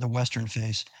the western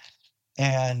face,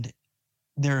 and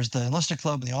there's the enlisted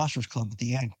club and the officers club at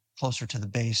the end, closer to the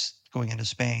base going into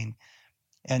Spain.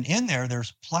 And in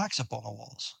there's plaques up on the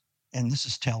walls, and this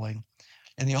is telling.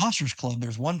 In the officers club,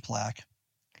 there's 1 plaque,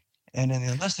 and in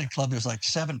the enlisted club, there's like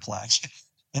 7 plaques.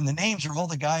 And the names are all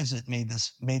the guys that made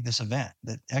this event,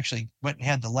 that actually went and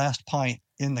had the last pint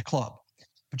in the club.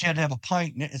 But you had to have a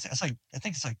pint. It's like, I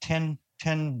think it's like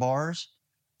 10 bars,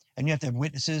 and you have to have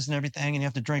witnesses and everything, and you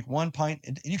have to drink 1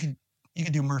 pint. You can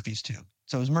do Murphy's too.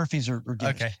 So it was Murphy's or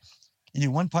Guinness. Okay. You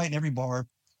do 1 pint in every bar,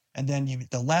 and then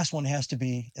the last one has to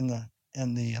be in the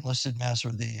enlisted mess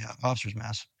or the officers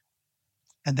mess,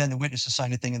 and then the witnesses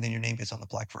sign a thing, and then your name gets on the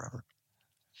plaque forever.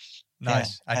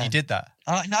 Nice. Yeah. And you did that?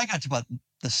 I got to about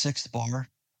the 6th bar.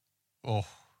 Oh,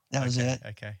 that was it.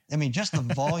 Okay. I mean, just the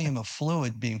volume of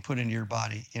fluid being put into your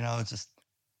body, it's just.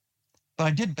 But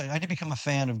I did become a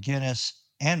fan of Guinness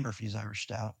and Murphy's Irish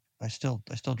Stout. I still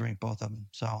drink both of them.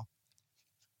 So.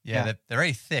 Yeah. They're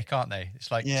very thick, aren't they?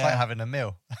 It's like having a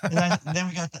meal. And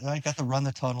then I got to run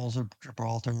the tunnels of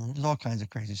Gibraltar. There's all kinds of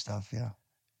crazy stuff. Yeah.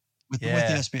 With the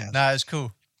SBS. No, it's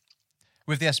cool.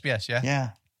 With the SBS, yeah. Yeah.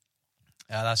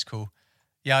 Yeah, that's cool.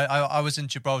 Yeah, I was in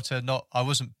Gibraltar. I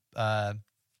wasn't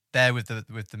there with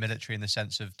the military in the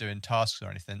sense of doing tasks or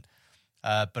anything.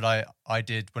 But I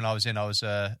did when I was in. I was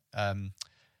a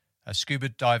scuba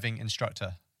diving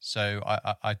instructor. So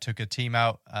I took a team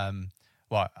out. I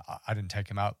didn't take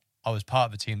them out. I was part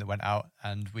of the team that went out,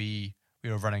 and we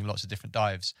were running lots of different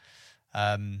dives.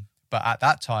 But at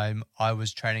that time, I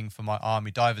was training for my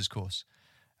Army divers course,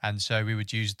 and so we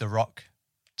would use the rock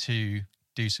to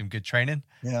do some good training.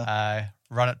 Yeah.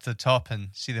 Run up to the top and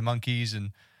see the monkeys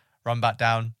and run back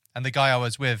down. And the guy I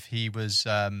was with, he was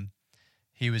in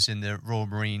the Royal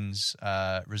Marines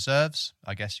Reserves,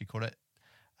 I guess you call it.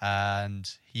 And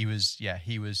he was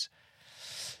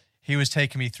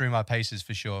taking me through my paces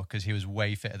for sure, because he was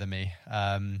way fitter than me.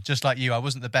 Just like you, I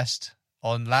wasn't the best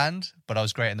on land, but I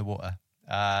was great in the water.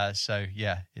 So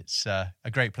yeah, it's a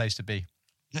great place to be.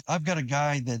 I've got a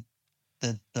guy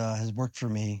that has worked for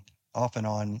me off and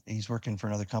on. He's working for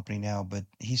another company now, but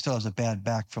he still has a bad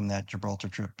back from that Gibraltar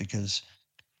trip because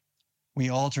we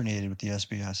alternated with the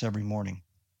SBS every morning.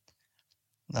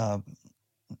 The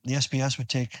SBS would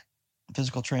take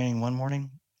physical training one morning,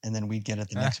 and then we'd get it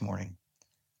the next morning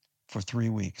for 3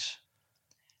 weeks.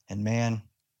 And man,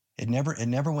 it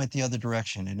never went the other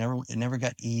direction. It never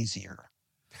got easier.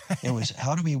 It was,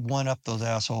 how do we one up those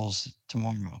assholes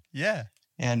tomorrow? Yeah.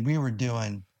 And we were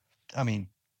doing, I mean,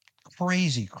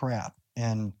 crazy crap.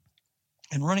 And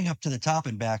running up to the top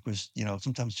and back was,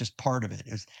 sometimes just part of it.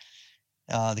 It was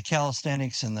the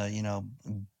calisthenics and the,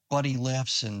 buddy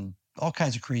lifts and all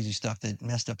kinds of crazy stuff that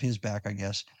messed up his back, I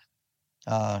guess.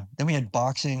 Then we had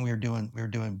boxing. We were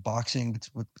doing boxing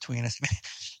between us.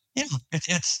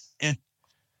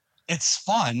 It's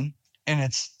fun and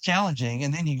it's challenging.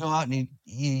 And then you go out and then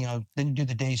you do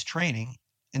the day's training,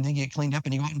 and then you get cleaned up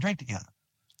and you go out and drink together.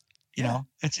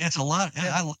 It's a lot.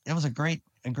 Yeah. It was a great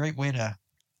way to,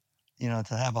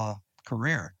 to have a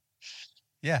career.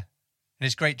 Yeah. And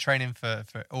it's great training for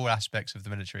all aspects of the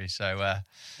military. So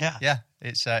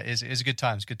it's a good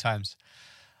times. Good times.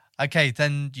 Okay,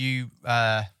 then you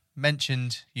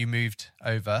mentioned you moved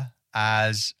over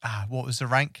as what was the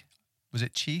rank? Was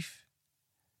it chief?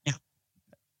 Yeah.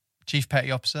 Chief Petty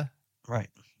Officer. Right.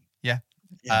 Yeah.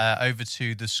 Over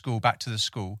to the school, back to the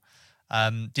school.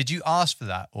 Did you ask for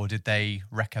that, or did they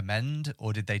recommend,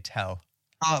 or did they tell?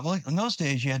 Well, in those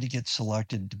days, you had to get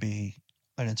selected to be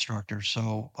an instructor.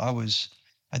 So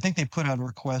I think they put out a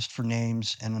request for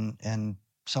names, and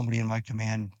somebody in my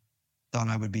command thought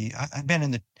I would be. I've been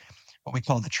in what we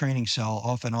call the training cell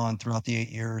off and on throughout the 8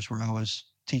 years where I was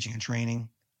teaching and training,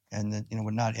 and that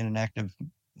we're not in an active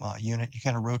unit. You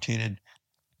kind of rotated.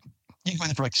 You go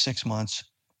in for like 6 months,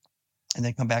 and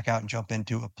then come back out and jump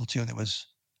into a platoon that was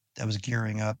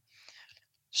gearing up.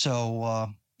 So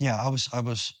I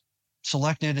was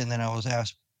selected, and then I was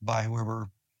asked by whoever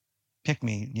picked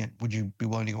me, would you be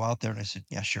willing to go out there? And I said,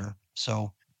 yeah, sure.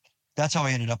 So that's how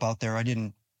I ended up out there. I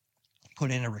didn't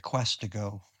put in a request to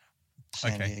go to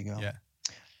San Diego. Yeah.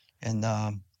 And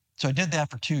so I did that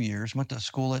for 2 years, went to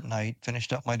school at night,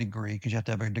 finished up my degree, because you have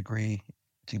to have a degree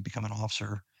to become an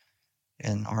officer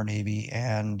in our Navy.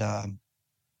 And I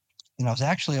was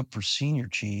actually up for senior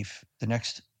chief, the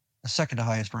second to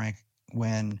highest rank,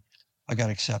 when I got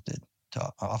accepted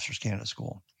to Officers Canada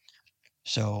School.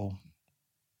 So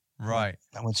right.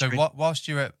 So whilst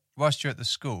you're at the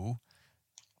school,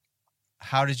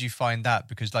 how did you find that?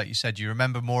 Because like you said, you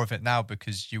remember more of it now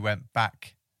because you went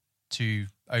back to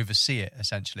oversee it,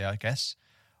 essentially, I guess.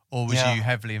 Or was you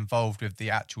heavily involved with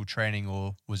the actual training,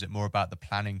 or was it more about the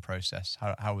planning process?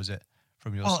 How was it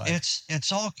from your side? Well,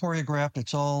 it's all choreographed.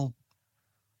 It's all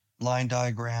line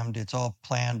diagrammed. It's all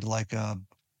planned like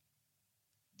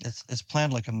it's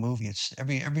planned like a movie. It's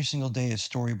every single day is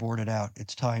storyboarded out.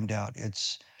 It's timed out.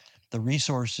 It's the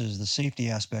resources, the safety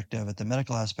aspect of it, the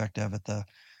medical aspect of it, the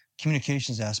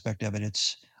communications aspect of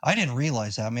it. I didn't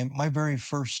realize that. I mean, my very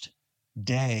first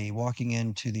day walking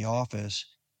into the office,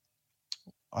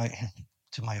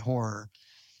 to my horror,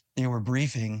 they were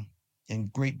briefing in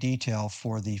great detail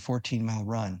for the 14-mile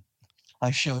run.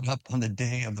 I showed up on the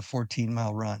day of the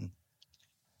 14-mile run.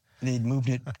 They'd moved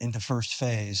it into first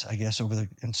phase, I guess, over the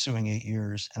ensuing 8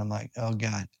 years. And I'm like, oh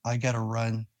God, I got to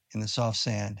run in the soft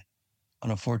sand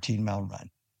on a 14-mile run.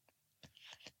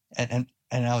 And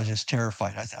I was just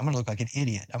terrified. I said, I'm going to look like an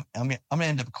idiot. I'm going to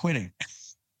end up quitting.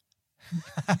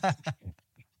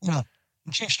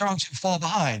 Chief Strong's going to fall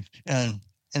behind. And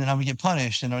then I'm going to get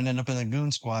punished, and I'd end up in the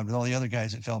goon squad with all the other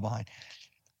guys that fell behind.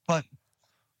 But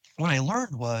what I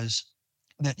learned was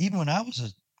that even when I was a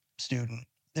student,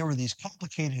 there were these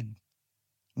complicated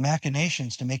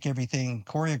machinations to make everything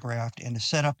choreographed and to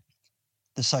set up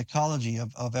the psychology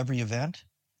of every event.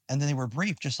 And then they were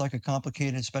briefed just like a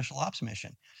complicated special ops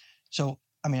mission. So,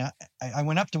 I mean, I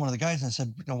went up to one of the guys and I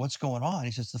said, what's going on?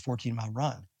 He says, the 14-mile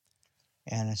run.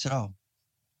 And I said, oh,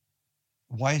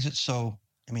 why is it so?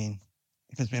 I mean,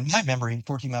 because in my memory,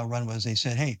 14-mile run was, they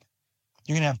said, hey,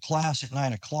 you're going to have class at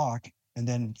 9:00. And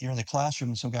then you're in the classroom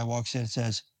and some guy walks in and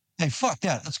says, hey, fuck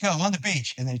that. Let's go. I'm on the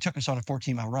beach. And then he took us on a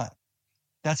 14-mile run.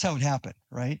 That's how it happened.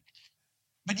 Right.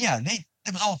 But yeah, it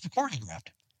was all choreographed.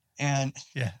 And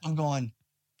I'm going,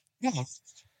 I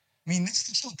mean, this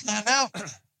is so planned out.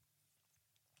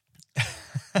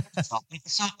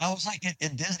 So I was like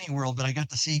in Disney World, but I got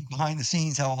to see behind the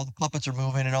scenes how all the puppets are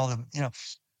moving and all the,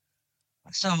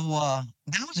 So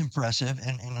that was impressive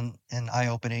and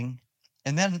eye-opening.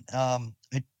 And then I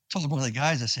told one of the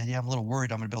guys, I said, yeah, I'm a little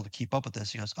worried I'm going to be able to keep up with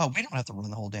this. He goes, oh, we don't have to run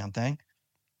the whole damn thing.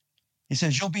 He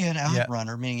says, you'll be an Yeah.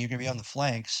 outrunner, meaning you're going to be on the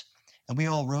flanks, and we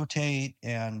all rotate.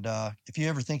 And if you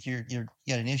ever think you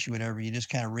got an issue, whatever, you just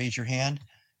kind of raise your hand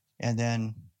and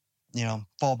then,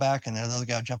 fall back, and the other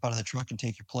guy will jump out of the truck and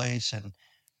take your place.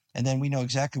 And then we know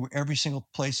exactly where every single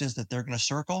place is that they're going to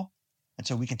circle. And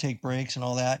so we can take breaks and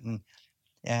all that.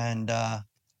 And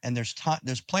there's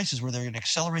places where they're going to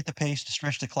accelerate the pace to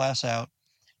stretch the class out.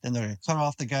 Then they're going to cut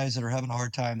off the guys that are having a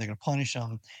hard time. They're going to punish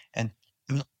them. And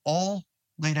it was all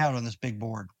laid out on this big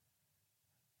board.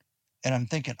 And I'm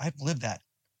thinking, I've lived that.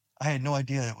 I had no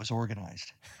idea it was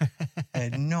organized. I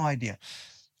had no idea.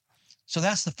 So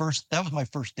that was my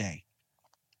first day.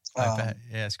 I bet.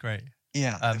 Yeah, it's great.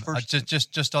 Yeah.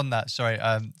 Just on that, sorry.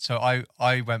 So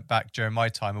I went back during my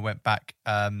time. I went back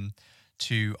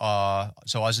so I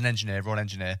was an engineer, Royal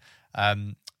Engineer,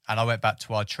 and I went back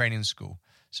to our training school.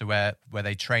 So where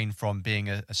they train from being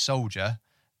a soldier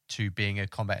to being a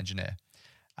combat engineer.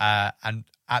 And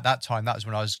at that time, that was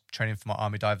when I was training for my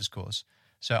Army Divers course.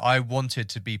 So I wanted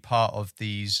to be part of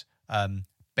these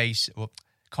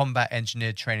combat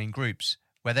engineer training groups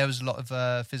where there was a lot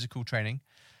of physical training,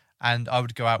 and I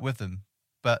would go out with them.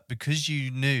 But because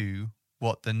you knew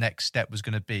what the next step was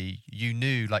going to be, you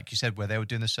knew, like you said, where they were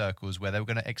doing the circles, where they were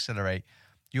going to accelerate,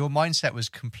 your mindset was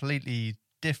completely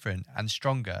different and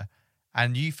stronger.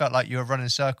 And you felt like you were running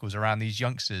circles around these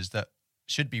youngsters that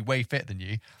should be way fitter than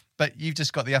you, but you've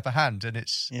just got the upper hand, and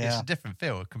it's a different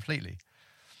feel completely.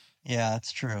 Yeah,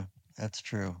 that's true. That's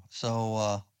true.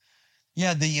 So,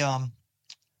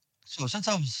 so since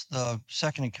I was the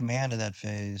second in command of that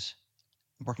phase,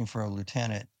 working for a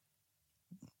lieutenant,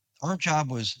 our job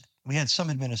was, we had some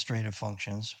administrative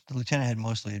functions. The lieutenant had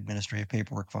mostly administrative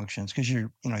paperwork functions because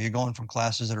you're going from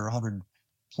classes that are 100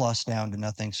 plus down to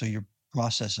nothing. So you're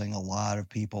processing a lot of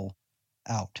people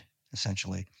out,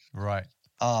 essentially. Right.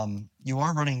 You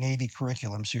are running Navy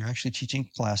curriculum, so you're actually teaching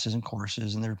classes and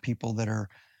courses, and there are people that are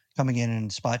coming in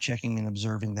and spot checking and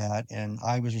observing that. And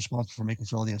I was responsible for making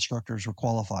sure all the instructors were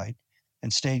qualified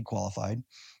and stayed qualified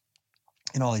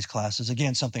in all these classes.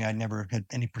 Again, something I never had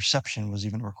any perception was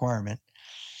even a requirement.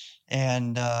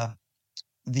 And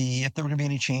if there were going to be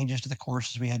any changes to the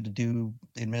courses, we had to do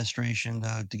the administration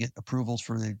to get approvals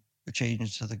for the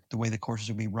changes to the way the courses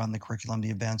would be run, the curriculum, the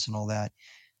events, and all that,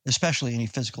 especially any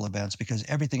physical events, because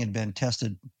everything had been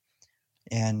tested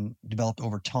and developed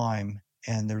over time,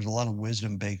 and there's a lot of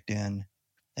wisdom baked in.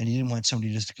 And you didn't want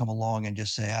somebody just to come along and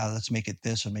just say, let's make it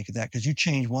this or make it that, because you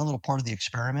change one little part of the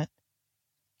experiment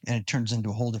and it turns into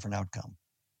a whole different outcome.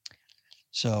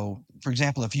 So, for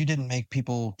example, if you didn't make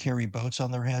people carry boats on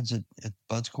their heads at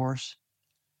Bud's course,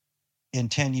 in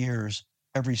 10 years,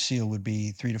 every SEAL would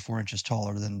be 3 to 4 inches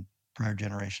taller than prior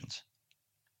generations.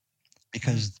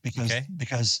 Because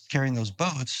carrying those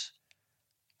boats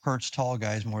hurts tall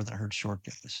guys more than it hurts short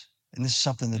guys. And this is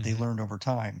something that they learned over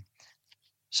time.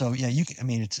 So yeah,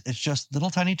 it's just little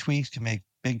tiny tweaks can make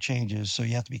big changes. So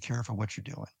you have to be careful what you're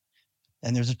doing.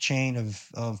 And there's a chain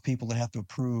of people that have to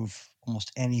approve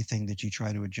almost anything that you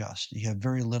try to adjust. You have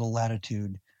very little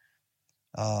latitude.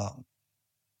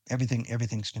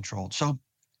 Everything's controlled. So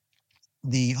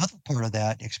the other part of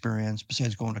that experience,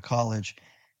 besides going to college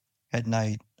at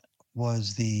night,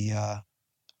 was the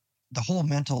whole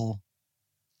mental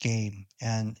game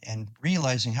and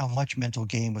realizing how much mental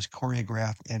game was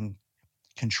choreographed and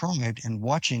contrived, and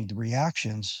watching the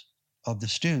reactions of the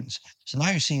students. So now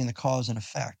you're seeing the cause and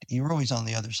effect. You were always on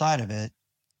the other side of it,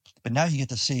 but now you get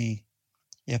to see,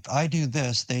 if I do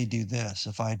this, they do this.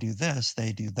 If I do this,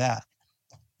 they do that.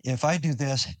 If I do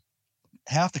this,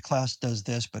 half the class does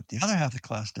this, but the other half of the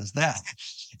class does that.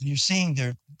 And you're seeing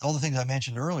all the things I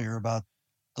mentioned earlier about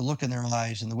the look in their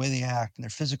eyes and the way they act and their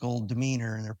physical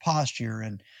demeanor and their posture,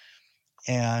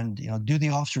 and do the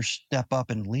officers step up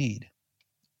and lead,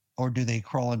 or do they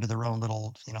crawl into their own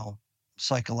little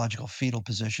psychological fetal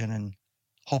position and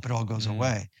hope it all goes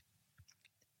away?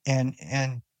 And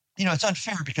it's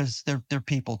unfair because they're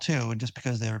people too, and just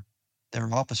because they're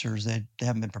officers, they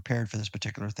haven't been prepared for this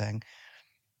particular thing,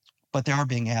 but they are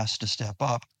being asked to step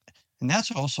up. And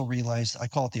that's what I also realized. I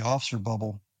call it the officer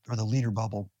bubble or the leader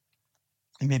bubble.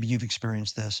 And maybe you've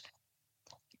experienced this.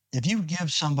 If you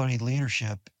give somebody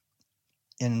leadership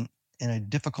in a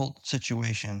difficult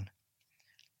situation,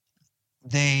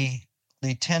 they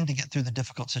tend to get through the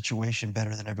difficult situation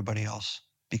better than everybody else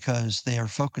because they are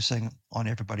focusing on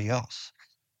everybody else.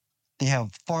 They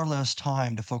have far less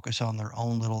time to focus on their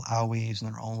own little owies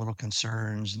and their own little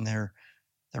concerns and their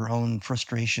own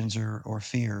frustrations or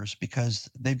fears, because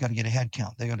they've got to get a head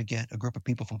count. They've got to get a group of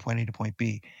people from point A to point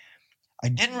B. I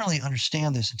didn't really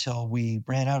understand this until we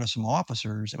ran out of some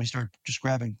officers and we started just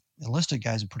grabbing enlisted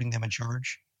guys and putting them in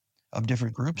charge of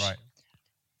different groups. Right.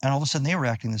 And all of a sudden they were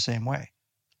acting the same way.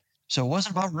 So it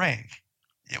wasn't about rank.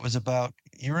 It was about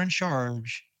you're in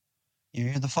charge.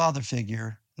 You're the father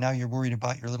figure. Now you're worried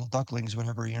about your little ducklings,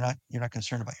 whatever. You're not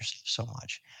concerned about yourself so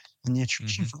much. And the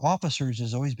attrition for officers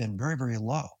has always been very, very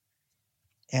low.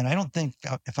 And I don't think,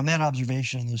 if I'm that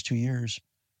observation in those 2 years,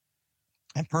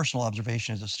 and personal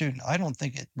observation as a student, I don't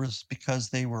think it was because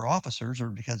they were officers or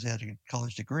because they had a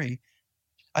college degree.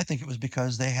 I think it was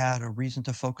because they had a reason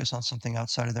to focus on something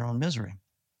outside of their own misery.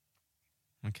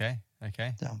 Okay.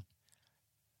 So,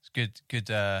 It's good,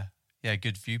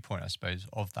 good viewpoint, I suppose,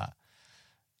 of that.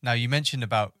 Now, you mentioned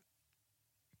about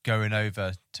going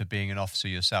over to being an officer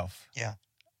yourself. yeah.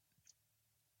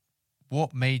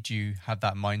 What made you have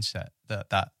that mindset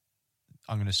that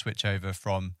I'm going to switch over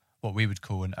from what we would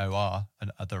call an OR,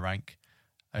 an other rank,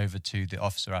 over to the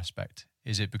officer aspect?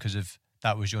 Is it because of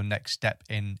that was your next step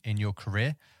in your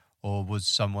career, or was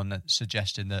someone that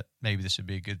suggested that maybe this would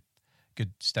be a good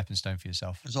stepping stone for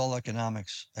yourself? It was all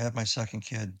economics. I had my second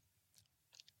kid.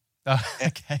 Oh,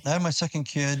 okay. I had my second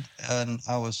kid, and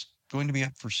I was going to be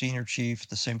up for senior chief at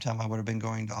the same time I would have been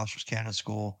going to officers candidate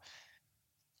school.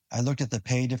 I looked at the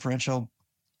pay differential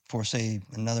for, say,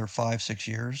 another 5-6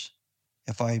 years.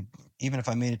 Even if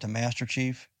I made it to master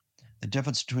chief, the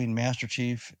difference between master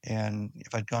chief and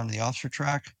if I'd gone to the officer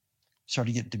track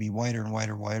started getting to be wider and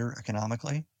wider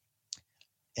economically.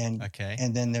 And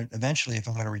then eventually, if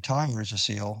I'm going to retire as a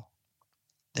SEAL,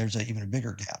 there's even a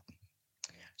bigger gap.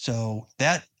 So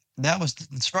that was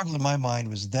the struggle in my mind,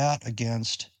 was that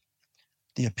against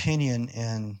the opinion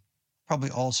in probably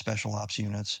all special ops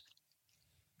units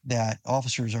that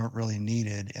officers aren't really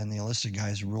needed and the enlisted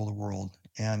guys rule the world.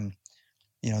 And,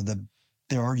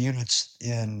 there are units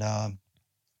in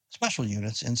special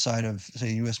units inside of,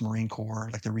 say, U.S. Marine Corps,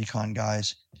 like the recon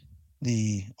guys,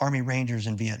 the Army Rangers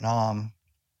in Vietnam,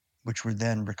 which were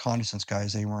then reconnaissance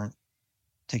guys. They weren't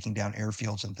taking down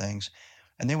airfields and things.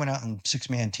 And they went out in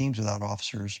 6-man teams without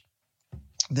officers.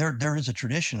 There is a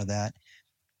tradition of that.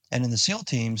 And in the SEAL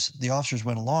teams, the officers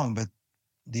went along, but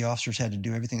the officers had to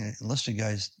do everything that enlisted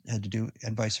guys had to do,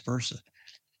 and vice versa.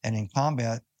 And in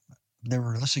combat, there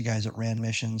were enlisted guys that ran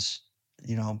missions,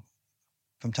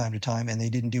 from time to time, and they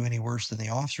didn't do any worse than the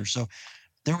officers. So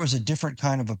there was a different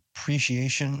kind of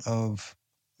appreciation of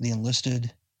the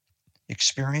enlisted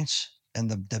experience and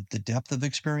the depth of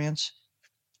experience.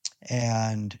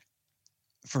 And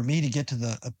for me to get to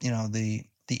the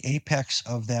apex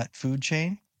of that food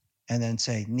chain and then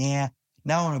say, nah,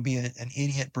 now I want to be an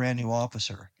idiot brand new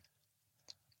officer.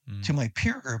 To my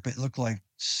peer group, it looked like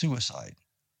suicide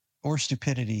or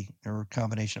stupidity or a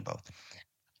combination of both.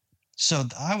 So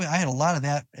I had a lot of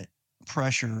that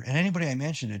pressure, and anybody I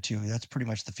mentioned it to, that's pretty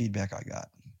much the feedback I got.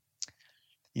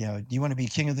 Do you want to be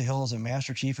king of the hills and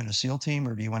master chief in a SEAL team,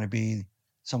 or do you want to be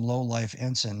some low life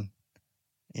ensign,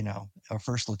 or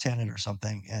first lieutenant or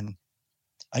something? And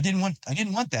I didn't want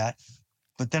that,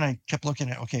 but then I kept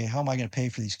looking at, okay, how am I going to pay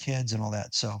for these kids and all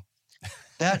that? So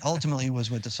that ultimately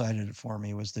was what decided it for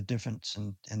me, was the difference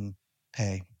in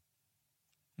pay.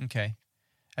 Okay.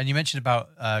 And you mentioned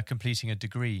about completing a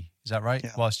degree. Is that right?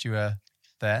 Yeah. Whilst you were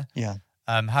there? Yeah.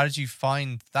 How did you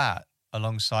find that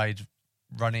alongside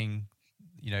running,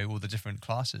 all the different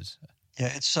classes? Yeah,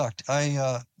 it sucked.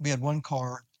 We had one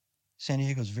car. San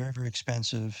Diego's very, very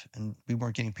expensive, and we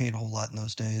weren't getting paid a whole lot in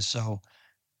those days. So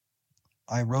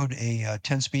I rode a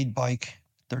 10-speed bike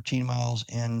 13 miles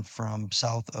in from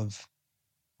south of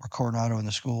where Coronado and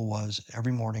the school was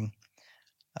every morning.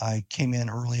 I came in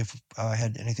early if I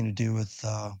had anything to do with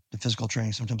the physical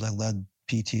training. Sometimes I led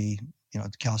PT,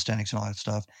 calisthenics and all that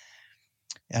stuff.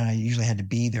 And I usually had to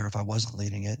be there if I wasn't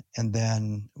leading it. And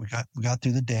then we got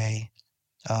through the day.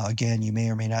 Again, you may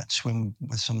or may not swim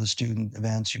with some of the student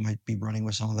events. You might be running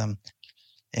with some of them.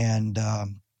 And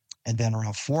then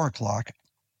around 4 o'clock,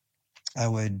 I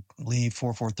would leave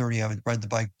 4:30. I would ride the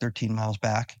bike 13 miles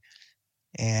back.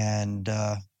 And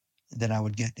then I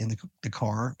would get in the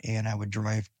car and I would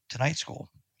drive to night school.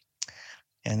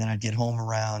 And then I'd get home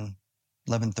around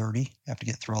 11:30 after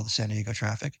get through all the San Diego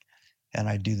traffic. And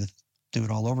I'd do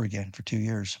it all over again for 2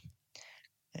 years.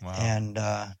 Wow.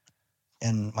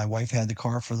 And my wife had the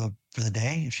car for the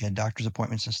day. If she had doctor's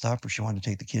appointments and stuff, or she wanted to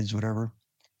take the kids, whatever.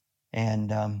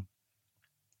 And I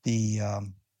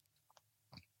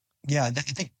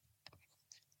think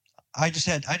I just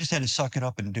had to suck it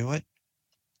up and do it.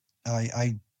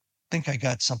 I think I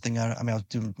got something out of, I was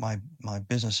doing my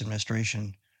business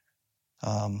administration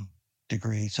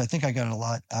degree. So I think I got a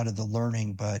lot out of the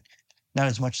learning, but not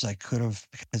as much as I could have,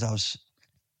 because I was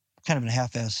kind of in a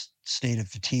half-assed state of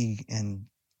fatigue and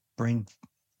brain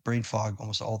fog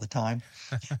almost all the time.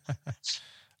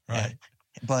 Right.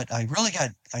 But I really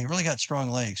got strong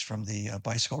legs from the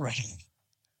bicycle riding.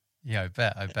 Yeah,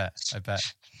 I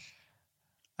bet.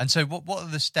 And so what are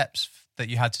the steps that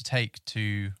you had to take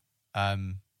to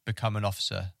become an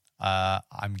officer?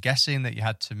 I'm guessing that you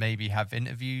had to maybe have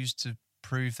interviews to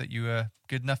prove that you were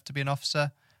good enough to be an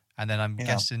officer. And then I'm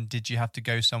guessing, did you have to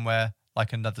go somewhere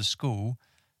like another school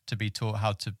to be taught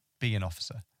how to be an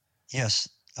officer? Yes.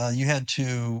 You had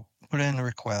to put in a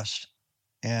request,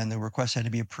 and the request had to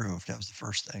be approved. That was the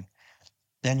first thing.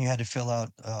 Then you had to fill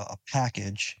out a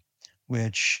package,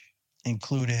 which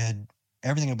included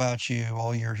everything about you,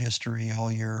 all your history,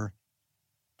 all your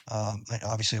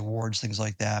obviously awards, things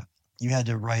like that. You had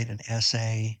to write an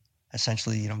essay,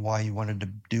 essentially, why you wanted to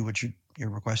do what you're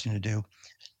requesting to do.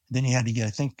 Then you had to get,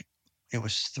 I think it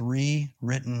was 3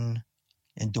 written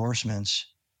endorsements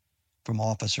from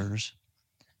officers.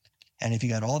 And if you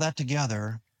got all that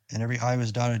together and every I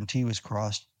was dotted and T was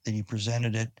crossed, then you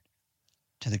presented it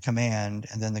to the command,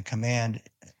 and then the command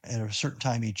at a certain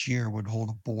time each year would hold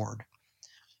a board.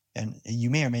 And you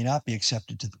may or may not be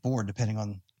accepted to the board depending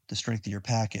on the strength of your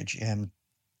package. And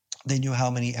they knew how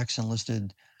many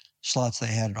ex-enlisted slots they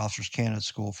had at Officers Candidate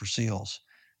School for SEALs.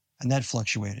 And that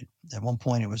fluctuated. At one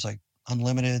point, it was like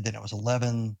unlimited. Then it was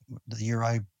 11. The year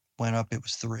I went up, it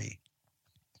was 3.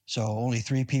 So only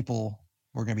 3 people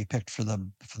were going to be picked for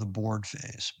the board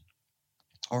phase,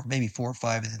 or maybe 4 or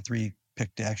 5, and then 3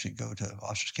 picked to actually go to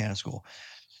Officers Candidate School.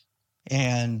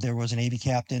 And there was a Navy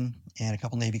captain and a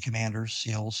couple Navy commanders,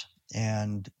 SEALs,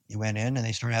 and you went in and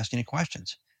they started asking you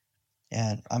questions.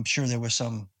 And I'm sure there was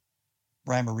some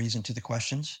rhyme or reason to the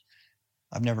questions.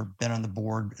 I've never been on the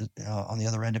board on the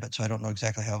other end of it, so I don't know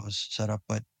exactly how it was set up,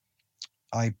 but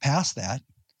I passed that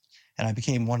and I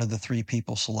became one of the 3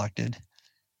 people selected.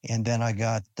 And then I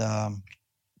got,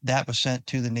 that was sent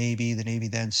to the Navy. The Navy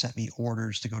then sent me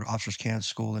orders to go to Officers Candidate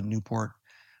School in Newport,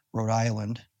 Rhode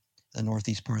Island, the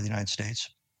northeast part of the United States.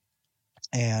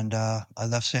 And I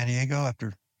left San Diego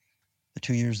after the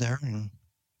 2 years there and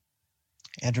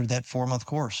entered that 4-month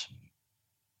course.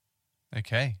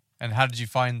 Okay. And how did you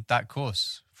find that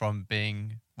course from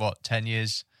being 10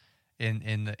 years in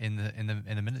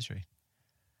the military?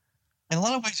 In a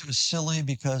lot of ways, it was silly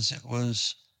because it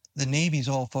was the Navy's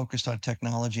all focused on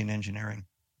technology and engineering.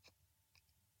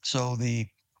 So there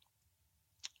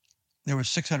were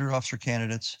 600 officer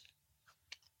candidates,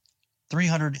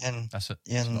 300 in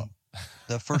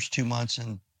the first 2 months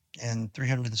and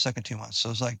 300 in the second 2 months. So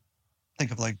it's like,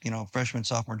 think of freshman,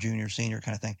 sophomore, junior, senior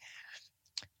kind of thing.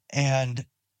 And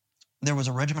there was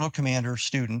a regimental commander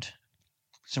student,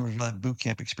 similar to that boot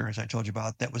camp experience I told you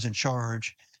about, that was in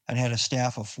charge and had a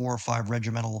staff of 4 or 5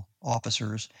 regimental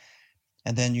officers.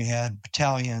 And then you had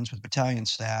battalions with battalion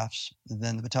staffs. And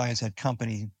then the battalions had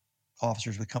company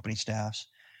officers with company staffs.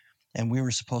 And we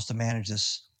were supposed to manage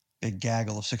this big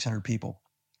gaggle of 600 people.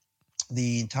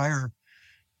 The entire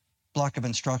block of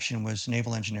instruction was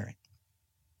naval engineering.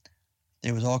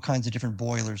 There was all kinds of different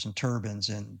boilers and turbines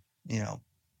and,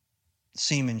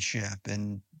 seamanship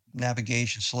and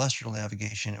navigation, celestial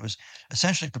navigation. It was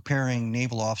essentially preparing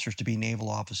naval officers to be naval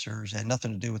officers. It had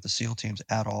nothing to do with the SEAL teams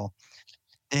at all.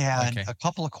 They had a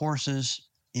couple of courses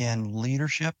in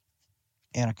leadership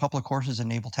and a couple of courses in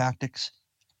naval tactics.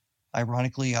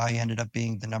 Ironically, I ended up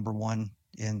being the number 1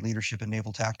 in leadership and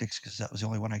naval tactics because that was the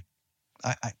only one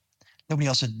I nobody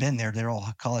else had been there. They're all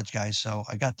college guys, so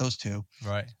I got those 2.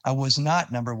 Right. I was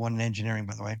not number 1 in engineering,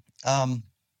 by the way.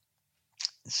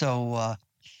 So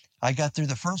I got through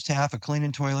the first half of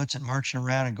cleaning toilets and marching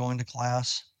around and going to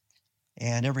class.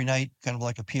 And every night, kind of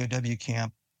like a POW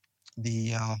camp,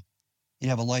 you'd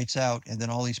have a lights out, and then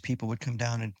all these people would come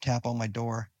down and tap on my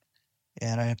door.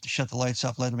 And I have to shut the lights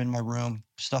up, let them in my room,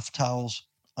 stuff towels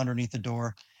underneath the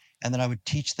door. And then I would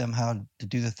teach them how to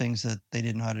do the things that they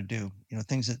didn't know how to do,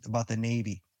 things about the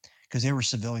Navy, because they were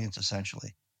civilians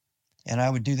essentially. And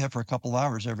I would do that for a couple of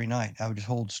hours every night. I would just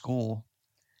hold school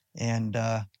and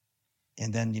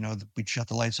then, we'd shut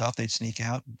the lights off. They'd sneak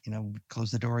out, we'd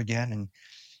close the door again.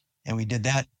 And we did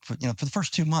that for the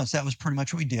first 2 months. That was pretty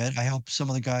much what we did. I helped some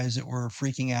of the guys that were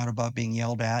freaking out about being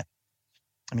yelled at.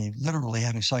 I mean, literally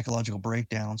having psychological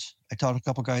breakdowns. I taught a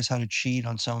couple guys how to cheat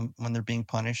on some when they're being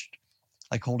punished,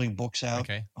 like holding books out,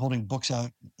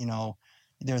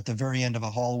 they're at the very end of a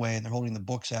hallway and they're holding the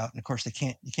books out. And of course you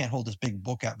can't hold this big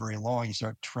book out very long. You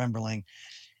start trembling.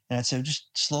 And I'd say, just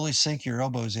slowly sink your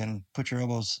elbows in, put your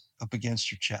elbows up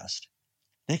against your chest.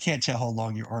 They can't tell how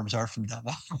long your arms are from that.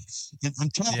 I'm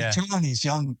telling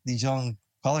these young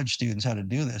college students how to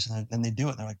do this, and then they do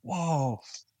it. And they're like, whoa.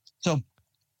 So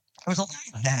was a lot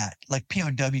of that, like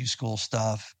POW school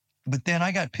stuff. But then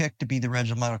I got picked to be the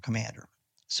regimental commander.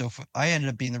 So I ended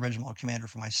up being the regimental commander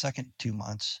for my second 2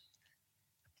 months,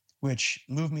 which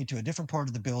moved me to a different part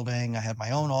of the building. I had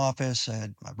my own office. I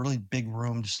had a really big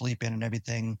room to sleep in and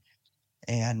everything.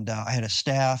 And I had a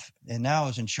staff. And now I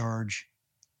was in charge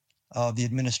of the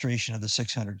administration of the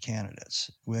 600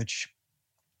 candidates, which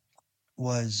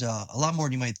was a lot more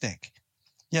than you might think.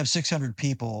 You have 600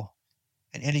 people.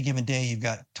 And any given day, you've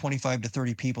got 25 to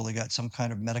 30 people that got some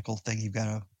kind of medical thing you've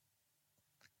got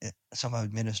to somehow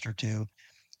administer to.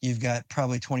 You've got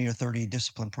probably 20 or 30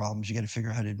 discipline problems you got to figure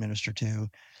out how to administer to.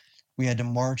 We had to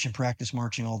march and practice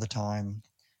marching all the time.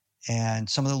 And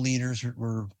some of the leaders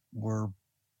were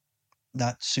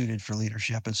not suited for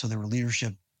leadership. And so there were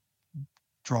leadership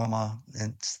drama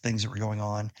and things that were going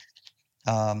on.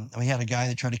 We had a guy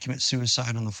that tried to commit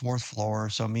suicide on the 4th floor.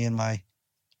 So me and my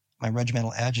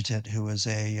regimental adjutant, who was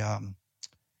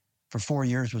for 4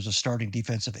 years was a starting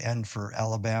defensive end for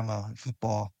Alabama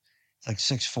football. It's like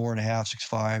 6'4 and a half,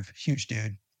 6'5", huge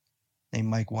dude named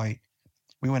Mike White.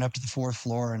 We went up to the 4th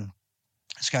floor and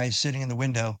this guy is sitting in the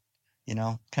window,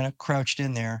 kind of crouched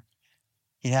in there.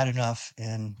 He had enough.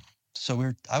 And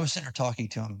so I was sitting there talking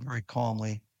to him very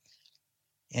calmly.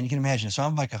 And you can imagine, so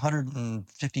I'm like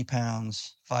 150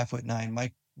 pounds, 5'9".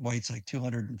 Mike White's like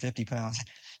 250 pounds.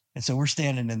 And so we're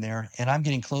standing in there and I'm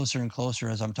getting closer and closer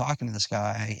as I'm talking to this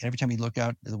guy. And every time he'd look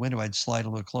out the window, I'd slide a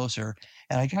little closer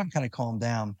and I got him kind of calmed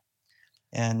down.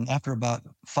 And after about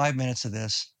 5 minutes of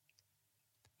this,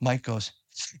 Mike goes,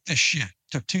 "This shit."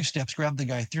 Took 2 steps, grabbed the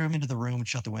guy, threw him into the room and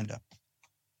shut the window.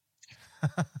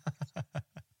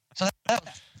 So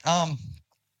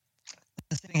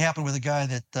this thing happened with a guy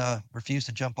that refused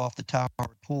to jump off the tower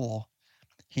pool.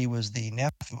 He was the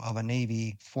nephew of a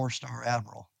Navy 4-star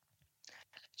admiral.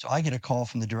 So I get a call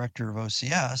from the director of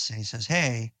OCS and he says,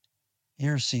 "Hey,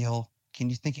 you're a SEAL. Can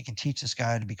you think you can teach this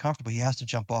guy to be comfortable? He has to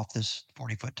jump off this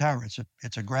 40-foot tower.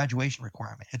 It's a graduation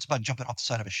requirement. It's about jumping off the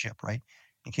side of a ship, right?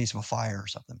 In case of a fire or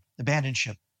something, abandoned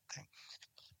ship thing."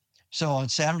 So on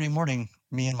Saturday morning,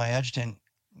 me and my adjutant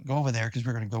go over there because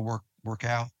we're going to go work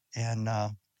out. And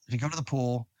we go to the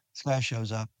pool, this guy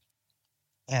shows up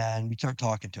and we start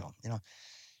talking to him,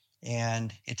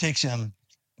 and it takes him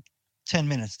 10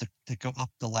 minutes to go up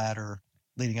the ladder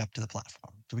leading up to the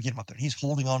platform. So we get him up there. He's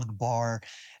holding on to the bar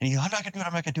and he goes, "I'm not going to do it.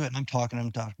 I'm not going to do it." And I'm talking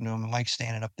to him, and Mike's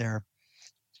standing up there.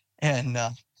 And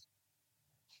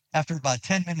after about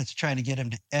 10 minutes trying to get him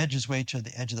to edge his way to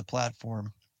the edge of the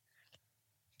platform,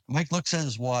 Mike looks at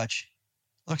his watch,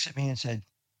 looks at me and said,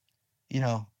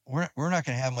 we're not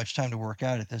going to have much time to work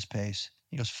out at this pace.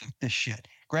 He goes, "Fuck this shit."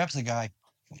 Grabs the guy,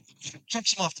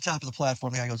 jumps him off the top of the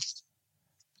platform. The guy goes,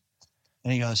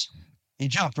 and he goes, "He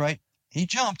jumped, right?" He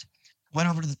jumped, went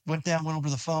over to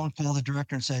the phone, called the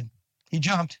director and said, "He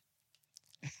jumped."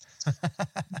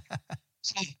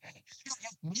 So,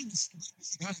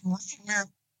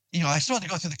 I still had to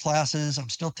go through the classes. I'm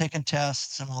still taking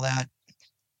tests and all that.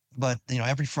 But,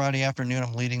 every Friday afternoon,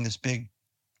 I'm leading this big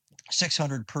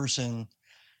 600 person,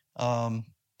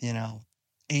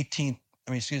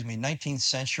 19th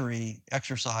century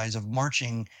exercise of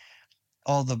marching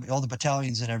all the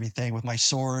battalions and everything with my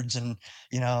swords and,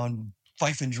 and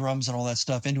fife and drums and all that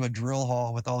stuff into a drill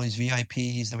hall with all these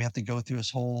VIPs. Then we have to go through this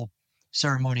whole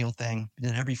ceremonial thing. We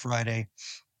did it every Friday.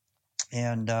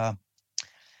 And, and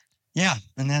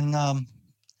then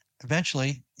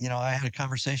eventually, I had a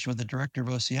conversation with the director of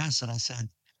OCS and I said,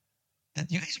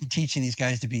 "You guys are teaching these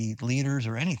guys to be leaders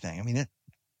or anything. I mean,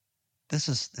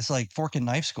 it's like fork and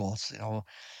knife schools,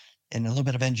 and a little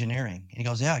bit of engineering." And he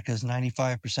goes, "Yeah, because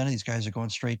 95% of these guys are going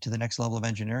straight to the next level of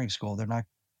engineering school. They're not,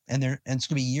 and it's going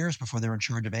to be years before they're in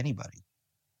charge of anybody.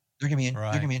 They're going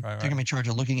to be in charge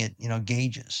of looking at,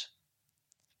 gauges."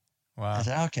 Wow. I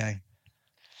said, "Okay.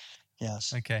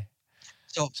 Yes." Okay.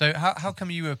 So how come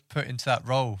you were put into that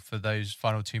role for those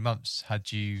final 2 months?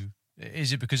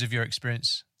 Is it because of your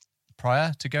experience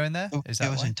prior to going there? Is that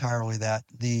it was why? entirely that.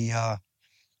 The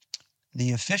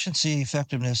efficiency,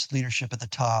 effectiveness, leadership at the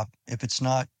top, if it's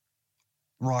not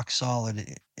rock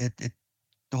solid, the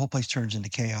whole place turns into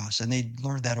chaos. And they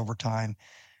learned that over time.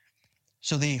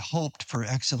 So they hoped for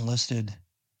ex-enlisted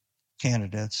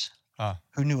candidates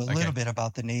who knew a little bit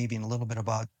about the Navy and a little bit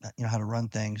about, how to run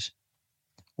things.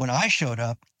 When I showed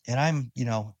up, and I'm,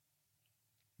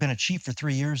 been a chief for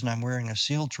 3 years and I'm wearing a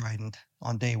SEAL trident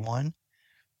on day one,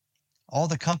 all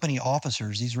the company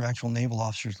officers, these were actual naval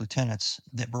officers, lieutenants,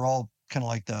 that were all kind of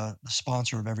like the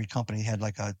sponsor of every company, had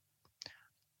like a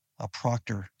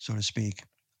proctor, so to speak,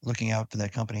 looking out for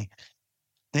that company.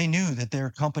 They knew that their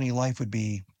company life would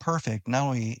be perfect, not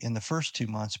only in the first 2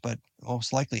 months, but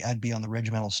most likely I'd be on the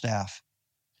regimental staff.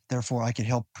 therefore I could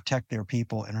help protect their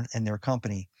people and their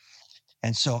company.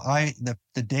 And so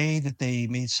the day that they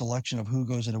made selection of who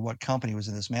goes into what company was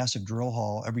in this massive drill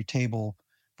hall, every table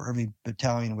for every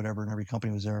battalion, whatever, and every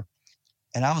company was there.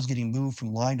 And I was getting moved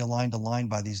from line to line to line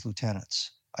by these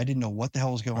lieutenants. I didn't know what the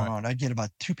hell was going on. I'd get about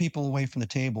 2 people away from the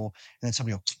table, and then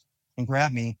somebody would and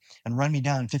grab me and run me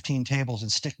down 15 tables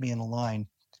and stick me in a line.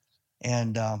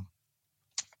 And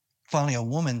finally, a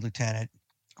woman lieutenant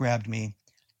grabbed me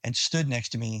and stood next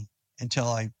to me until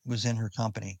I was in her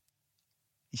company.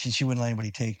 She wouldn't let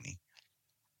anybody take me.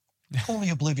 Totally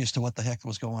oblivious to what the heck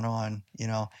was going on,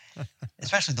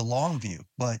 especially the long view.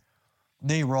 But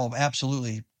they were all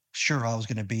absolutely sure I was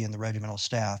going to be in the regimental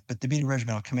staff. But to be the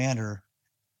regimental commander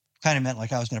kind of meant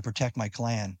like I was going to protect my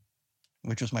clan,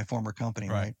 which was my former company,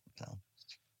 right? So.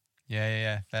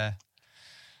 Yeah, fair.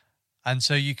 And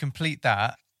so you complete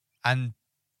that, and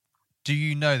do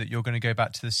you know that you're going to go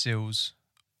back to the SEALs,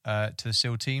 to the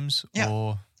SEAL teams,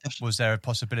 or was there a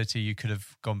possibility you could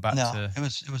have gone back to? No,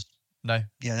 it was. No.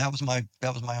 Yeah, that was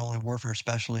my only warfare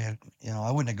specialty.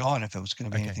 I wouldn't have gone if it was going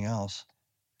to be anything else.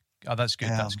 Oh, that's good.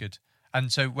 That's good.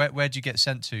 And so where'd you get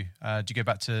sent to? Do you go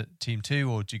back to Team 2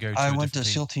 or do you go to I went to team?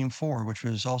 SEAL Team 4, which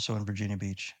was also in Virginia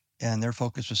Beach, and their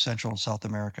focus was Central and South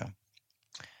America.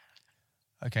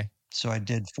 Okay. So I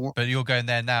did 4. But you're going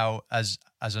there now as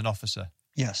an officer?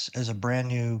 Yes, as a brand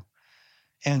new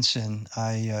ensign.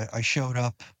 I showed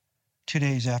up 2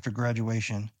 days after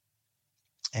graduation,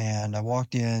 and I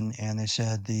walked in, and they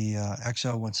said, the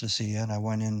XO wants to see you. And I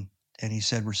went in, and he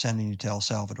said, we're sending you to El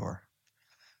Salvador.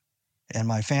 And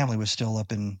my family was still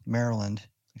up in Maryland.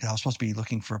 And I was supposed to be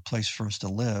looking for a place for us to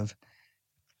live.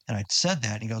 And I said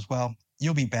that, and he goes, well,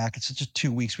 you'll be back. It's just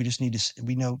 2 weeks. We just need to,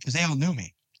 we know, because they all knew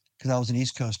me, because I was an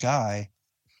East Coast guy.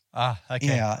 Ah, okay.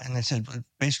 Yeah, and they said,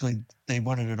 basically, they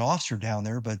wanted an officer down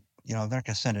there, but, they're not going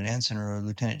to send an ensign or a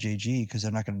lieutenant JG because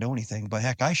they're not going to know anything. But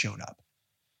heck, I showed up.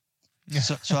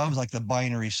 So I was like the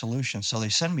binary solution. So they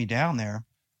send me down there,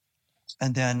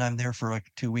 and then I'm there for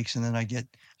like 2 weeks, and then I get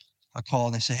a call,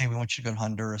 and they say, hey, we want you to go to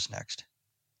Honduras next.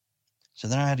 So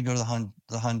then I had to go to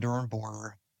the Honduran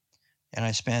border, and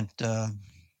I spent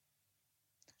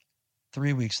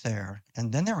 3 weeks there.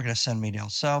 And then they were going to send me to El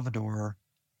Salvador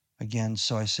again.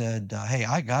 So I said, hey,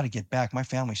 I got to get back. My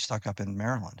family's stuck up in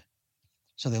Maryland.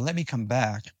 So they let me come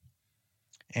back,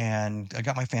 and I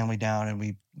got my family down, and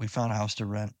we found a house to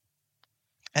rent.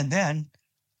 And then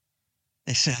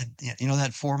they said, that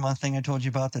 4-month thing I told you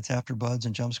about that's after BUD/S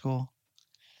and jump school?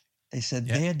 They said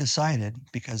they had decided,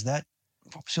 because that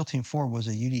SEAL Team 4 was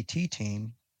a UDT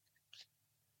team,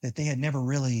 that they had never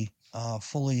really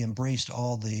fully embraced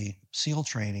all the SEAL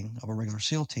training of a regular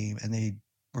SEAL team, and they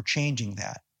were changing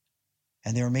that.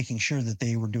 And they were making sure that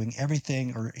they were doing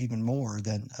everything or even more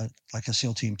than like a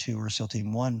SEAL Team 2 or a SEAL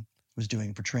Team 1 was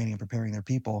doing for training and preparing their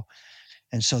people.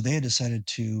 And so they had decided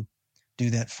to do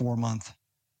that 4-month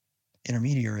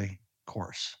intermediary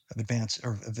course of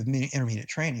intermediate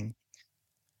training.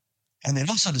 And they'd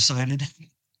also decided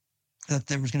that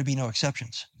there was going to be no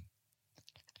exceptions.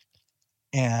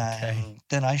 And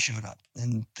then I showed up,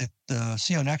 and the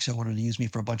CO Nexo wanted to use me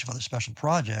for a bunch of other special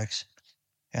projects.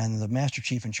 And the master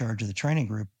chief in charge of the training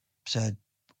group said,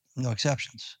 no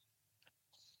exceptions.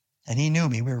 And he knew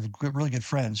me. We were really good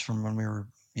friends from when we were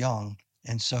young.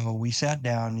 And so we sat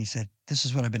down, and he said, this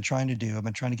is what I've been trying to do. I've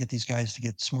been trying to get these guys to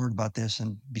get smart about this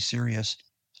and be serious.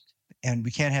 And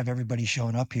we can't have everybody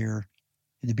showing up here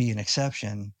to be an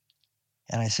exception.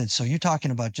 And I said, so you're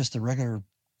talking about just the regular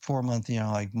 4-month,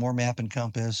 like more map and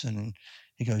compass? And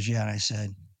he goes, yeah. And I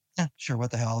said, sure,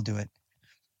 what the hell, I'll do it.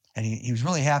 And he was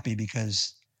really happy,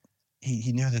 because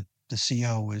he knew that the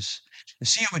CO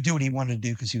would do what he wanted to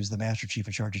do because he was the master chief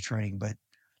in charge of training. But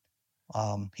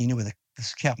he knew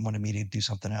this captain wanted me to do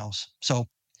something else. So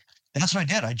that's what I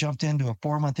did. I jumped into a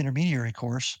 4-month intermediary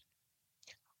course,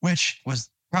 which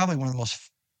was probably one of the most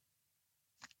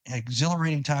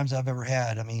exhilarating times I've ever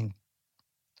had. I mean,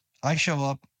 I show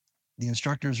up, the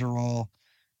instructors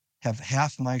have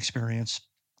half my experience.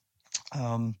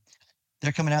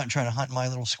 They're coming out and trying to hunt my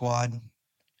little squad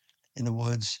in the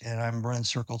woods, and I'm running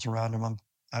circles around them.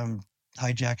 I'm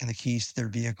hijacking the keys to their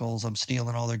vehicles. I'm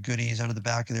stealing all their goodies out of the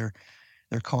back of their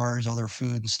cars, all their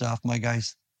food and stuff. My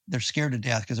guys, they're scared to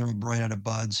death because they're right out of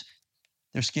BUD/S.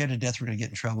 They're scared to death we're going to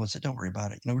get in trouble. I said, don't worry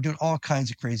about it. We're doing all kinds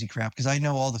of crazy crap because I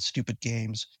know all the stupid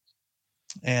games.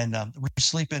 And we're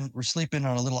sleeping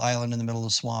on a little island in the middle of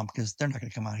the swamp because they're not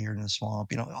going to come out here in the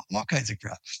swamp. All kinds of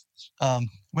crap.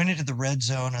 Went into the red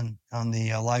zone on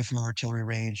the live from artillery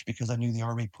range because I knew the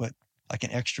Army put like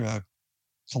an extra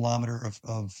kilometer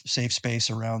of safe space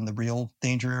around the real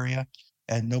danger area,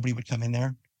 and nobody would come in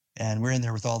there. And we're in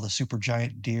there with all the super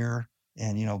giant deer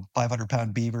and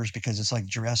 500-pound beavers, because it's like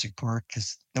Jurassic Park,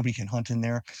 because nobody can hunt in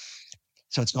there.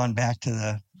 So it's gone back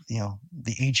to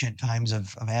the ancient times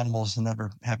of animals and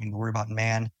never having to worry about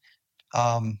man.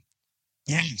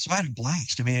 Yeah, so I had a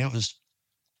blast. I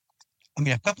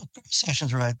mean, a couple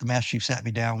sessions where the master chief sat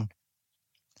me down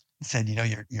and said, you're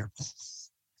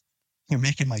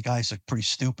making my guys look pretty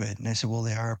stupid. And I said, well,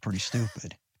 they are pretty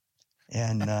stupid.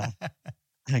 And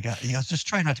I got, just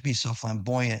try not to be so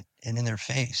flamboyant and in their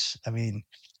face. I mean,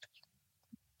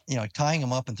 tying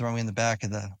them up and throwing in the back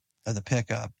of the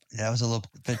pickup, that was a little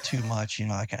bit too much,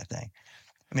 that kind of thing.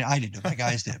 I mean, I didn't do it, my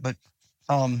guys did, but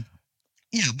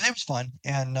yeah, but it was fun.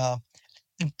 And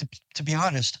to be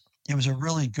honest, it was a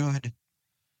really good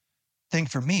thing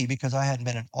for me because I hadn't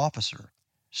been an officer.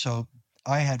 So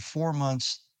I had 4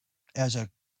 months as a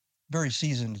very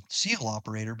seasoned SEAL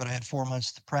operator, but I had 4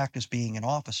 months to practice being an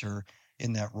officer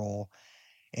in that role.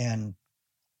 And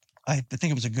I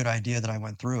think it was a good idea that I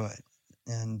went through it.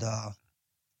 And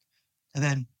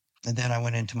then I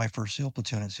went into my first SEAL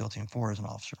platoon at SEAL Team 4 as an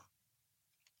officer.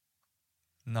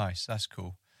 Nice, that's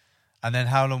cool. And then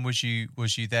how long was you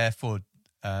there for?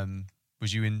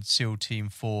 Was you in SEAL Team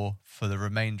 4 for the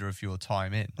remainder of your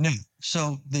time in? No.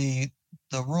 So the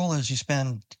rule is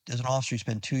as an officer, you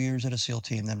spend 2 years at a SEAL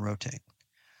team, then rotate.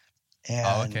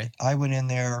 And okay. I went in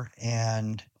there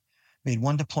and made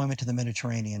one deployment to the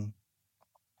Mediterranean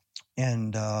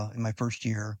and in my first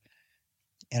year.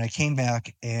 And I came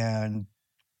back, and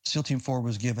SEAL Team 4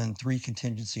 was given 3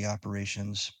 contingency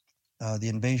operations, the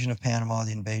invasion of Panama,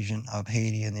 the invasion of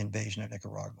Haiti, and the invasion of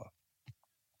Nicaragua.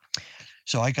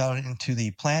 So I got into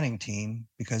the planning team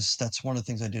because that's one of the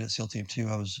things I did at SEAL Team 2.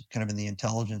 I was kind of in the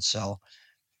intelligence cell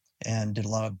and did a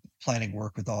lot of planning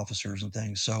work with officers and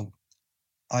things. So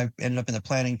I ended up in the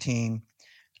planning team.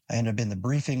 I ended up in the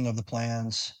briefing of the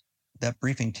plans, that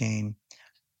briefing team.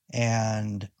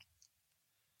 And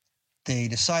they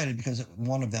decided, because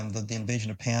one of them, the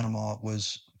invasion of Panama,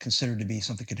 was considered to be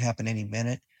something that could happen any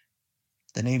minute,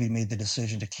 the Navy made the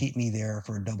decision to keep me there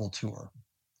for a double tour.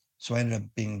 So I ended up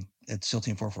being at SEAL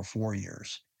Team 4 for 4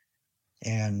 years.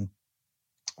 And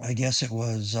I guess it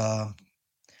was,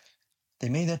 they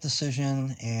made that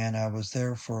decision, and I was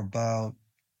there for about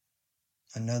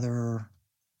another,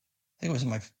 I think it was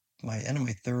my end of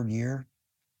my 3rd year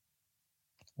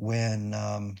when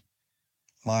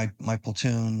my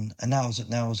platoon, and now I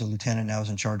was a lieutenant, now I was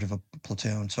in charge of a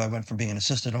platoon. So I went from being an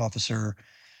assistant officer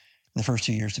in the first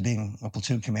 2 years to being a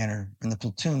platoon commander. And the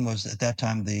platoon was at that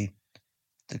time the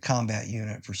combat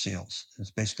unit for SEALs. It was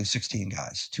basically 16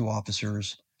 guys, 2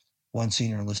 officers, 1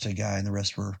 senior enlisted guy, and the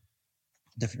rest were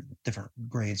different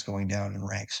grades going down in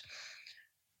ranks.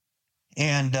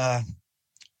 And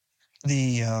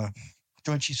the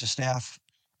Joint Chiefs of Staff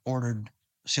ordered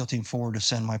SEAL Team 4 to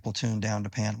send my platoon down to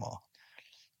Panama.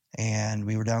 And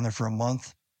we were down there for a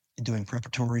month doing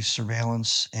preparatory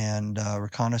surveillance and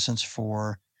reconnaissance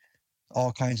for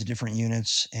all kinds of different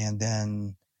units. And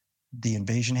then the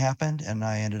invasion happened, and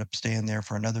I ended up staying there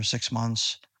for another 6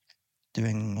 months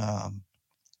doing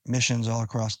missions all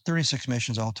across, 36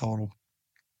 missions all total,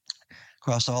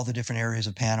 across all the different areas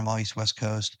of Panama, East, West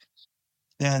Coast.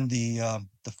 Then the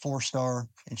 4-star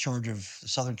in charge of the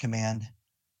Southern Command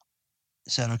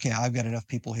said, okay, I've got enough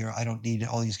people here. I don't need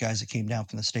all these guys that came down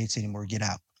from the States anymore. Get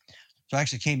out. So I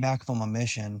actually came back from a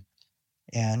mission,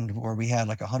 and where we had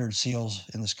like 100 SEALs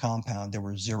in this compound, there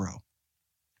were 0.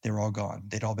 They were all gone.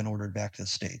 They'd all been ordered back to the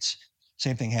States.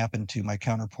 Same thing happened to my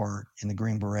counterpart in the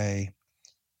Green Beret.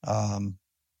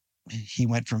 He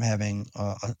went from having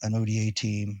an ODA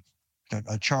team,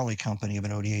 a Charlie company of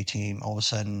an ODA team. All of a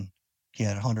sudden, he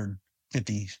had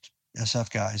 150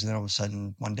 SF guys, and then all of a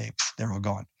sudden, one day, they're all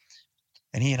gone.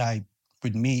 And he and I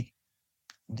would meet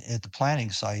at the planning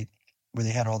site where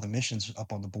they had all the missions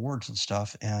up on the boards and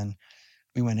stuff. And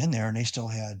we went in there, and they still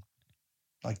had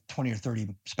like 20 or 30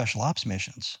 special ops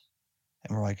missions.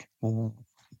 And we're like, well,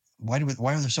 why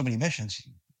are there so many missions?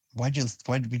 Why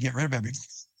did we get rid of everything?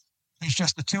 It's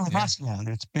just the 2 of us now.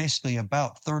 It's basically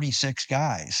about 36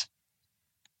 guys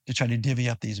to try to divvy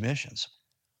up these missions.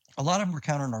 A lot of them were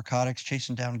counter narcotics,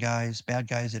 chasing down bad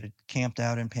guys that had camped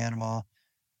out in Panama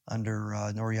under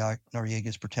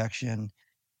Noriega's protection.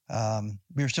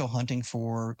 We were still hunting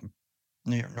for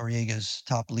Noriega's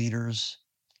top leaders.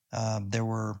 There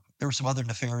were some other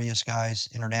nefarious guys,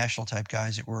 international type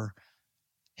guys that were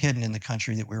hidden in the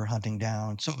country that we were hunting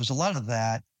down. So it was a lot of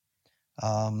that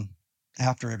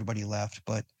after everybody left.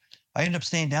 But I ended up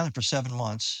staying down there for 7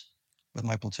 months with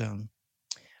my platoon.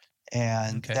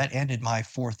 And that ended my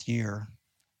 4th year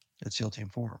at SEAL Team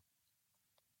 4.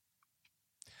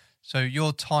 So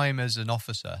your time as an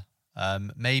officer,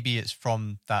 maybe it's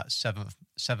from that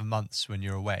 7 months when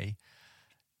you're away.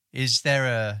 Is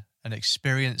there an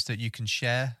experience that you can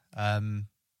share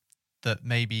that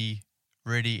maybe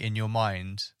really in your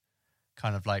mind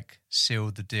kind of like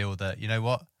sealed the deal that, you know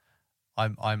what,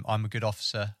 I'm a good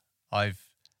officer. I've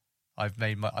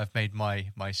made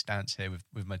my stance here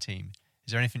with my team.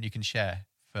 Is there anything you can share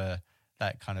for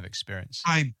that kind of experience?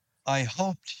 I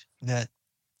hoped that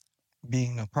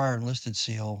being a prior enlisted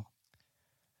SEAL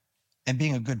and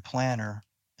being a good planner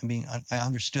and I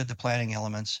understood the planning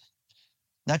elements,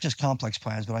 not just complex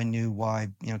plans, but I knew why,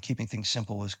 keeping things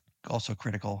simple was also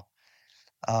critical.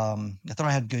 I thought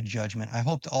I had good judgment. I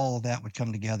hoped all of that would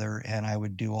come together and I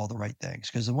would do all the right things.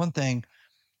 Because the one thing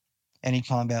any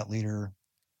combat leader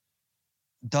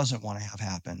doesn't want to have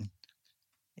happen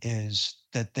is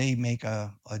that they make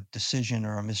a decision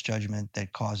or a misjudgment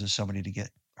that causes somebody to get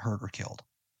hurt or killed.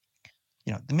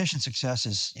 The mission success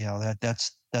is,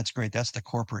 that's great. That's the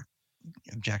corporate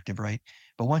objective, right?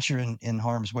 But once you're in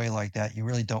harm's way like that, you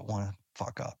really don't want to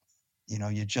fuck up.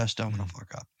 You just don't want to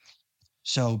fuck up.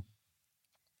 So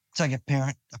it's like a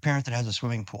parent that has a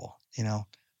swimming pool.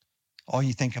 All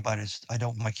you think about is, I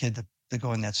don't want my kid to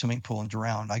go in that swimming pool and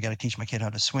drown. I got to teach my kid how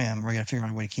to swim. Or I got to figure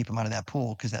out a way to keep him out of that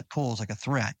pool, because that pool is like a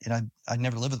threat. And I'd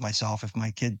never live with myself if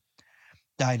my kid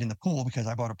died in the pool because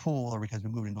I bought a pool or because we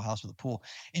moved into a house with a pool.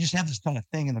 You just have this kind of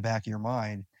thing in the back of your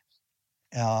mind.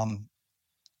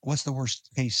 What's the worst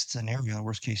case scenario? The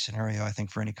worst case scenario, I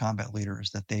think, for any combat leader is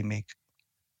that they make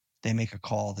a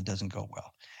call that doesn't go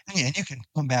well. And you can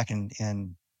come back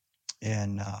and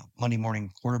Monday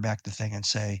morning quarterback the thing and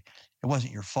say, it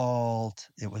wasn't your fault.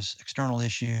 It was external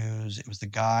issues. It was the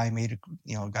guy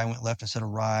guy went left instead of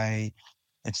right.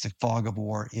 It's the fog of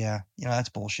war. Yeah. That's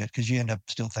bullshit, because you end up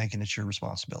still thinking it's your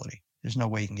responsibility. There's no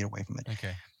way you can get away from it.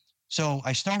 Okay. So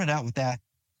I started out with that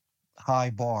high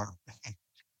bar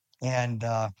and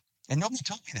nobody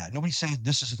told me that. Nobody said,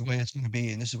 this is the way it's going to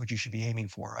be and this is what you should be aiming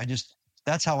for.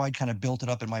 That's how I kind of built it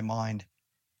up in my mind.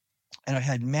 And I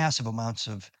had massive amounts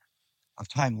of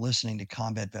time listening to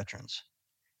combat veterans,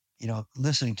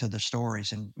 listening to the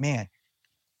stories, and man,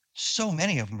 so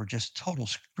many of them were just total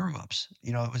screw ups.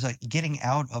 It was like getting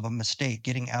out of a mistake,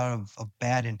 getting out of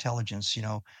bad intelligence,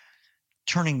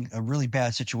 turning a really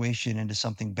bad situation into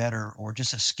something better, or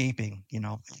just escaping.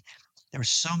 There were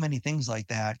so many things like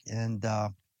that. And I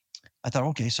thought,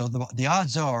 okay, so the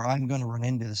odds are I'm going to run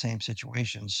into the same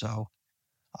situation. So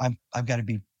I've got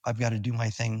to do my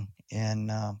thing. And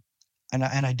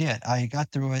I did. I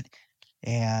got through it,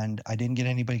 and I didn't get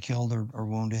anybody killed or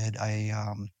wounded.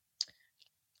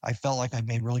 I felt like I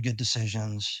made really good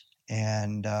decisions,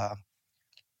 and I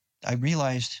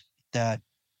realized that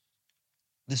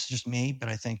this is just me, but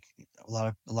I think a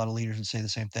lot of leaders would say the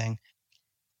same thing.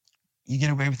 You get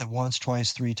away with it once,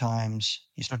 twice, 3 times,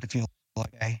 you start to feel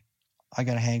like, hey, I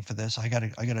got to hang for this. I got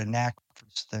a knack for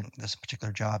this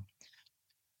particular job.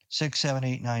 6, 7,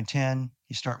 8, 9, 10,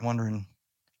 you start wondering.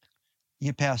 You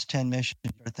get past 10 missions,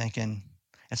 you start thinking,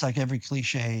 it's like every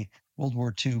cliche World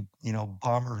War II,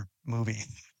 bomber movie.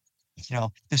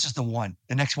 This is the one.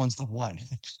 The next one's the one.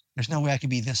 There's no way I could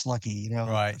be this lucky.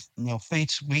 Right.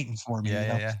 Fate's waiting for me.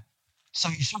 Yeah. So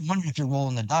you start wondering if you're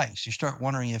rolling the dice. You start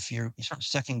wondering if you start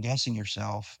second guessing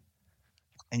yourself,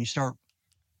 and you start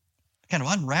kind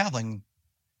of unraveling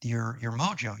your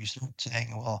mojo. You start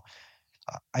saying, well,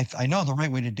 I know the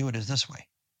right way to do it is this way.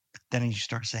 Then you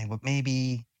start saying, well,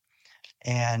 maybe.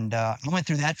 And I went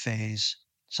through that phase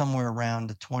somewhere around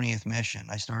the 20th mission.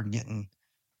 I started getting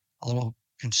a little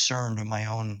concerned with my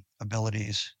own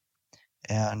abilities.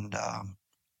 And part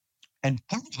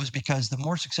of it was because the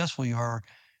more successful you are,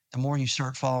 the more you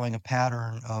start following a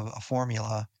pattern of a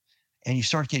formula, and you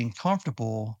start getting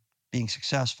comfortable being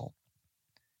successful.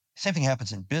 Same thing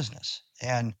happens in business.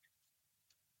 And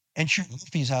sure,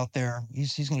 if he's out there,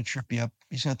 he's going to trip you up.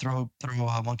 He's going to throw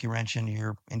a monkey wrench into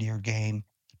your game.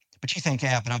 But you think,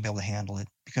 but I'll be able to handle it,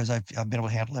 because I've been able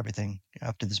to handle everything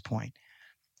up to this point.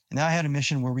 And then I had a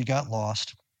mission where we got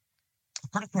lost, a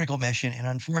pretty critical mission, and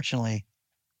unfortunately,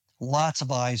 lots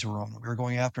of eyes were on it. We were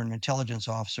going after an intelligence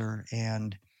officer,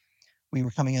 and we were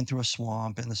coming in through a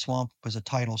swamp, and the swamp was a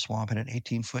tidal swamp at an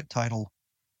 18-foot tidal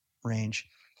range.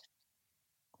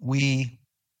 We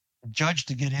judged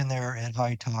to get in there at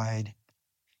high tide.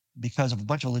 Because of a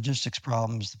bunch of logistics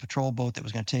problems, the patrol boat that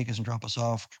was going to take us and drop us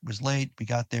off was late. We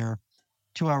got there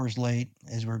 2 hours late.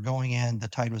 As we were going in, the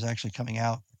tide was actually coming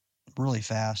out really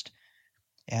fast.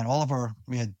 And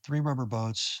we had 3 rubber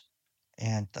boats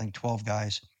and I think 12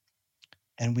 guys.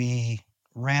 And we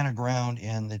ran aground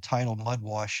in the tidal mud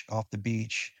wash off the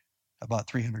beach about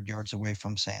 300 yards away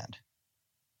from sand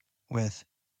with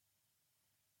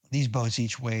these boats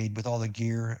each weighed, with all the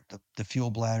gear, the fuel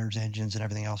bladders, engines, and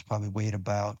everything else, probably weighed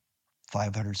about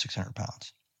 500, 600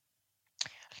 pounds.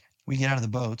 We get out of the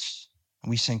boats and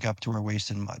we sink up to our waist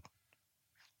in mud.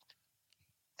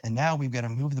 And now we've got to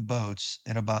move the boats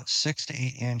in about 6 to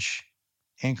 8 inch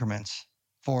increments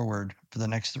forward for the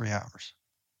next 3 hours.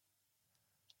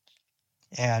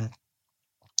 And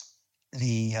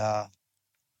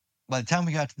by the time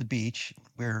we got to the beach,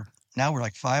 we're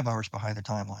like 5 hours behind the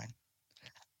timeline,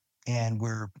 and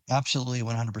we're absolutely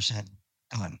 100%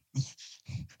 done.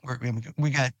 We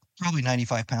got probably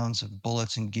 95 pounds of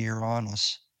bullets and gear on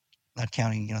us, not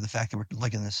counting, the fact that we're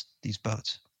lugging these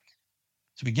boats.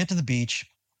 So we get to the beach,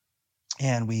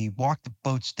 and we walk the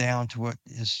boats down to what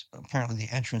is apparently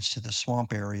the entrance to the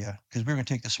swamp area, because we were going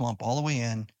to take the swamp all the way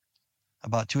in,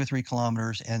 about 2 or 3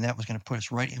 kilometers, and that was going to put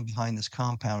us right in behind this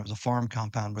compound. It was a farm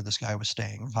compound where this guy was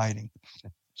staying or hiding.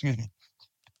 Excuse me.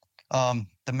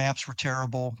 The maps were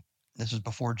terrible. This was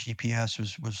before GPS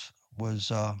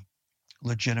was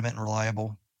legitimate and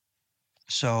reliable.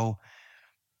 So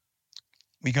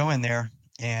we go in there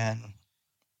and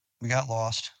we got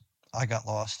lost. I got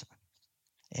lost,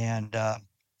 and I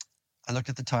looked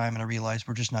at the time and I realized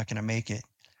we're just not going to make it.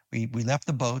 We left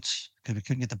the boats because we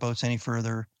couldn't get the boats any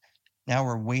further. Now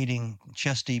we're wading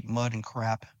chest deep mud and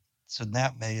crap. So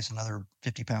that weighs another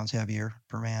 50 pounds heavier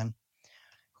per man.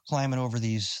 Climbing over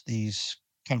these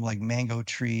kind of like mango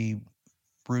tree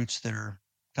roots that are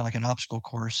kind of like an obstacle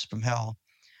course from hell.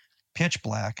 Pitch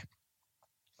black.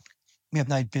 We have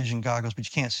night vision goggles, but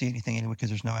you can't see anything anyway because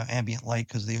there's no ambient light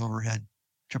because of the overhead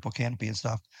triple canopy and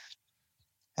stuff.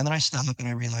 And then I stop and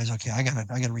I realize, okay, I gotta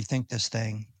rethink this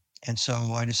thing. And so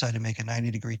I decided to make a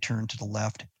 90-degree turn to the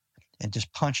left and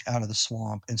just punch out of the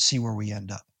swamp and see where we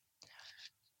end up.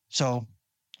 So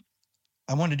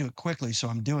I wanted to do it quickly, so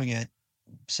I'm doing it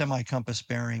semi-compass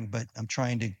bearing, but I'm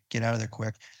trying to get out of there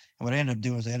quick. And what I ended up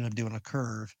doing is I ended up doing a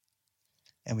curve,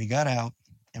 and we got out,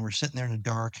 and we're sitting there in the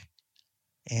dark,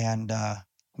 and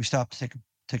we stopped to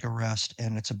take a rest,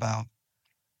 and it's about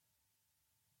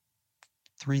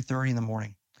 3:30 in the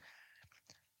morning.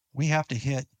 We have to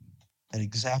hit at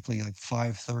exactly like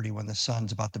 5:30 when the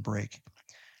sun's about to break.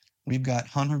 We've got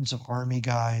hundreds of Army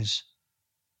guys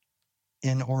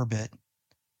in orbit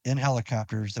in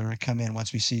helicopters that are going to come in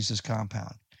once we seize this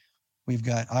compound. We've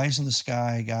got eyes in the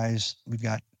sky, guys.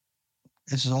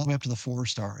 This is all the way up to the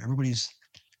 4-star. Everybody's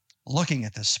looking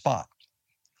at this spot.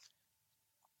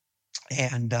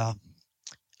 And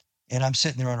I'm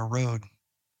sitting there on a road.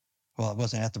 Well, I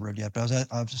wasn't at the road yet, but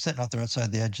I was sitting out there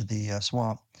outside the edge of the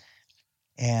swamp.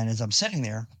 And as I'm sitting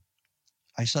there,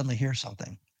 I suddenly hear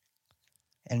something.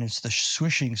 And it's the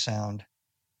swishing sound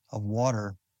of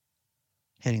water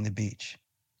hitting the beach.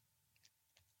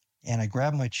 And I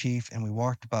grabbed my chief and we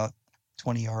walked about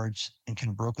 20 yards and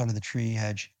kind of broke onto the tree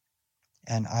edge.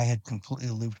 And I had completely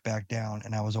looped back down,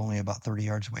 and I was only about 30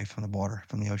 yards away from the water,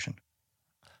 from the ocean.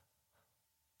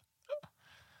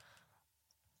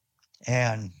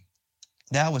 And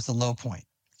that was the low point.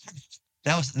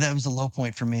 That was the low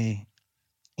point for me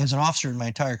as an officer in my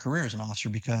entire career as an officer,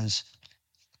 because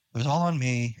it was all on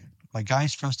me. My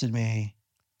guys trusted me,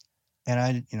 and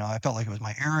I felt like it was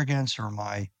my arrogance or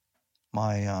my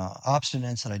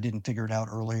obstinance that I didn't figure it out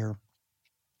earlier.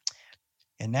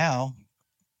 And now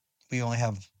we only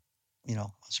have, a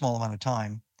small amount of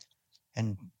time,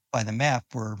 and by the map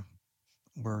we're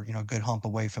a good hump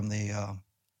away from the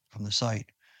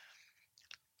site.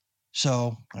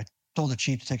 So I told the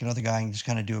chief to take another guy and just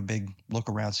kind of do a big look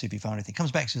around, see if he found anything.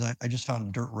 Comes back, says, I just found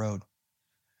a dirt road.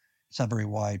 It's not very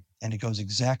wide, and it goes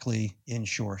exactly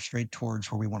inshore, straight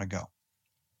towards where we want to go.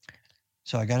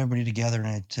 So I got everybody together and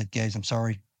I said, guys, I'm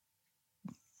sorry,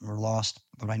 we're lost,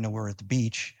 but I know we're at the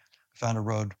beach. Found a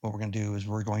road. What we're going to do is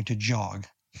we're going to jog.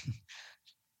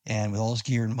 And with all this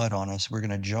gear and mud on us, we're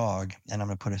going to jog. And I'm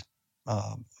going to put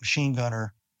a machine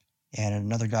gunner and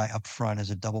another guy up front as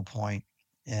a double point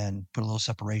and put a little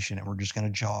separation. And we're just going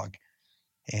to jog.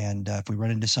 And if we run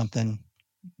into something,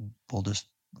 we'll just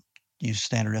use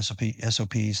standard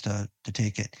SOPs to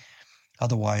take it.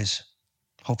 Otherwise,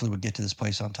 hopefully we'll get to this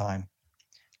place on time.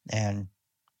 And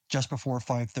just before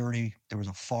 5:30, there was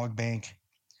a fog bank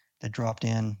that dropped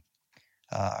in.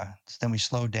 Then we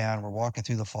slowed down. We're walking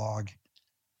through the fog,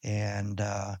 and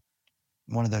not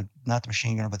the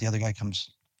machine gunner, but the other guy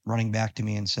comes running back to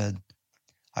me and said,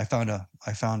 I found a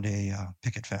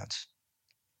picket fence.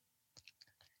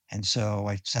 And so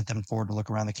I sent them forward to look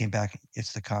around. They came back.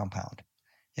 It's the compound.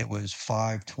 It was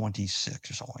 5:26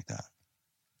 or something like that.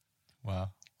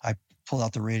 Wow. I pulled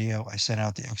out the radio. I sent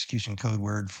out the execution code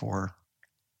word for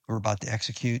we're about to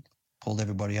execute, pulled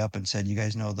everybody up and said, you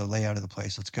guys know the layout of the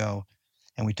place. Let's go.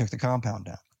 And we took the compound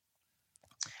down.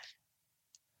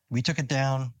 we took it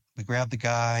down. We grabbed the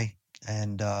guy,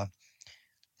 and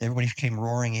everybody came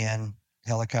roaring in,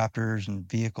 helicopters and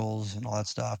vehicles and all that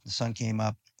stuff. The sun came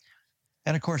up.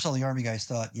 And of course, all the Army guys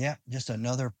thought, yeah, just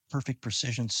another perfect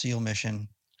precision SEAL mission.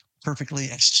 Perfectly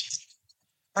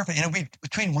perfect. We,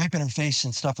 between wiping our face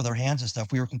and stuff with our hands and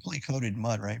stuff, we were completely coated in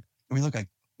mud, right? We looked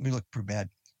pretty bad.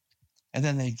 And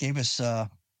then they gave us,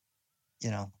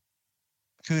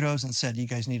 kudos and said, you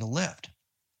guys need a lift.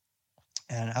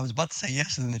 And I was about to say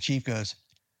yes. And then the chief goes,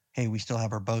 hey, we still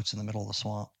have our boats in the middle of the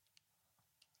swamp.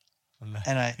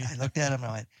 And I looked at him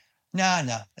and I went,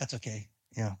 no, that's okay.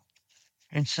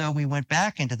 And so we went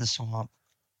back into the swamp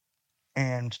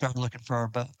and started looking for our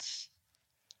boats.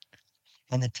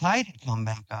 And the tide had come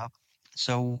back up.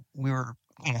 So we were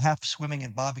half swimming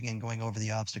and bobbing and going over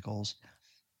the obstacles.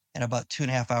 And about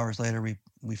 2.5 hours later,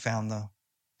 we found the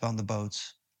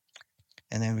boats.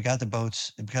 And then we got the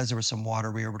boats. And because there was some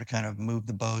water, we were able to kind of move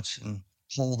the boats and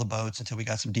pull the boats until we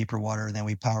got some deeper water. And then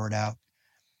we powered out.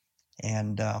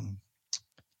 And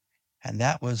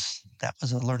that was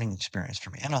a learning experience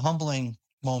for me and a humbling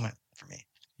moment for me.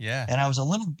 Yeah. And I was a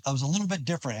little bit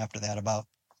different after that about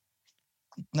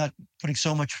not putting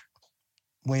so much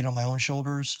weight on my own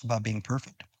shoulders about being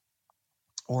perfect,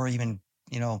 or even,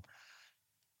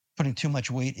 putting too much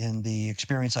weight in the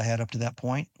experience I had up to that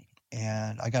point.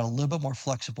 And I got a little bit more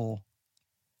flexible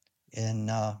in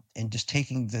just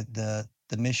taking the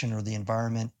mission or the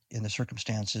environment and the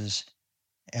circumstances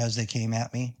as they came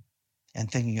at me, and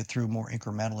thinking it through more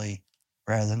incrementally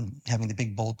rather than having the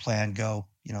big bold plan go,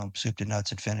 soup to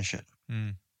nuts and finish it.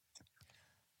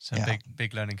 So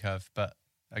big learning curve, but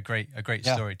a great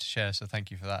story to share. So thank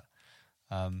you for that.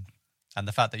 And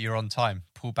the fact that you're on time,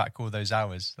 pull back all those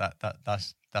hours,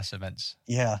 that's immense.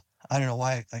 Yeah. I don't know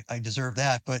why I deserve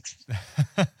that, but.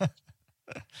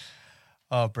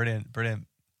 Oh, brilliant.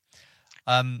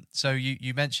 So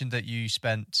you mentioned that you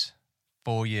spent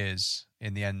 4 years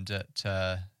in the end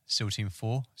at SEAL Team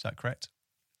 4. Is that correct?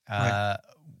 Right.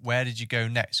 Where did you go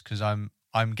next? Because I'm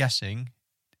guessing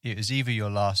it was either your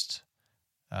last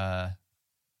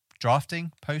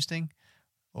drafting, posting,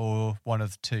 or one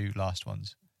of the two last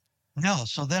ones. No.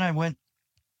 So then I went.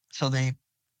 So there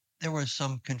was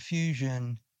some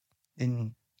confusion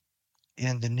in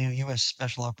the new U.S.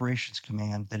 Special Operations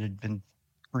Command that had been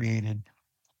created,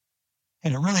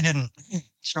 and it really didn't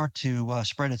start to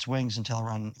spread its wings until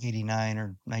around 89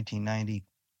 or 1990.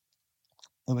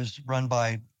 It was run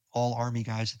by all Army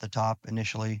guys at the top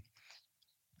initially,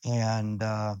 and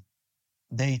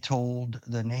they told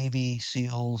the Navy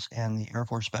SEALs and the Air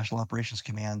Force Special Operations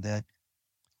Command that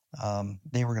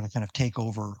they were going to kind of take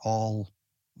over all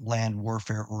land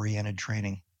warfare-oriented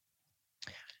training.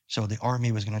 So the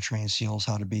Army was going to train SEALs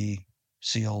how to be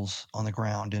SEALs on the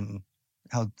ground, and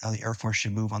how the Air Force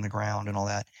should move on the ground and all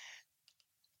that.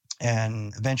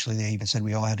 And eventually they even said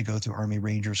we all had to go through Army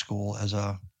Ranger School as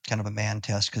a kind of a man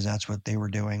test, because that's what they were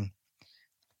doing.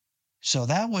 So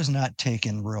that was not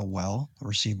taken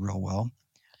received real well.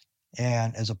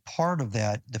 And as a part of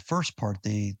that, the first part,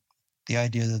 the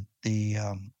idea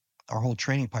that our whole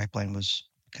training pipeline was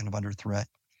kind of under threat,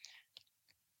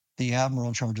 the admiral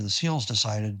in charge of the SEALs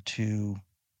decided to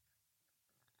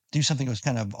do something that was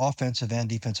kind of offensive and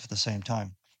defensive at the same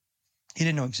time. He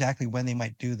didn't know exactly when they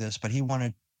might do this, but he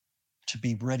wanted to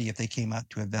be ready if they came out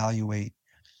to evaluate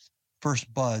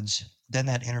first BUDS, then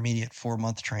that intermediate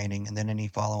 4-month training, and then any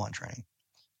follow-on training.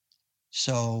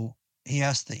 So he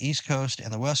asked the East Coast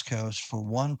and the West Coast for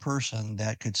one person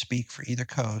that could speak for either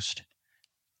coast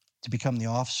to become the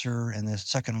officer and the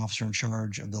second officer in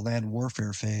charge of the land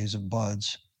warfare phase of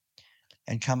BUDS,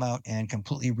 and come out and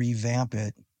completely revamp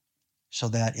it so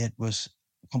that it was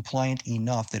compliant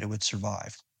enough that it would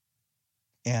survive,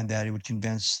 and that it would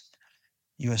convince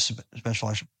U.S.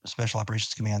 Special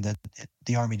Operations Command that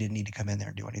the Army didn't need to come in there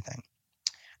and do anything.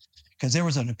 Because there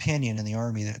was an opinion in the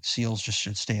Army that SEALs just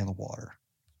should stay in the water.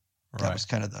 Right. That was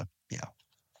kind of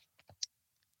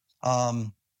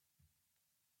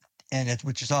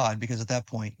which is odd, because at that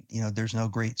point, there's no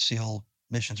great SEAL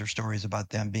missions or stories about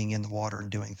them being in the water and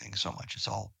doing things so much. It's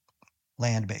all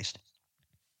land-based.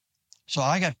 So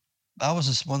I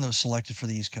was one that was selected for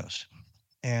the East Coast,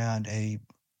 and a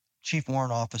chief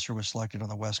warrant officer was selected on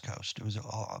the West Coast. It was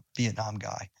a Vietnam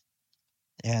guy.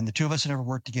 And the two of us had never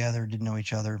worked together, didn't know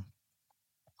each other.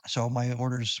 So my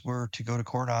orders were to go to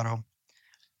Coronado.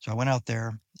 So I went out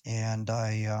there, and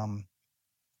I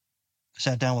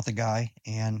sat down with the guy,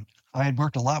 and I had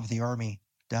worked a lot with the Army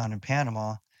down in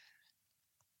Panama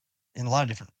in a lot of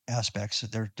different aspects.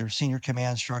 Their senior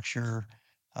command structure,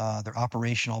 their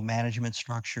operational management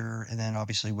structure, and then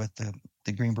obviously with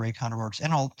the Green Beret counterparts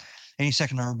and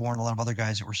 82nd Airborne, a lot of other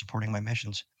guys that were supporting my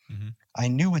missions. I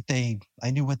knew what they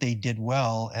did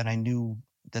well, and I knew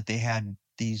that they had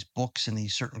these books and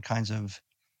these certain kinds of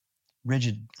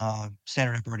rigid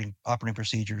standard operating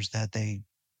procedures that they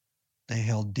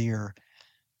held dear,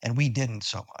 and we didn't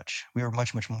so much. We were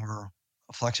much more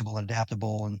flexible and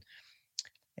adaptable,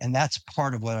 and that's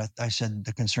part of what I said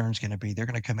the concern's going to be. They're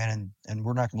going to come in and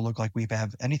we're not going to look like we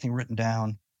have anything written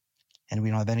down, and we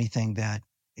don't have anything that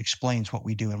explains what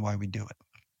we do and why we do it.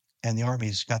 And the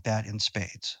Army's got that in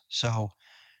spades. So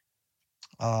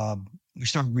we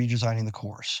started redesigning the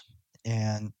course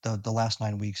and the last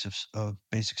 9 weeks of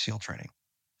basic SEAL training.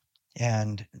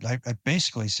 And I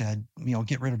basically said,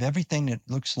 get rid of everything that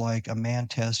looks like a man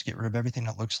test, get rid of everything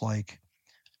that looks like,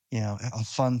 a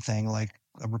fun thing like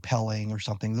a rappelling or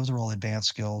something. Those are all advanced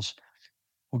skills.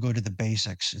 We'll go to the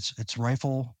basics. It's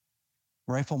rifle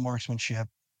marksmanship,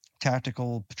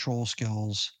 tactical patrol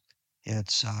skills.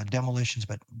 It's demolitions,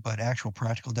 but actual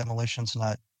practical demolitions,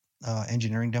 not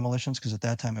engineering demolitions, because at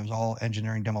that time it was all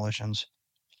engineering demolitions.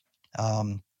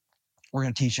 We're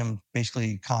going to teach them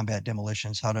basically combat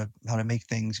demolitions, how to make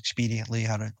things expediently,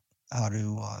 how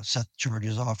to set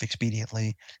charges off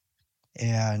expediently,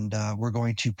 and we're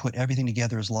going to put everything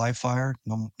together as live fire,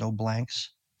 no blanks.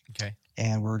 Okay.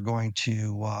 And we're going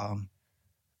to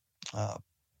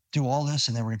do all this,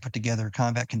 and then we're going to put together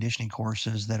combat conditioning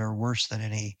courses that are worse than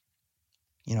any,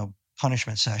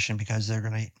 punishment session, because they're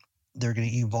going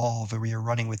to evolve where you're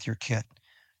running with your kit.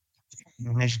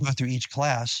 And as you go through each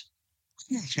class,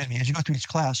 if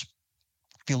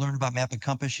you learn about map and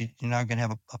compass, you're now going to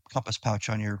have a compass pouch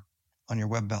on your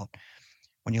web belt.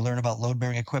 When you learn about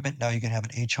load-bearing equipment, now you're going to have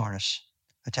an H harness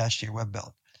attached to your web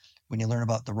belt. When you learn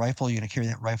about the rifle, you're going to carry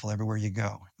that rifle everywhere you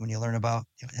go. When you learn about,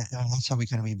 that's how we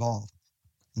kind of evolve.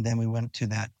 And then we went to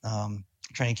that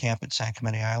training camp at San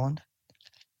Clemente Island.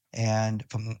 And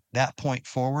from that point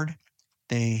forward,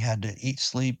 they had to eat,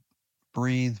 sleep,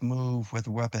 breathe, move with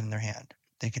a weapon in their hand.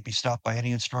 They could be stopped by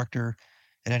any instructor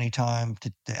at any time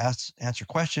to answer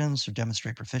questions or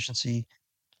demonstrate proficiency.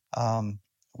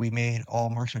 We made all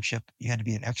marksmanship. You had to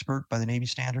be an expert by the Navy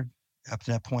standard. Up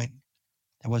to that point,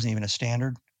 it wasn't even a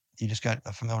standard. You just got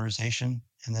a familiarization,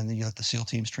 and then you let the SEAL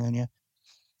teams train you.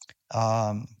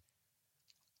 And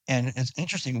it's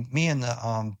interesting. Me and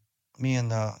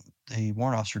the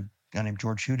warrant officer, guy named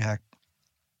George Hudak,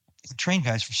 trained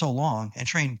guys for so long and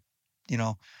trained,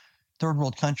 third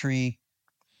world country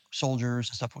soldiers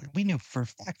and stuff. We knew for a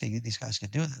fact that these guys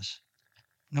could do this.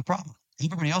 No problem.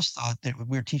 Everybody else thought that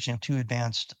we were teaching them too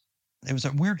advanced. It was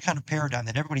a weird kind of paradigm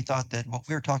that everybody thought that what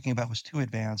we were talking about was too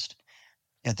advanced.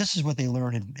 Yeah, this is what they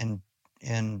learn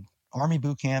in Army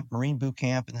boot camp, Marine boot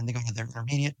camp, and then they go to their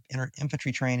intermediate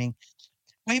infantry training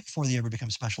way before they ever become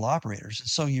special operators. And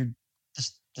so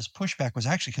this pushback was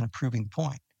actually kind of proving the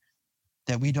point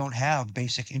that we don't have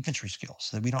basic infantry skills,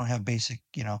 that we don't have basic,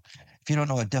 if you don't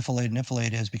know what defilade and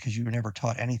enfilade is because you were never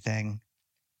taught anything,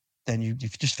 then you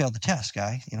just failed the test,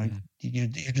 guy. You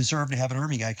deserve to have an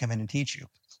Army guy come in and teach you.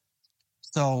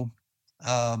 So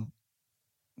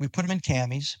we put them in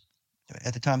camis.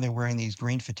 At the time, they were wearing these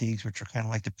green fatigues, which are kind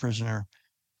of like the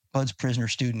Bud's prisoner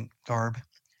student garb.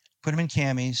 Put them in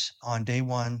camis on day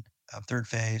one of third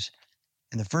phase.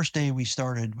 And the first day we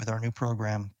started with our new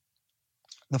program,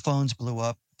 the phones blew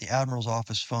up. The Admiral's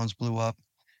office phones blew up.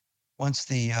 Once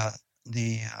the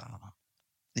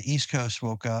East Coast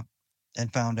woke up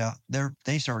and found out,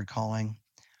 they started calling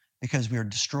because we were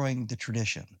destroying the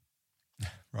tradition.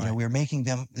 Right. We were making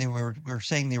them. We were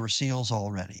saying they were SEALs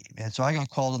already, and so I got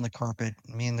called on the carpet.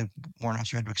 Me and the warrant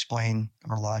officer had to explain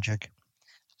our logic,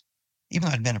 even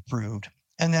though I'd been approved.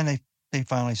 And then they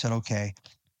finally said okay,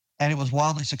 and it was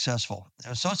wildly successful. It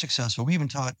was so successful. We even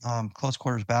taught close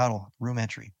quarters battle room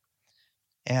entry,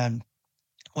 and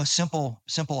was simple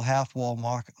half wall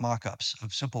mock-ups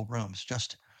of simple rooms,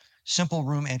 just simple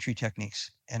room entry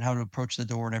techniques and how to approach the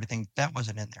door and everything. That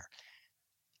wasn't in there.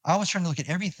 I was trying to look at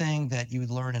everything that you would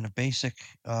learn in a basic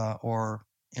or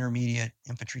intermediate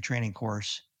infantry training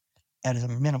course, at a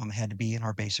minimum had to be in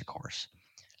our basic course.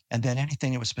 And then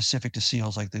anything that was specific to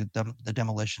SEALs, like the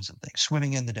demolitions and things,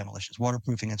 swimming in the demolitions,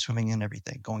 waterproofing and swimming in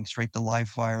everything, going straight to live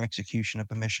fire execution of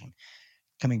a mission,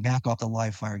 coming back off the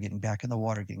live fire, getting back in the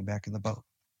water, getting back in the boat.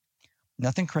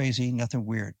 Nothing crazy, nothing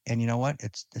weird. And you know what?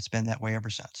 It's been that way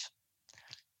ever since.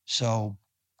 So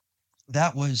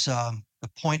that was the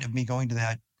point of me going to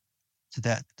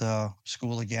that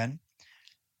school again.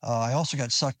 I also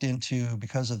got sucked into,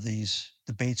 because of these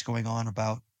debates going on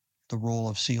about the role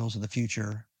of SEALs in the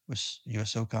future with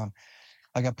USOCOM,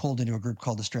 I got pulled into a group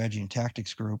called the Strategy and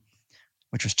Tactics Group,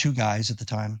 which was 2 guys at the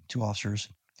time, 2 officers.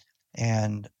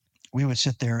 And we would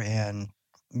sit there and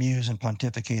muse and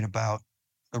pontificate about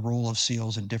the role of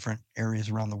SEALs in different areas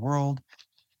around the world,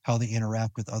 how they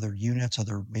interact with other units,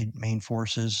 other main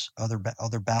forces, other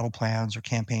battle plans or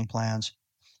campaign plans,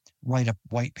 write up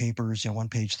white papers,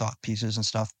 one-page thought pieces and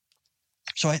stuff.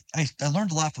 So I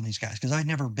learned a lot from these guys because I'd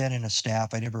never been in a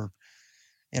staff. I never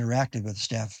interacted with the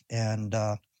staff. And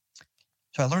so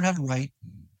I learned how to write.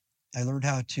 I learned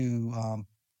how to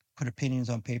put opinions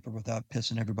on paper without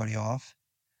pissing everybody off.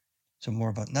 So more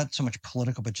about not so much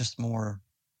political, but just more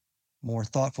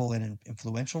thoughtful and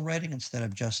influential writing instead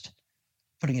of just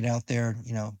putting it out there,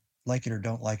 like it or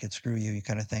don't like it, screw you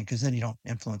kind of thing, because then you don't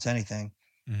influence anything.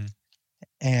 Mm-hmm.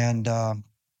 And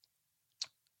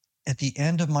at the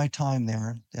end of my time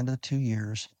there, the end of the 2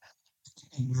 years,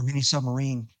 our mini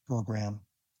submarine program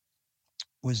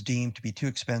was deemed to be too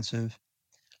expensive,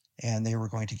 and they were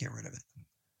going to get rid of it.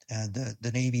 And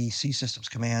the Navy Sea Systems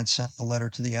Command sent a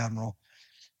letter to the admiral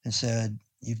and said,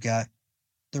 "You've got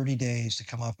 30 days to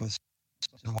come up with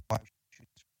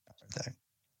thing."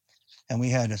 And we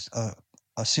had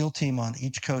a SEAL team on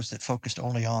each coast that focused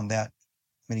only on that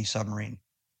mini submarine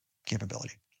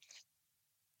capability.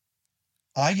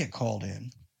 I get called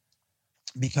in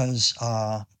because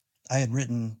I had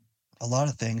written a lot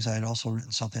of things. I had also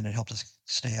written something that helped us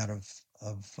stay out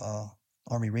of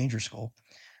Army Ranger School.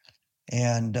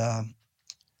 And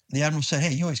the admiral said,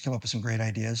 "Hey, you always come up with some great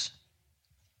ideas.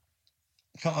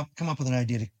 Come up with an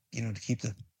idea to keep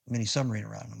the mini submarine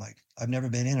around." I'm like, "I've never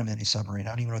been in a mini submarine.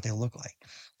 I don't even know what they look like."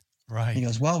 Right. He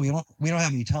goes, "Well, we don't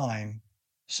have any time."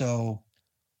 So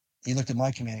he looked at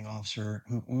my commanding officer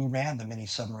who ran the mini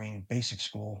submarine basic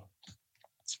school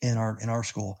in our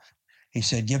school. He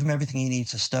said, "Give him everything he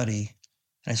needs to study."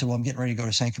 And I said, "Well, I'm getting ready to go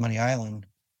to San Clemente Island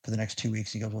for the next 2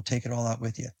 weeks." He goes, "Well, take it all out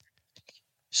with you."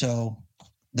 So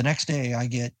the next day I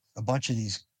get a bunch of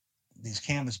these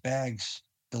canvas bags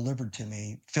delivered to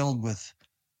me filled with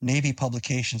Navy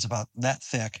publications about that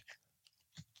thick,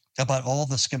 about all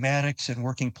the schematics and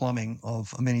working plumbing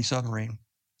of a mini submarine.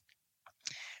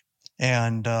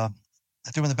 And I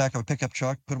threw them in the back of a pickup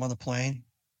truck, put them on the plane,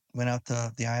 went out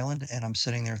to the island, and I'm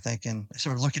sitting there thinking,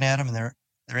 sort of looking at them and their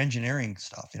engineering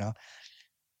stuff,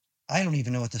 I don't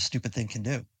even know what this stupid thing can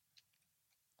do.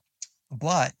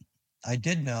 But I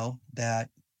did know that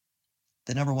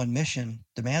the number one mission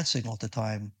demand signal at the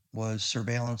time was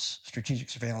strategic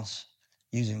surveillance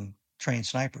using trained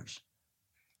snipers.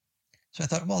 So I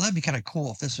thought, well, that'd be kind of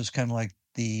cool if this was kind of like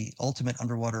the ultimate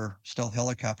underwater stealth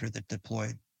helicopter that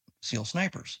deployed SEAL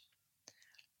snipers.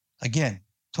 Again,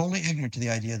 totally ignorant to the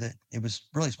idea that it was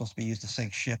really supposed to be used to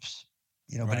sink ships,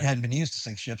 Right. But it hadn't been used to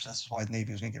sink ships. That's why the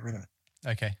Navy was going to get rid of it.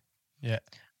 Okay. Yeah.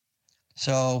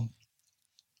 So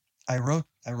I wrote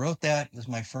that as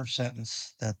my first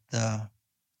sentence that the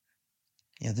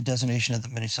designation of the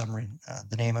mini submarine,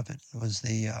 the name of it was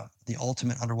the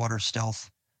ultimate underwater stealth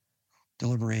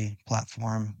delivery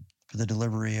platform for the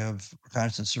delivery of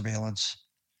reconnaissance surveillance,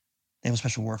 naval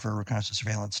special warfare reconnaissance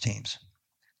surveillance teams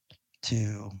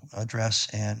to address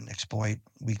and exploit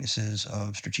weaknesses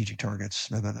of strategic targets.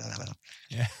 Blah, blah, blah, blah.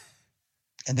 Yeah.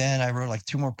 And then I wrote like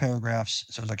 2 more paragraphs.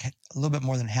 So it was like a little bit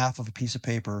more than half of a piece of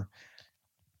paper,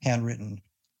 handwritten.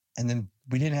 And then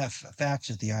we didn't have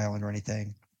fax at the island or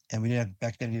anything. And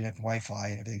back then we didn't have Wi-Fi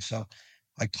and everything. So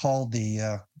I called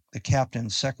the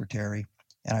captain's secretary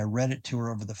and I read it to her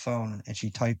over the phone and she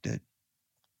typed it.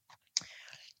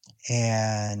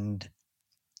 And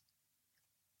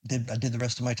I did the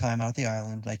rest of my time out at the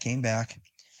island. I came back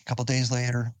a couple of days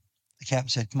later. The captain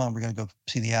said, "Come on, we're going to go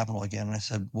see the admiral again." And I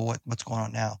said, "Well, what's going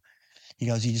on now?" He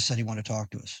goes, "He just said he wanted to talk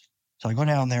to us." So I go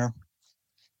down there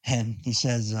and he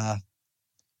says,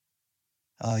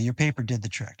 "Your paper did the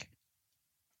trick."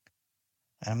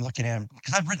 And I'm looking at him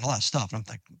because I've written a lot of stuff. And I'm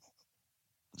like,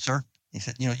 "Sir," he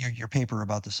said, your paper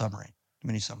about the submarine,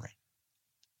 mini submarine.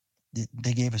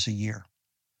 They gave us a year.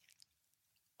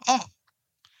 Oh,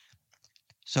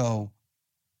 so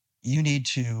you need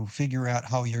to figure out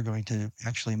how you're going to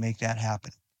actually make that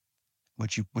happen.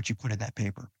 What you put in that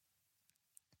paper.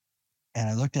 And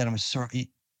I looked at him as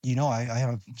I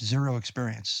have 0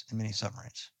 experience in mini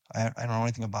submarines. I don't know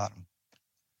anything about them.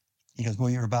 He goes, "Well,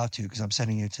 you're about to, because I'm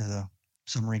sending you to the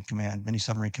mini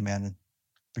submarine command in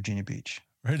Virginia Beach."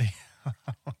 Really?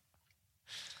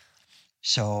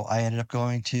 So I ended up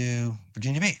going to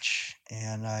Virginia Beach,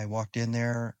 and I walked in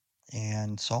there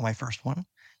and saw my first one,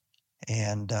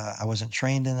 and I wasn't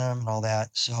trained in them and all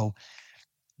that. So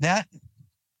that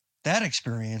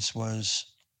experience was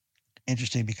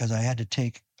interesting because I had to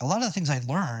take a lot of the things I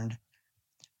learned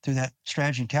through that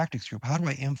strategy and tactics group. How do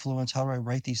I influence? How do I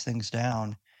write these things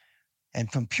down?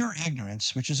 And from pure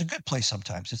ignorance, which is a good place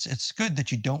sometimes. It's good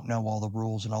that you don't know all the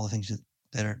rules and all the things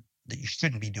that you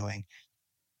shouldn't be doing.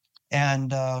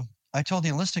 And I told the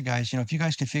enlisted guys, if you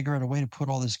guys could figure out a way to put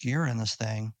all this gear in this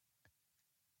thing,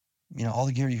 all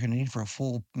the gear you're going to need for a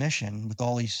full mission with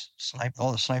all the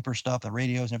sniper stuff, the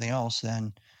radios and everything else,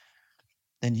 then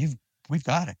we've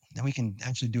got it. Then we can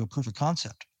actually do a proof of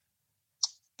concept.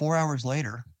 4 hours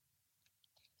later,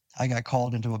 I got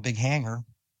called into a big hangar,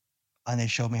 and they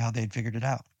showed me how they'd figured it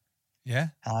out. Yeah.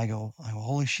 And I go,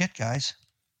 holy shit, guys.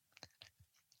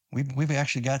 We've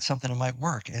actually got something that might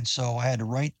work. And so I had to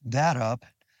write that up,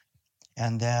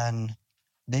 and then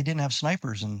they didn't have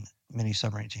snipers in mini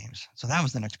submarine teams. So that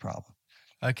was the next problem.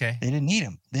 Okay. They didn't need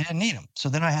them. So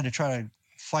then I had to try to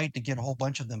fight to get a whole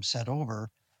bunch of them sent over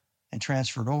and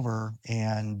transferred over.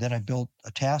 And then I built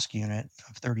a task unit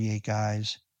of 38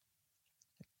 guys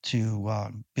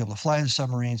to be able to fly the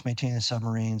submarines, maintain the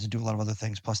submarines, and do a lot of other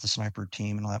things, plus the sniper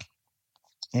team and all that.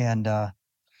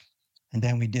 And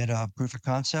then we did a proof of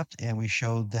concept, and we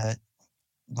showed that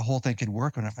the whole thing could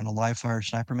work on a live fire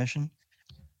sniper mission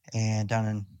and down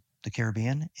in the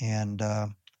Caribbean. And I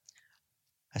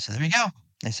said, there you go.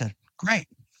 They said, great.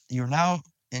 You're now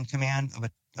in command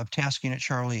of Task Unit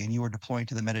Charlie, and you are deploying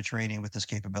to the Mediterranean with this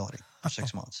capability for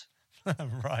 6 months.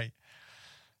 Right.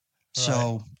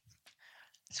 So,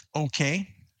 okay.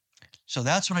 So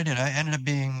that's what I did. I ended up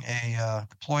being a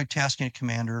deployed Task Unit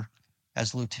commander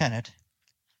as a lieutenant.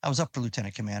 I was up for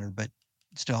lieutenant commander, but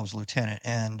still I was a lieutenant.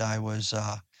 And I was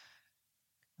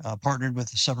partnered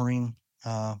with the submarine,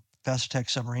 Fast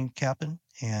submarine captain.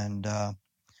 And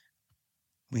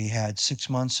we had 6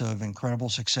 months of incredible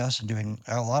success and doing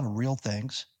a lot of real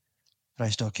things that I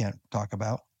still can't talk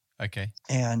about. Okay.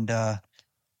 And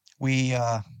we,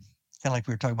 kind of like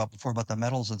we were talking about before about the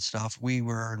metals and stuff, we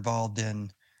were involved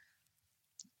in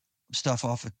stuff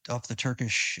off the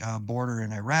Turkish border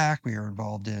in Iraq. We were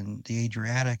involved in the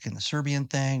Adriatic and the Serbian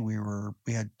thing.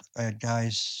 I had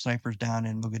guys, snipers down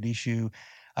in Mogadishu.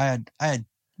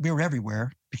 We were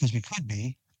everywhere because we could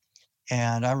be.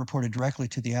 And I reported directly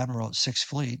to the Admiral at 6th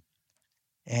Fleet.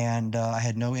 And I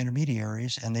had no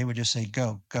intermediaries, and they would just say,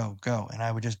 go, go, go. And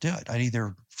I would just do it. I'd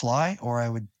either fly or I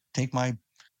would take my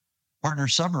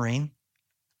partner's submarine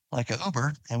like an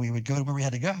Uber, and we would go to where we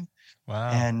had to go.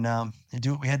 Wow. And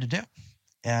do what we had to do.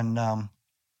 And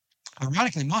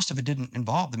ironically, most of it didn't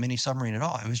involve the mini submarine at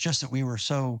all. It was just that we were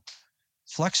so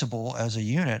flexible as a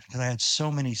unit because I had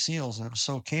so many SEALs and it was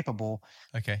so capable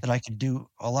that I could do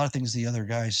a lot of things the other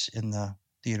guys in the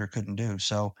theater couldn't do.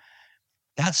 So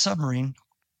that submarine,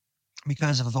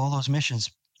 because of all those missions,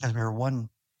 because we were one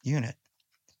unit,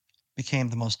 became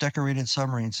the most decorated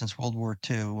submarine since World War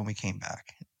II when we came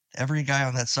back. Every guy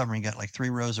on that submarine got like 3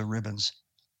 rows of ribbons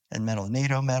and medals,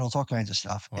 NATO medals, all kinds of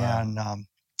stuff. Wow. And of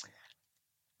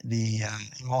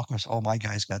course, all my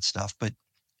guys got stuff. But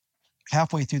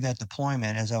halfway through that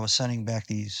deployment, as I was sending back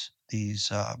these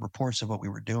reports of what we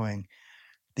were doing,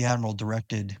 the Admiral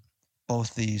directed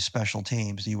both these special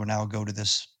teams. You will now go to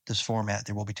this format.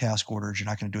 There will be task orders. You're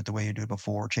not going to do it the way you did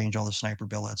before. Change all the sniper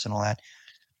billets and all that.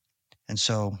 And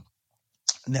so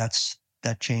that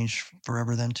changed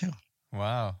forever then too.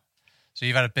 Wow. So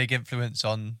you've had a big influence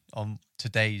on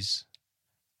today's,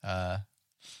 I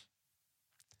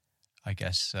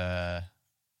guess, I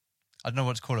don't know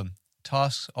what to call them.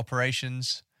 Tasks,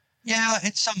 operations. Yeah,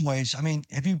 in some ways. I mean,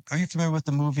 are you familiar with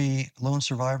the movie Lone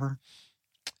Survivor?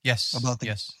 Yes.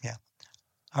 Yes. Yeah.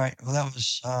 All right. Well, that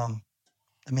was the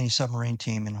mini submarine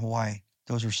team in Hawaii.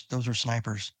 Those were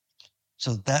snipers.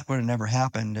 So that would have never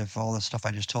happened if all the stuff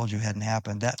I just told you hadn't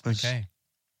happened. That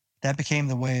became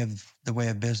the way of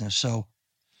business. So,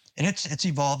 and it's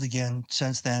evolved again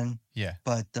since then. Yeah.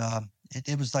 But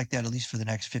it was like that at least for the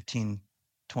next 15,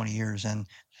 20 years. And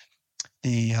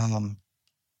the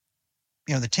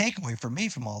the takeaway for me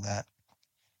from all that,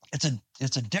 it's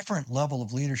a different level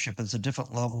of leadership. It's a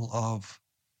different level of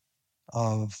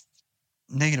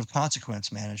negative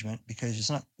consequence management, because it's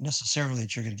not necessarily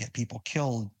that you're going to get people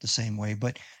killed the same way,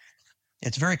 but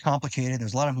it's very complicated.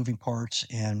 There's a lot of moving parts,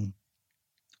 and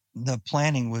the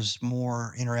planning was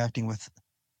more interacting with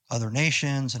other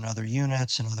nations and other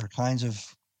units and other kinds of,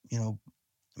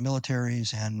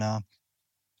 militaries.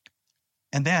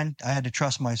 And then I had to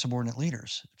trust my subordinate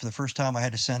leaders. For the first time, I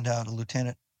had to send out a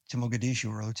lieutenant to Mogadishu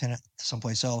or a lieutenant to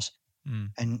someplace else,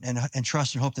 and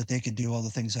trust and hope that they could do all the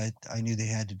things I knew they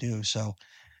had to do. So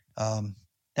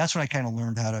that's when I kind of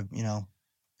learned how to,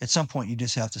 at some point you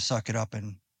just have to suck it up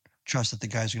and trust that the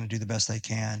guys are going to do the best they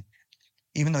can,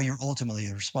 even though you're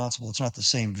ultimately responsible. It's not the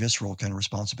same visceral kind of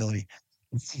responsibility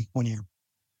when you're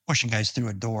pushing guys through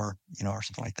a door, or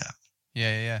something like that.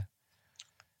 Yeah.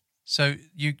 So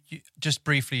you just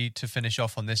briefly to finish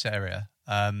off on this area,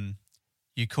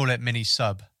 you call it mini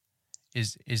sub.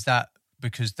 Is that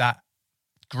because that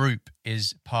group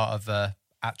is part of a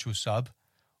actual sub,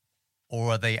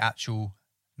 or are they actual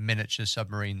miniature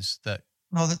submarines that?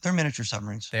 No, they're miniature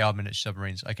submarines. They are miniature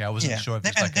submarines. Okay, I wasn't sure if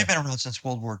they've been around since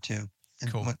World War II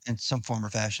Cool. in some form or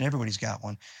fashion. Everybody's got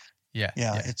one. Yeah.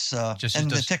 It's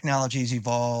the technology's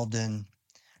evolved, and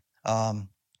so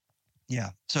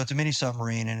it's a mini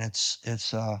submarine, and it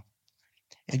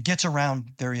gets around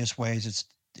various ways.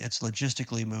 It's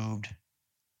logistically moved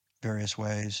various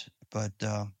ways, but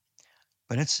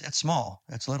it's small.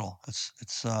 It's little.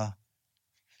 It's a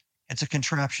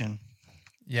contraption.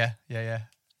 Yeah.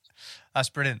 That's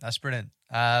brilliant.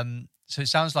 So it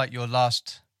sounds like your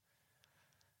last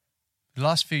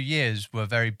few years were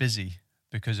very busy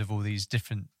because of all these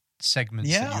different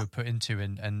segments that you were put into,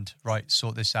 and right,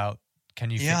 sort this out. Can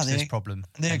you fix this problem?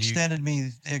 They extended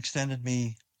me,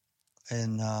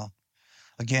 and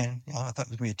again, I thought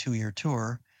it was going to be a 2-year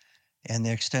tour, and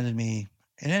they extended me.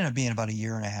 It ended up being about a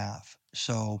year and a half.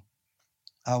 So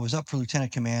I was up for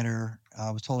lieutenant commander.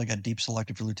 I was told I got deep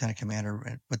selected for lieutenant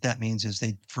commander. What that means is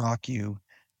they frock you.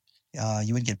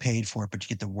 You wouldn't get paid for it, but you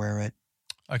get to wear it.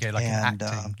 Okay, like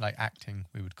acting,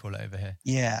 we would call it over here.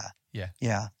 Yeah.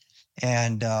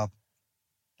 And at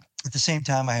the same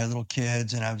time, I had little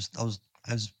kids, and I was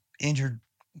injured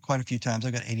quite a few times.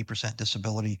 I got 80%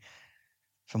 disability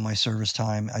from my service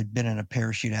time. I'd been in a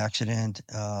parachute accident,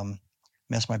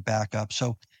 messed my back up.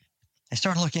 So I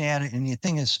started looking at it, and the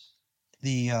thing is,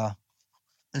 the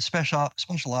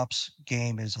special ops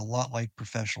game is a lot like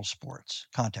professional sports,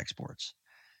 contact sports.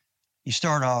 You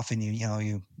start off, and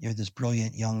you're this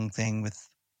brilliant young thing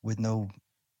with no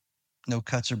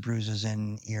cuts or bruises,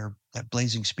 and you're at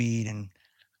blazing speed and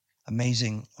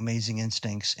amazing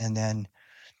instincts. And then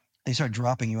they start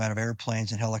dropping you out of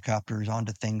airplanes and helicopters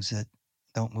onto things that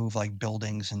don't move, like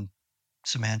buildings and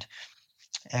cement.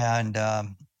 And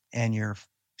you're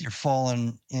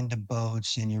falling into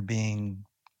boats, and you're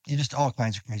just all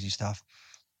kinds of crazy stuff.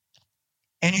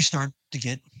 And you start to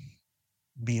get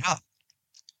beat up.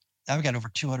 I've got over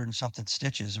 200 and something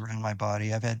stitches around my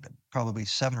body. I've had probably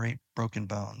 7 or 8 broken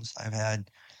bones. I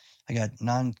got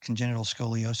non-congenital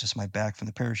scoliosis in my back from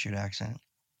the parachute accident.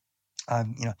 I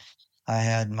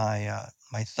had my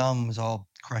thumb was all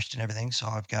crushed and everything. So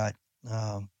I've got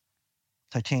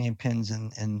titanium pins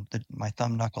in my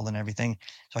thumb knuckle and everything.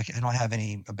 So I don't have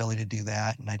any ability to do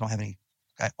that. And I don't have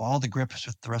all the grips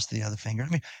with the rest of the other finger. I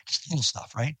mean, just little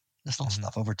stuff, right? Just little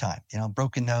stuff over time.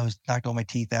 Broken nose, knocked all my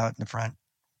teeth out in the front,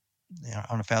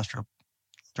 on a fast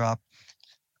drop.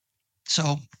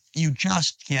 So you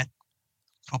just get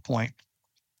to a point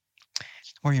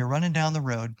where you're running down the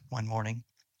road one morning,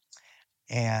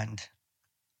 and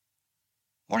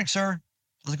morning, sir.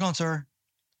 How's it going, sir?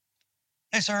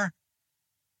 Hey, sir.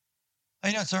 How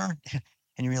you doing, sir?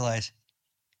 And you realize,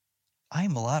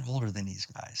 I'm a lot older than these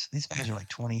guys. These guys are like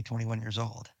 20, 21 years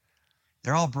old.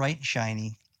 They're all bright and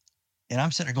shiny. And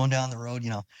I'm sitting there going down the road,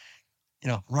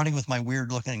 running with my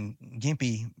weird looking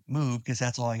gimpy move, because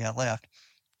that's all I got left.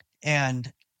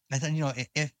 And I thought,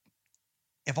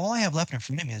 if all I have left in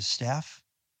front of me is staff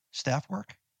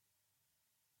work,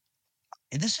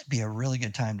 this would be a really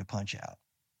good time to punch out.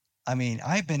 I mean,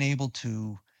 I've been able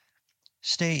to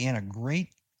stay in a great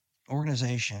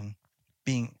organization,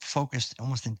 being focused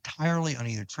almost entirely on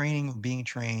either training or being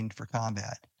trained for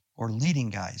combat, or leading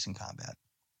guys in combat,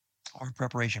 or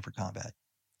preparation for combat,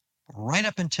 right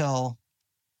up until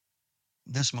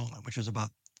this moment, which was about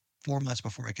 4 months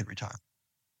before I could retire.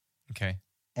 Okay.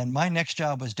 And my next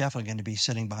job was definitely going to be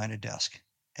sitting behind a desk.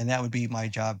 And that would be my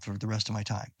job for the rest of my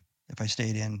time if I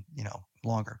stayed in,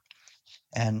 longer.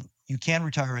 And you can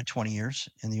retire at 20 years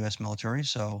in the U.S. military.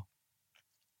 So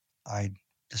I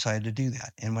decided to do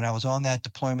that. And when I was on that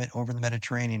deployment over the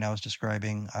Mediterranean, I was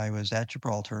describing, I was at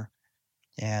Gibraltar,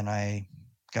 and I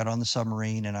got on the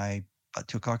submarine, and at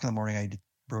 2:00 in the morning, I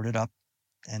wrote it up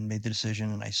and made the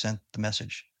decision, and I sent the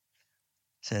message.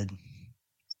 Said,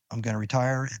 I'm going to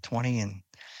retire at 20. And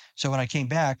so when I came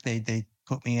back, they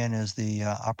put me in as the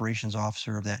operations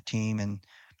officer of that team, and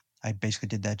I basically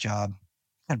did that job.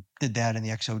 I did that and the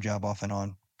XO job off and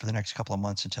on for the next couple of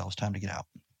months until it was time to get out.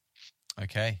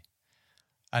 Okay.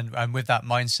 And with that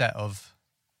mindset of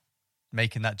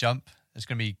making that jump, it's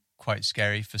going to be quite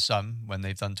scary for some when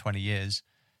they've done 20 years.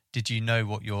 Did you know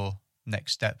what your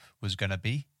next step was going to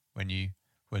be when you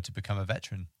were to become a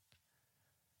veteran?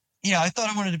 Yeah, I thought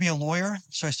I wanted to be a lawyer,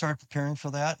 so I started preparing for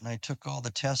that, and I took all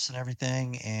the tests and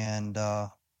everything, and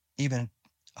even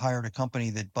hired a company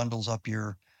that bundles up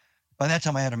by that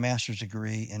time I had a master's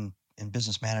degree in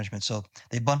business management, so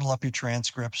they bundle up your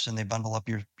transcripts, and they bundle up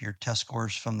your test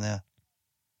scores from the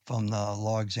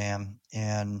law exam,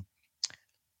 and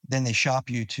then they shop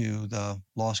you to the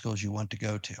law schools you want to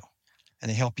go to, and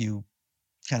they help you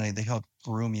they help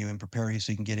groom you and prepare you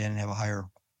so you can get in and have a higher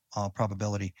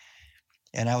probability.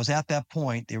 And I was at that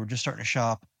point. They were just starting to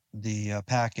shop the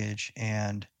package,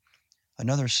 and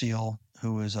another SEAL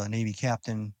who was a Navy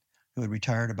captain who had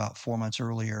retired about 4 months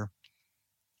earlier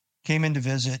came in to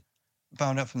visit,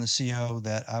 found out from the CO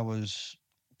that I was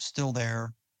still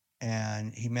there,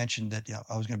 and he mentioned that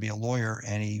I was going to be a lawyer,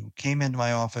 and he came into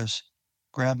my office,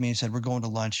 grabbed me and said, "We're going to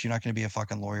lunch. You're not going to be a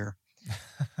fucking lawyer."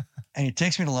 And he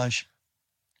takes me to lunch,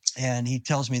 and he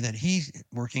tells me that he's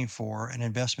working for an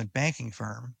investment banking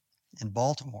firm in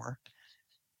Baltimore.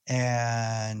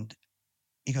 And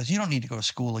he goes, "You don't need to go to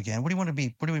school again. What do you want to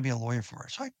be? What do you want to be a lawyer for?"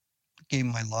 So I gave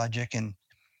him my logic, and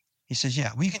he says,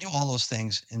 "Yeah, well, you can do all those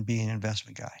things and be an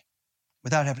investment guy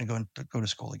without having to go to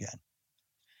school again."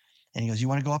 And he goes, "You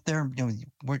want to go up there?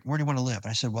 Where do you want to live?" And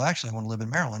I said, "Well, actually, I want to live in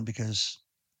Maryland because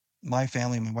my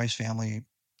family, my wife's family,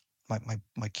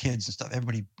 my kids and stuff,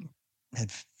 everybody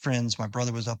had friends. My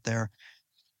brother was up there.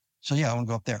 So yeah, I want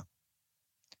to go up there."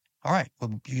 "All right,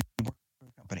 well, you work for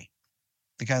a company."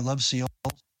 The guy loves SEALs.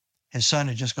 His son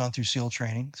had just gone through SEAL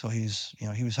training. So he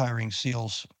was hiring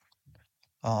SEALs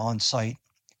on site.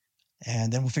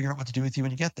 "And then we'll figure out what to do with you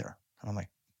when you get there." And I'm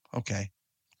like, "Okay,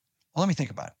 well, let me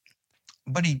think about it."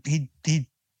 But he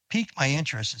piqued my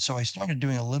interest. And so I started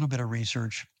doing a little bit of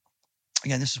research.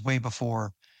 Again, this is way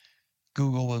before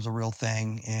Google was a real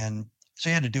thing. And so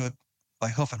you had to do it by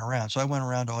hoofing around. So I went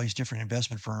around to all these different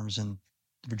investment firms in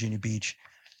Virginia Beach,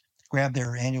 grabbed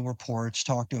their annual reports,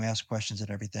 talked to them, asked questions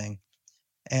and everything.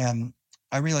 And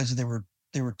I realized that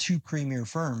there were two premier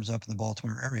firms up in the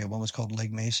Baltimore area. One was called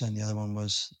Legg Mason, and the other one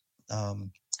was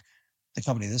the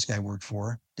company this guy worked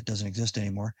for that doesn't exist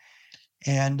anymore.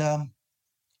 And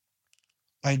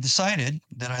I decided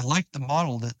that I liked the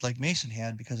model that Legg Mason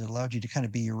had because it allowed you to kind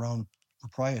of be your own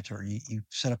proprietor. You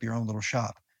set up your own little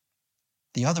shop.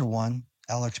 The other one,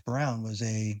 Alex Brown, was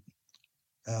an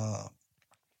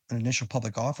initial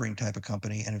public offering type of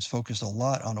company, and it was focused a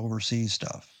lot on overseas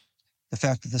stuff. The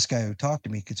fact that this guy who talked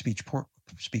to me could speak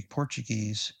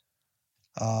Portuguese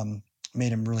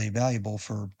made him really valuable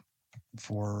for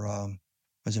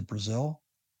was it Brazil?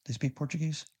 They speak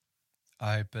Portuguese?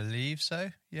 I believe so.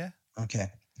 Yeah.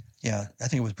 Okay. Yeah, I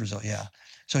think it was Brazil. Yeah.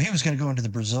 So he was going to go into the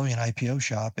Brazilian IPO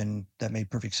shop, and that made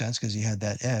perfect sense because he had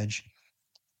that edge.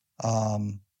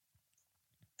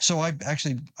 So I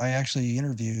actually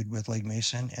interviewed with Legg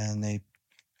Mason, and they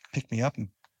picked me up and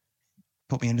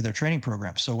put me into their training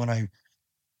program. So when I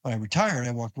retired,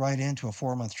 I walked right into a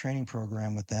 4-month training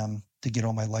program with them to get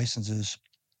all my licenses,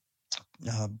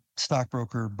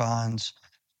 stockbroker, bonds,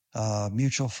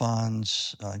 mutual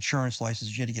funds, insurance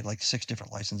licenses. You had to get like 6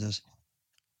 different licenses,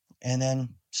 and then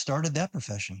started that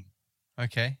profession.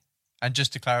 Okay. And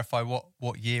just to clarify,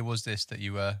 what year was this that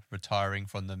you were retiring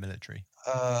from the military?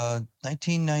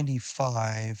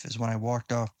 1995 is when I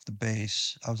walked off the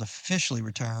base. I was officially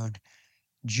retired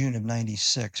June of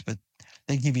 96, but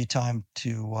they give you time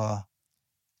to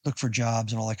look for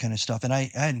jobs and all that kind of stuff. And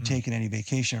I hadn't taken any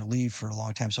vacation or leave for a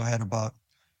long time, so I had about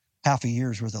half a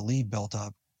year's worth of leave built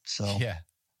up. So yeah.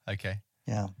 Okay.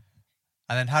 Yeah.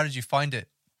 And then how did you find it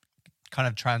kind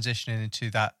of transitioning into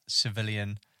that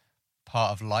civilian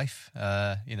part of life?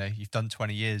 You've done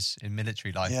 20 years in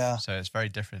military life, so it's very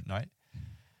different, right?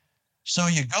 So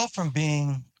you go from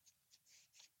being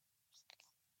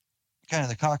kind of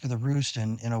the cock of the roost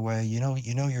in a way, you know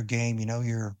your game, you know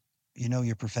your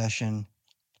profession,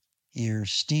 you're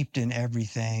steeped in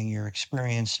everything, you're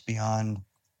experienced beyond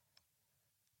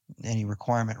any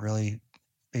requirement really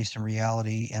based in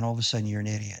reality, and all of a sudden you're an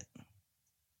idiot.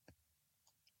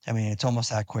 I mean, it's almost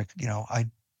that quick. I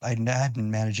had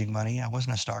been managing money. I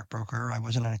wasn't a stockbroker. I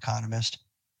wasn't an economist.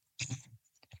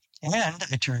 And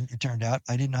it turned out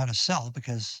I didn't know how to sell,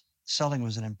 because selling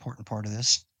was an important part of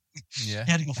this. Yeah.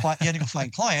 You had to go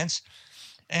find clients.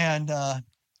 And I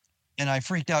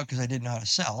freaked out because I didn't know how to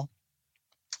sell.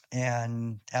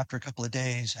 And after a couple of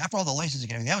days, after all the licensing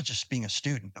and everything, I was just being a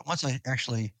student. But once I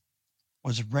actually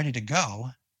was ready to go,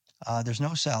 there's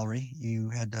no salary. You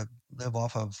had to live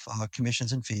off of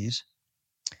commissions and fees.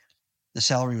 The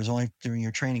salary was only during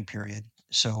your training period.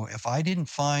 So if I didn't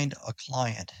find a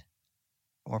client,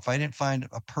 or if I didn't find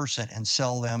a person and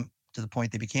sell them to the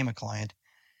point they became a client,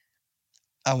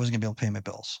 I wasn't going to be able to pay my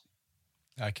bills.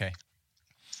 Okay.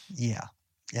 Yeah.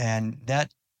 And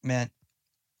that meant,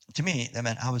 to me,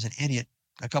 I was an idiot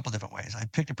a couple different ways. I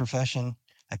picked a profession,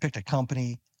 I picked a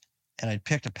company, and I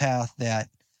picked a path that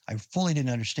I fully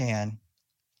didn't understand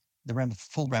the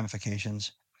full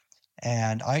ramifications.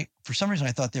 And for some reason,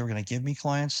 I thought they were going to give me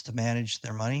clients to manage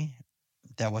their money.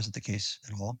 That wasn't the case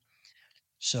at all.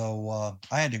 So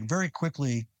I had to very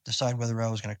quickly decide whether I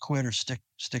was going to quit or stick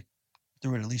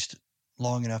through it at least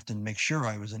long enough to make sure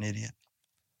I was an idiot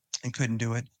and couldn't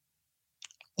do it,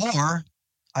 or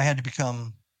I had to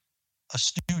become a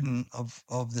student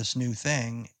of this new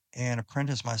thing and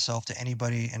apprentice myself to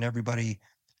anybody and everybody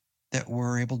that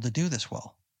were able to do this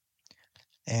well.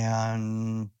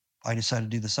 And I decided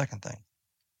to do the second thing.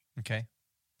 Okay.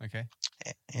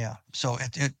 Yeah. So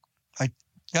I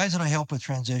guys that I help with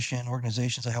transition,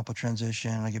 organizations I help with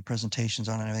transition, I give presentations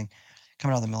on everything.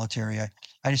 Coming out of the military, I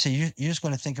just say you're just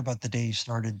going to think about the day you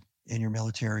started in your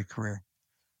military career.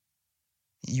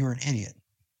 You were an idiot,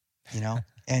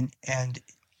 and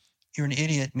you're an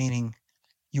idiot meaning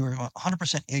you were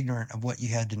 100% ignorant of what you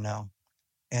had to know,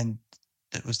 and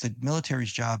it was the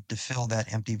military's job to fill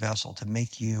that empty vessel to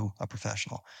make you a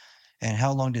professional. And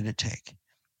how long did it take?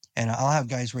 And I'll have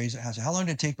guys raise their hands. How long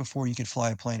did it take before you could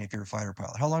fly a plane if you're a fighter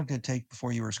pilot? How long did it take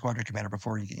before you were a squadron commander?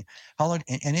 Before you could, how long?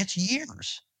 And it's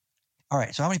years. All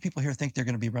right. So how many people here think they're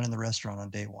going to be running the restaurant on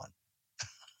day one?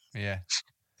 Yeah.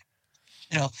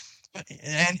 And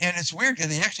it's weird.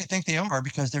 They actually think they are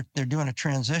because they're doing a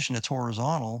transition that's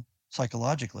horizontal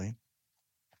psychologically,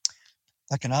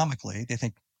 economically. They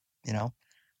think,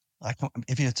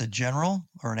 if it's a general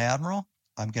or an admiral,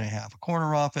 I'm going to have a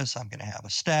corner office. I'm going to have a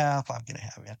staff. I'm going to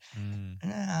have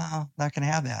no, not going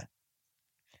to have that.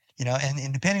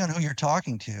 And depending on who you're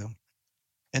talking to,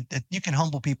 you can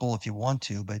humble people if you want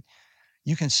to, but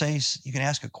you can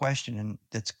ask a question and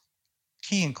that's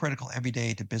key and critical every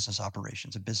day to business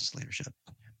operations and business leadership.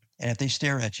 And if they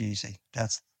stare at you, you say,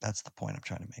 that's the point I'm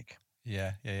trying to make.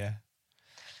 Yeah.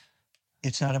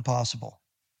 It's not impossible.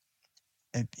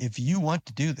 If you want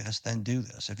to do this, then do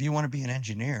this. If you want to be an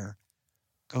engineer,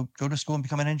 go to school and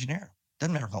become an engineer.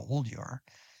 Doesn't matter how old you are.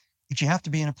 But you have to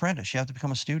be an apprentice. You have to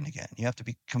become a student again. You have to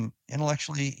become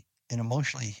intellectually and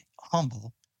emotionally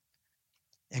humble,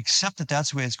 accept that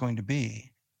that's the way it's going to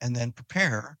be, and then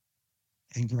prepare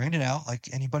and grind it out like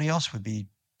anybody else would be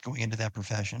going into that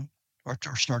profession or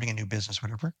starting a new business,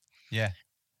 whatever. Yeah.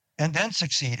 And then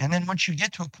succeed. And then once you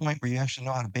get to a point where you actually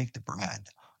know how to bake the bread,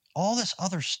 all this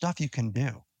other stuff you can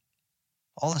do,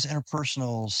 all this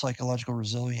interpersonal psychological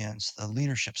resilience, the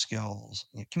leadership skills,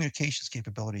 communications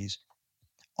capabilities,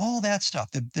 all that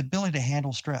stuff, the ability to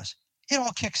handle stress, it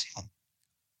all kicks in.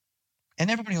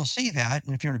 And everybody will see that.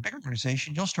 And if you're in a bigger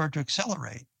organization, you'll start to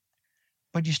accelerate.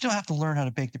 But you still have to learn how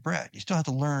to bake the bread. You still have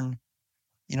to learn,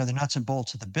 the nuts and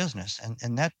bolts of the business.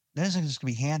 And that isn't just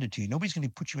going to be handed to you. Nobody's going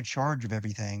to put you in charge of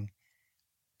everything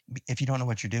if you don't know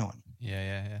what you're doing.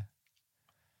 Yeah.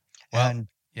 Well, and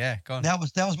go on. That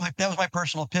was my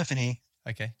personal epiphany.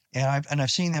 Okay. And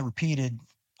I've seen that repeated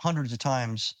hundreds of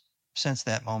times since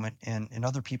that moment in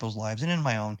other people's lives and in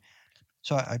my own.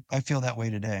 So I feel that way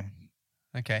today.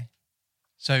 Okay.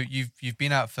 So you've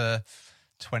been out for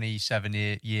 27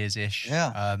 years ish.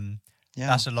 Yeah.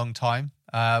 That's a long time.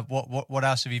 What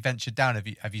else have you ventured down?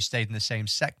 Have you stayed in the same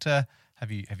sector?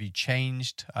 Have you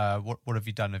changed? What have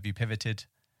you done? Have you pivoted?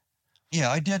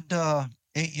 Yeah, I did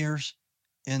 8 years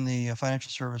in the financial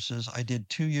services. I did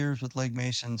 2 years with Legg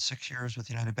Mason, 6 years with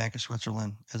United Bank of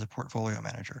Switzerland as a portfolio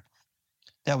manager.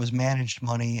 That was managed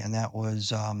money, and that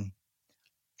was kind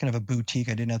of a boutique.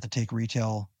 I didn't have to take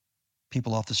retail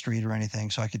people off the street or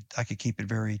anything, so I could keep it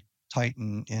very tight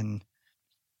and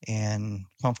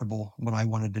comfortable what I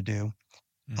wanted to do.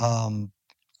 Mm-hmm.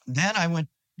 Then I went,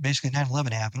 basically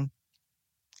 9/11 happened,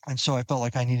 and so I felt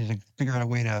like I needed to figure out a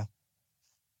way to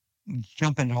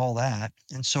jump into all that.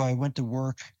 And so I went to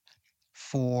work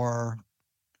for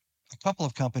a couple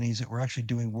of companies that were actually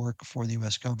doing work for the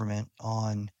U.S. government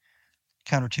on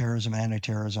counterterrorism,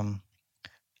 anti-terrorism,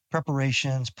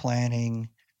 preparations, planning,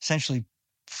 essentially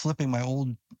flipping my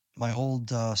old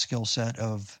skill set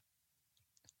of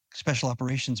special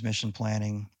operations mission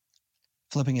planning,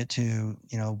 flipping it to,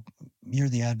 you're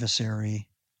the adversary,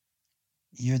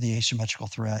 you're the asymmetrical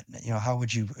threat. How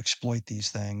would you exploit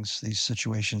these things, these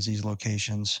situations, these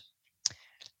locations,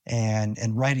 and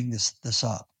writing this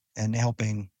up and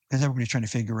helping, because everybody's trying to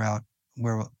figure out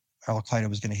where Al Qaeda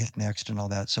was going to hit next and all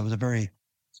that. So it was a very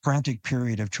frantic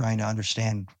period of trying to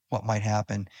understand what might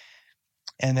happen.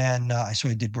 And then so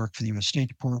I did work for the U.S. State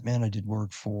Department. I did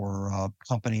work for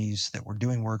companies that were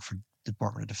doing work for the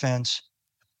Department of Defense.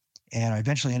 And I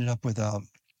eventually ended up with a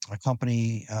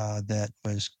company that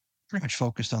was pretty much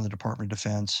focused on the Department of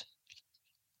Defense.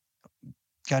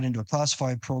 Got into a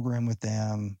classified program with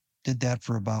them, did that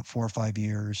for about 4 or 5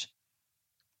 years.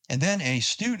 And then a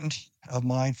student of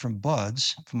mine from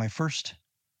BUDS, from my first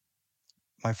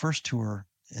tour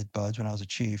at BUDS when I was a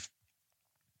chief,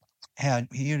 he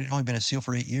had only been a SEAL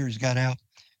for 8 years, got out,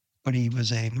 but he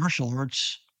was a martial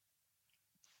arts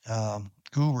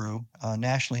guru, a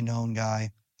nationally known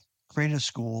guy, created a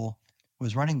school,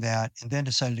 was running that, and then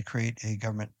decided to create a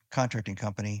government contracting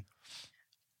company.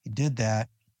 He did that,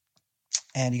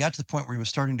 and he got to the point where he was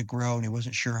starting to grow, and he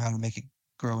wasn't sure how to make it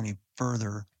grow any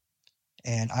further.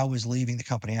 And I was leaving the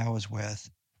company I was with,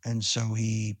 and so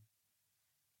he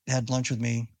had lunch with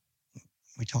me.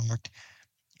 We talked,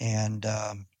 and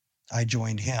I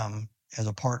joined him as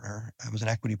a partner. I was an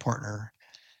equity partner,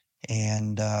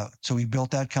 and so we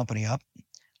built that company up.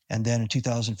 And then in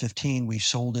 2015, we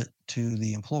sold it to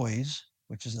the employees,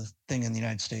 which is a thing in the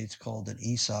United States called an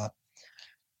ESOP.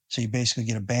 So you basically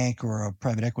get a bank or a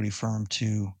private equity firm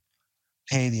to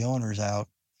pay the owners out,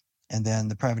 and then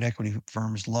the private equity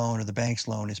firm's loan or the bank's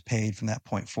loan is paid from that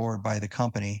point forward by the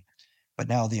company. But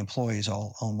now the employees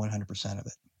all own 100% of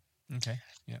it. Okay.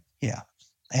 Yeah. Yeah.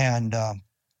 And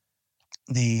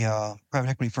the private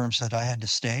equity firm said I had to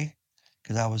stay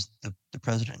because I was the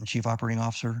president and chief operating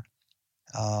officer.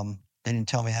 They didn't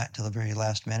tell me that until the very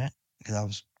last minute because I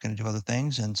was going to do other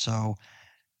things. And so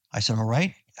I said, all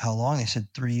right, how long? They said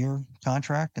 3-year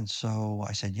contract. And so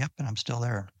I said, yep. And I'm still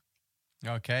there.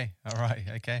 Okay. All right.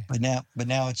 Okay. But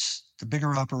now it's the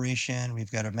bigger operation.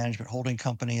 We've got a management holding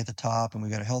company at the top, and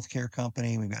we've got a healthcare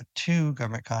company. We've got 2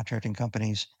 government contracting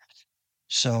companies.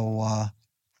 So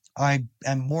I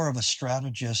am more of a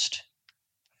strategist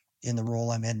in the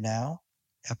role I'm in now.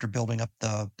 After building up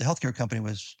the healthcare company,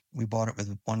 we bought it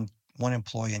with one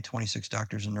employee and 26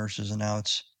 doctors and nurses, and now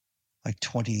it's like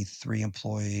 23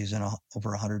 employees and over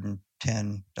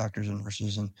 110 doctors and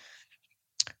nurses. And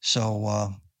so,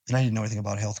 and I didn't know anything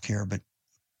about healthcare, but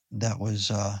that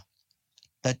was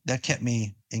that kept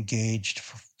me engaged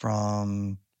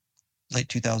from late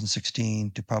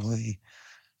 2016 to probably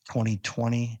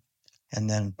 2020. And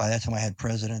then by that time I had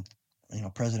president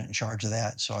in charge of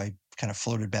that. So I kind of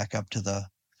floated back up to the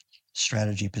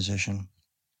strategy position.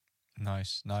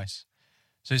 Nice.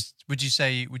 So would you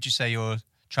say your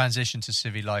transition to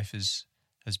civvy life has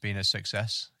been a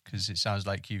success? Because it sounds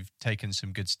like you've taken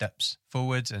some good steps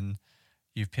forward and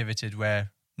you've pivoted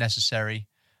where necessary,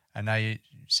 and now it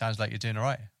sounds like you're doing all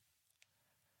right.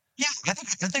 Yeah, I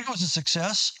think it was a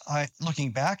success.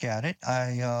 Looking back at it,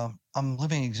 I'm a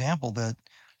living example that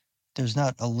there's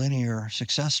not a linear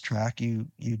success track. You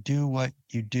do what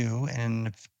you do, and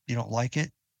if you don't like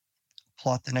it,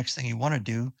 plot the next thing you want to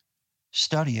do,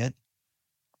 study it,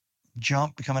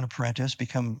 jump, become an apprentice,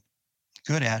 become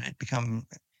good at it, become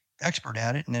expert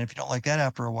at it, and then if you don't like that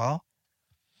after a while,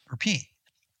 repeat.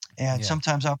 And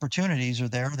sometimes opportunities are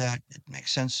there that it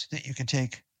makes sense that you can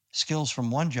take skills from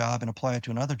one job and apply it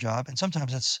to another job. And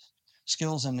sometimes it's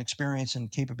skills and experience and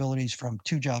capabilities from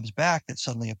 2 jobs back that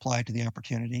suddenly apply to the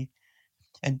opportunity.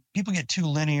 And people get too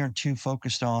linear and too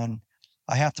focused on,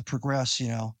 I have to progress,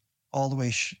 all the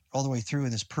way through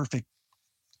in this perfect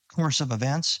course of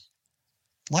events.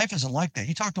 Life isn't like that.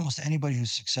 You talk to almost anybody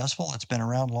who's successful, that's been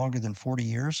around longer than 40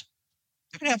 years,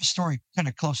 they're going to have a story kind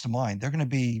of close to mine. They're going to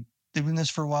be doing this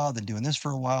for a while, then doing this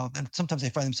for a while. Then sometimes they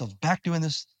find themselves back doing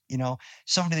this.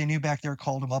 Somebody they knew back there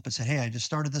called them up and said, hey, I just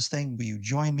started this thing. Will you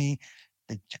join me?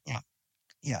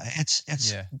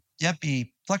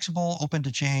 Be flexible, open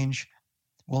to change,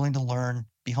 willing to learn,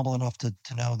 be humble enough to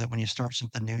know that when you start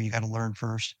something new, you got to learn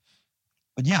first.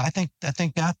 But yeah, I think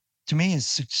that to me is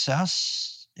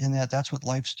success in that's what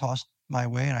life's tossed my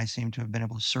way. And I seem to have been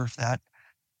able to surf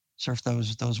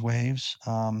those waves.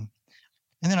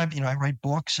 And then I write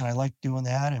books and I like doing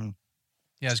that. And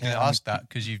yeah, I was going to ask that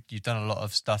because you've done a lot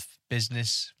of stuff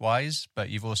business wise, but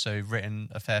you've also written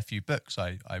a fair few books,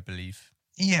 I believe.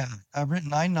 Yeah, I've written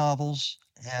 9 novels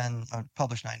and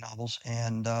published 9 novels.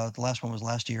 And the last one was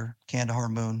last year, Kandahar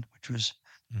Moon, which was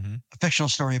a fictional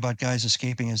story about guys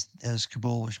escaping as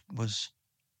Kabul was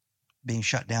being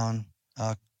shut down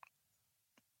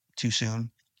too soon.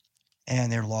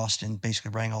 And they're lost and basically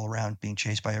running all around, being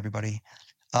chased by everybody.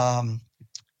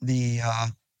 The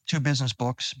 2 business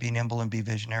books, Be Nimble and Be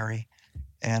Visionary.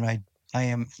 And I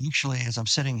am actually, as I'm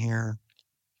sitting here,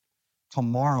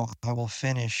 tomorrow I will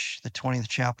finish the 20th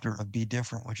chapter of Be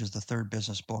Different, which is the 3rd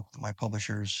business book that my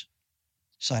publishers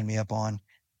signed me up on,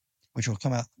 which will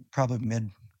come out probably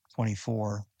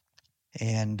mid-24.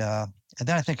 And then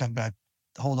I think I'm going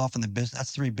to hold off on the business.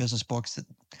 That's 3 business books that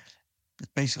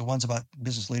basically one's about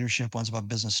business leadership, one's about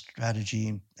business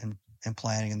strategy and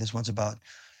planning, and this one's about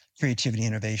creativity,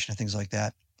 innovation, and things like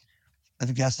that. I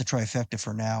think that's the trifecta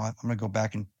for now. I'm going to go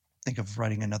back and think of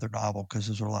writing another novel because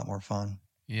those are a lot more fun.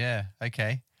 Yeah.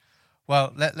 Okay.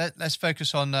 Well, let's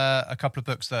focus on a couple of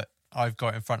books that I've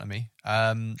got in front of me.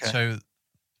 So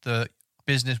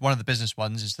one of the business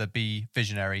ones is the Be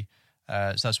Visionary.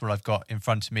 So that's what I've got in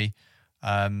front of me.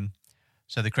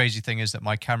 So the crazy thing is that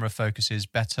my camera focuses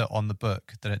better on the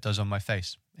book than it does on my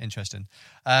face. Interesting.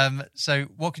 So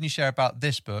what can you share about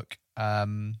this book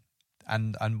and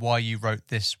why you wrote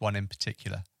this one in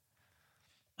particular?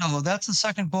 Oh, that's the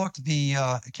second book.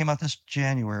 It came out this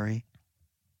January.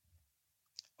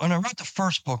 When I wrote the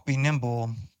first book, Be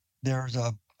Nimble, there's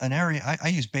an area, I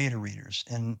use beta readers.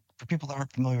 And for people that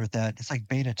aren't familiar with that, it's like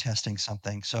beta testing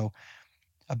something. So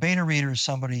a beta reader is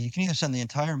somebody you can either send the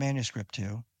entire manuscript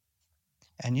to,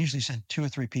 and usually send 2 or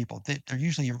 3 people. They're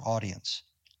usually your audience.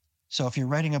 So if you're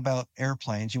writing about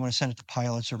airplanes, you want to send it to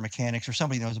pilots or mechanics or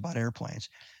somebody who knows about airplanes.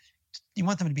 You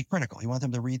want them to be critical. You want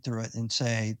them to read through it and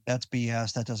say, that's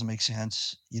BS, that doesn't make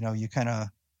sense. You kind of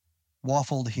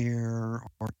waffled here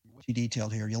or too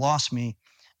detailed here. You lost me.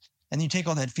 And then you take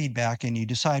all that feedback and you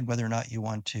decide whether or not you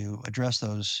want to address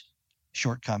those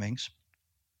shortcomings.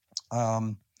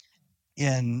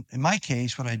 In my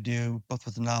case, what I do, both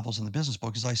with the novels and the business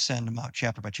book, is I send them out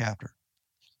chapter by chapter.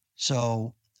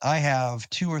 So I have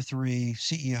 2 or 3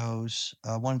 CEOs.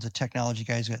 One is a technology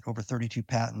guy. He's got over 32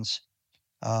 patents.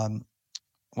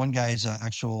 One guy is an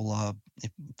actual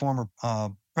former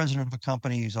president of a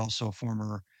company. He's also a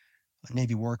former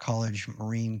Navy War College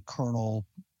Marine colonel,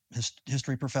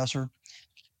 history professor.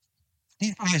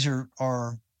 These guys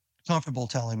are comfortable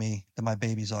telling me that my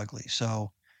baby's ugly.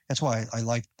 So that's why I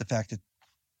like the fact that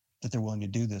they're willing to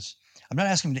do this. I'm not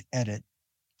asking them to edit.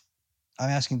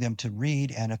 I'm asking them to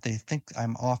read, and if they think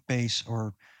I'm off base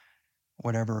or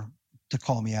whatever, to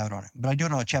call me out on it. But I do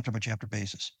it on a chapter by chapter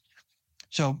basis.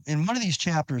 So in one of these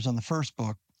chapters on the first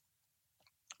book,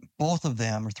 both of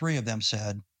them or 3 of them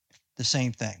said the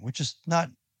same thing, which is not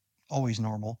always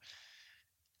normal.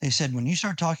 They said, when you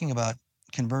start talking about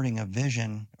converting a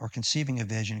vision or conceiving a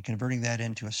vision, converting that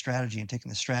into a strategy and taking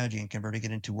the strategy and converting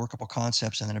it into workable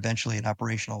concepts and then eventually an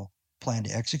operational plan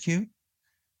to execute,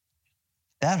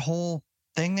 that whole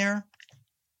thing there,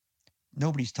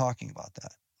 nobody's talking about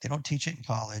that. They don't teach it in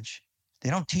college. They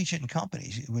don't teach it in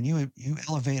companies. When you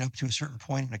elevate up to a certain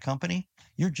point in a company,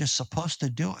 you're just supposed to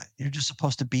do it. You're just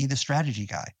supposed to be the strategy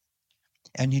guy.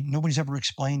 And nobody's ever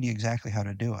explained to you exactly how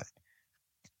to do it.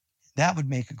 That would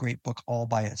make a great book all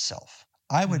by itself.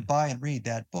 I would buy and read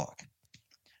that book.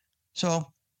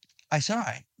 So I said, all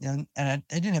right. And I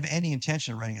didn't have any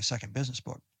intention of writing a second business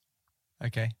book.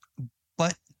 Okay.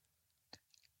 But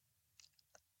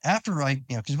after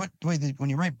because when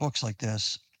you write books like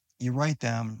this, you write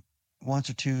them once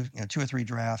or 2 or 3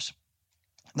 drafts.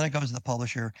 Then it goes to the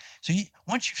publisher. So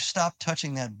once you stop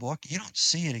touching that book, you don't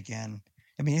see it again.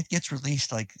 I mean, it gets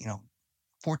released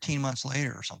 14 months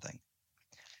later or something.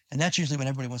 And that's usually when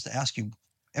everybody wants to ask you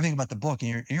everything about the book,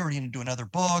 and you're already going to do another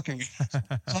book. So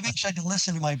I've actually had to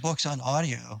listen to my books on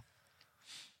audio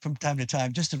from time to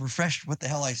time just to refresh what the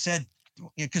hell I said,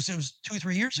 because it was 2 or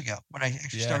 3 years ago when I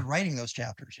actually started writing those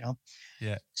chapters.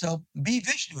 Yeah. So Be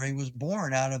Visionary was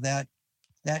born out of that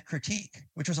critique,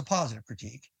 which was a positive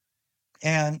critique.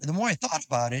 And the more I thought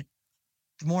about it,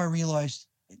 the more I realized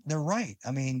they're right.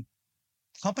 I mean,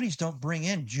 companies don't bring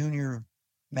in junior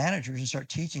managers and start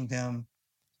teaching them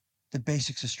the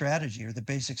basics of strategy or the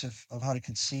basics of how to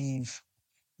conceive,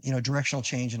 directional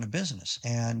change in a business.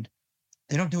 And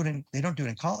they don't do it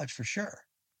in college for sure.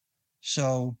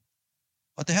 So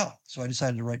what the hell? So I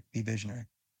decided to write Be Visionary.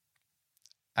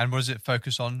 And what does it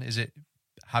focus on? Is it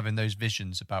having those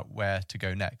visions about where to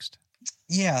go next?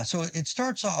 Yeah. So it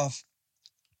starts off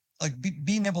like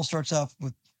Be Nimble starts off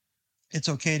with, it's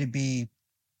okay to be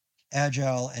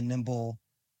agile and nimble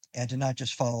and to not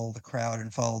just follow the crowd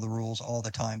and follow the rules all the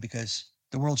time, because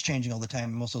the world's changing all the time.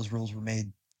 And most of those rules were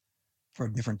made for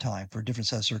a different time, for a different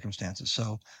set of circumstances.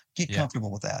 So get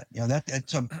comfortable with that.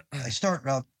 So I start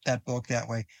out that book that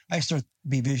way. I start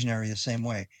Be Visionary the same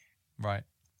way. Right.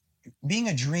 Being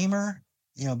a dreamer,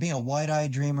 being a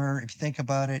wide-eyed dreamer, if you think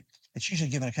about it, it's usually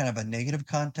given a kind of a negative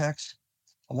context.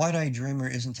 A wide-eyed dreamer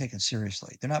isn't taken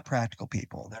seriously. They're not practical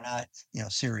people. They're not,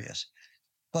 serious.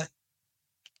 But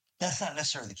that's not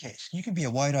necessarily the case. You can be a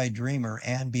wide-eyed dreamer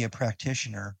and be a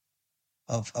practitioner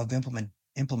of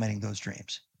implementing those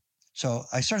dreams. So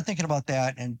I started thinking about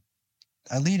that, and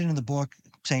I lead into the book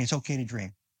saying it's okay to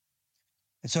dream.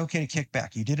 It's okay to kick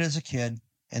back. You did it as a kid,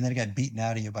 and then it got beaten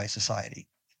out of you by society,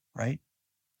 right?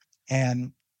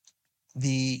 And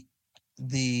by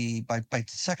the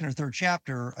second or third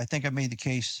chapter, I think I made the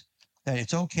case that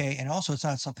it's okay, and also it's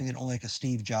not something that only like a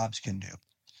Steve Jobs can do.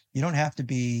 You don't have to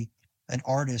be an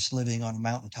artist living on a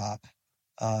mountaintop.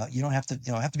 You don't have to,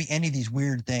 have to be any of these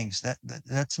weird things.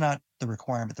 That's not the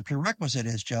requirement. The prerequisite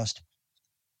is just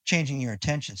changing your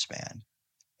attention span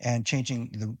and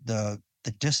changing the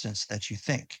distance that you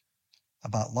think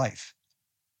about life,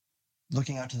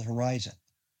 looking out to the horizon.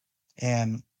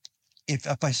 And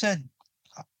if I said,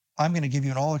 I'm going to give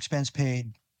you an all expense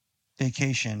paid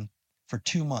vacation for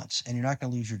 2 months and you're not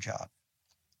going to lose your job,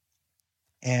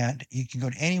 and you can go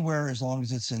to anywhere as long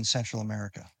as it's in Central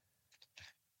America,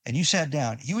 and you sat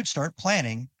down, you would start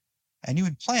planning, and you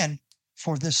would plan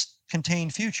for this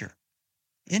contained future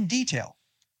in detail.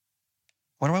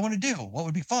 What do I want to do? What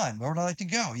would be fun? Where would I like to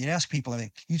go? You'd ask people. I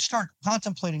mean, you'd start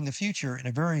contemplating the future in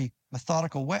a very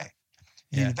methodical way.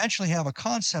 You'd eventually have a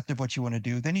concept of what you want to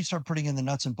do. Then you start putting in the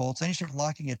nuts and bolts. Then you start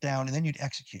locking it down, and then you'd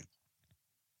execute.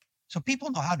 So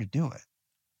people know how to do it.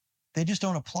 They just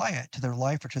don't apply it to their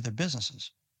life or to their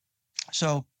businesses.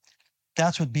 So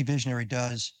that's what Be Visionary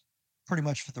does pretty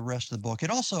much for the rest of the book. It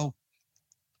also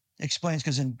explains,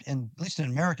 because in at least in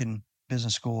American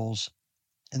business schools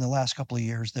in the last couple of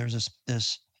years, there's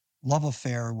this love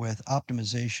affair with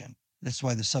optimization. That's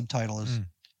why the subtitle is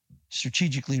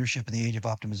Strategic Leadership in the Age of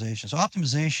Optimization. So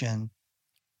optimization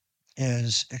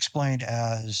is explained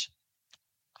as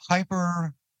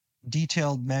hyper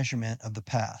detailed measurement of the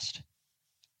past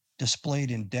displayed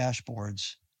in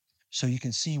dashboards so you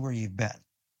can see where you've been,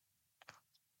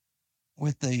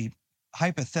 with the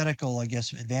hypothetical, I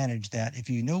guess, advantage that if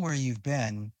you know where you've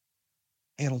been,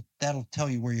 that'll tell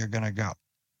you where you're going to go.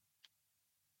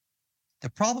 The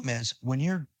problem is when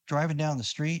you're driving down the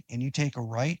street and you take a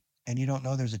right and you don't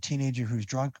know there's a teenager who's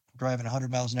drunk driving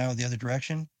 100 miles an hour the other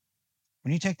direction,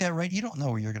 when you take that right, you don't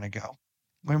know where you're going to go.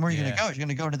 Where you're going to go is you're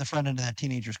going to go to the front end of that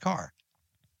teenager's car.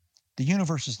 The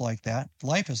universe is like that.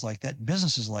 Life is like that.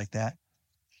 Business is like that.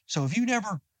 So if you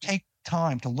never take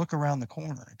time to look around the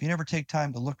corner, if you never take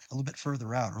time to look a little bit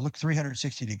further out or look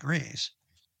 360 degrees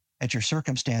at your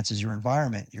circumstances, your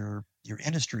environment, your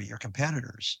industry, your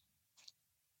competitors,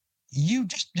 you'll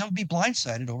be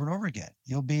blindsided over and over again.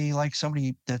 You'll be like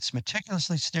somebody that's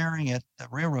meticulously staring at the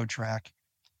railroad track,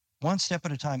 one step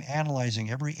at a time,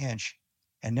 analyzing every inch,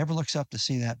 and never looks up to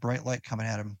see that bright light coming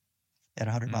at him at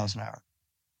 100 miles an hour.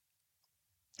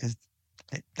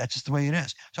 That's just the way it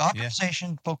is. So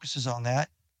optimization focuses on that.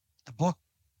 The book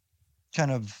kind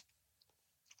of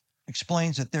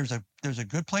explains that there's a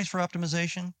good place for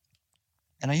optimization.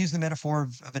 And I use the metaphor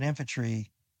of an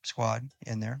infantry squad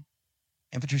in there.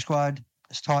 Infantry squad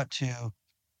is taught to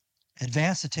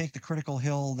advance to take the critical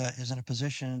hill that is in a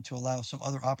position to allow some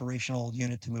other operational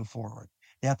unit to move forward.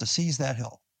 They have to seize that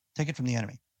hill, take it from the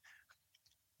enemy.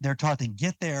 They're taught to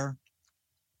get there,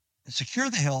 secure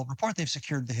the hill, report they've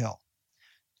secured the hill.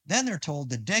 Then they're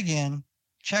told to dig in,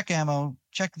 check ammo,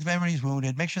 check if anybody's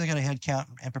wounded, make sure they got a head count,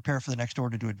 and prepare for the next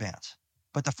order to advance.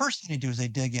 But the first thing they do is they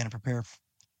dig in and prepare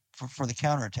for the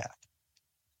counterattack.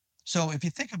 So if you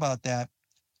think about that,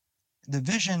 the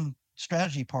vision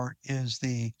strategy part is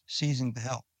the seizing the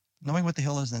hill, knowing what the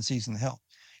hill is, and then seizing the hill.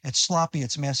 It's sloppy,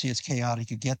 it's messy, it's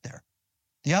chaotic, you get there.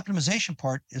 The optimization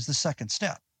part is the second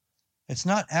step. It's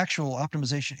not actual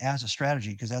optimization as a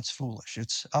strategy, because that's foolish.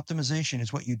 It's optimization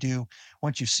is what you do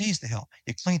once you seize the hill.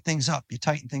 You clean things up, you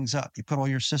tighten things up, you put all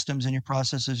your systems and your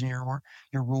processes and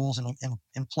your rules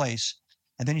in place,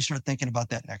 and then you start thinking about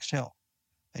that next hill,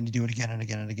 and you do it again and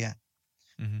again and again.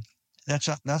 Mm-hmm. That's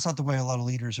not the way a lot of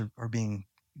leaders are being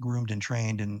groomed and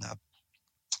trained, and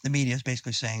the media is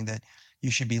basically saying that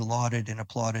you should be lauded and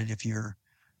applauded if you're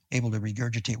able to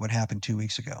regurgitate what happened 2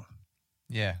 weeks ago.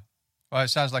 Yeah. Well, it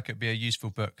sounds like it'd be a useful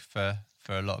book for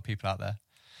a lot of people out there.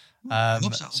 I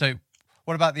hope so. So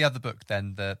what about the other book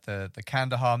then, the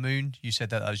Kandahar Moon? You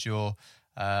said that was your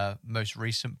most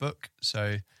recent book.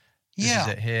 So this is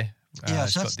it here. It's got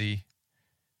is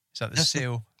that the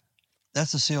seal?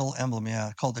 That's the seal emblem,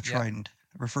 called the trident,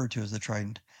 referred to as the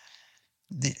trident.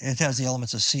 It has the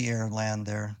elements of sea, air, and land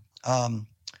there.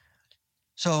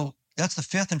 So that's the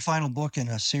fifth and final book in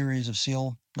a series of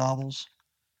SEAL novels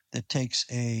that takes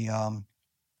a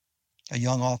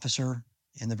young officer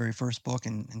in the very first book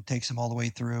and takes him all the way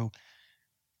through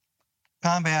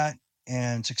combat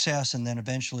and success, and then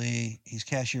eventually he's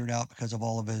cashiered out because of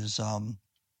all of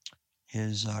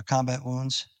his combat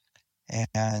wounds,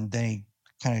 and then he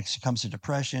kind of succumbs to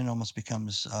depression, almost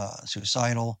becomes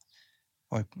suicidal,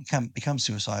 or becomes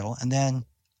suicidal, and then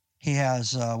he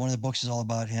has one of the books is all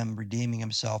about him redeeming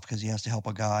himself because he has to help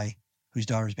a guy whose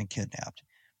daughter's been kidnapped,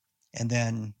 and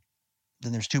then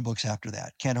there's two books after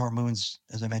that. Kandahar Moons,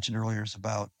 as I mentioned earlier, is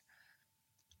about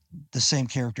the same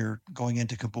character going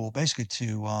into Kabul, basically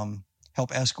to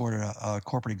help escort a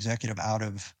corporate executive out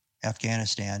of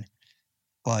Afghanistan,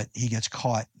 but he gets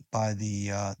caught by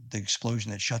the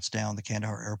explosion that shuts down the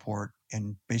Kandahar airport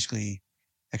and basically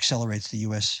accelerates the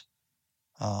U.S.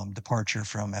 Departure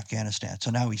from Afghanistan. So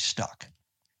now he's stuck,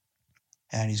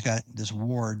 and he's got this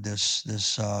ward, this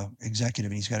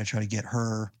executive, and he's got to try to get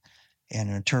her and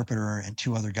an interpreter and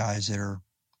 2 other guys that are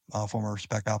former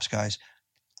Spec Ops guys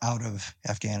out of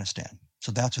Afghanistan.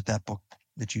 So that's what that book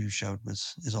that you showed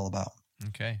is all about.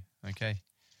 Okay.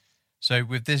 So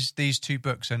with these 2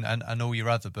 books and all your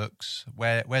other books,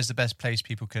 where's the best place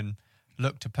people can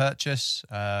look to purchase,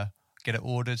 get it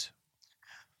ordered?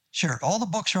 Sure. All the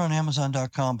books are on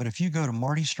Amazon.com, but if you go to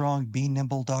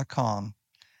martystrongbenimble.com,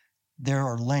 there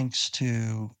are links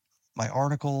to my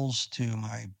articles, to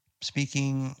my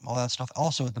speaking, all that stuff.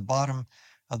 Also, at the bottom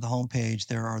of the homepage,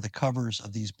 there are the covers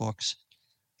of these books,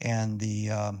 and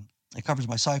it covers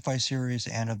my sci-fi series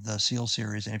and of the SEAL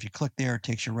series. And if you click there, it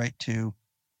takes you right to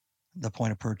the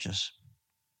point of purchase.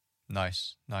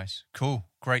 Nice. Cool.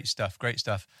 Great stuff.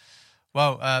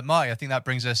 Well, Marty, I think that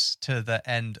brings us to the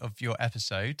end of your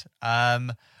episode.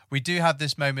 We do have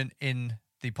this moment in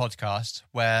the podcast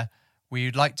where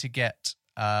we'd like to get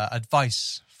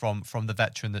advice from the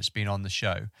veteran that's been on the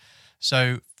show.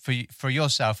 So for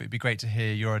yourself, it'd be great to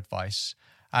hear your advice.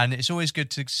 And it's always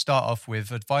good to start off with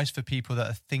advice for people that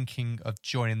are thinking of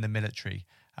joining the military.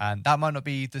 And that might not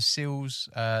be the SEALs,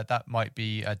 that might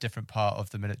be a different part of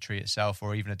the military itself,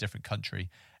 or even a different country.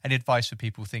 Any advice for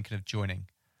people thinking of joining?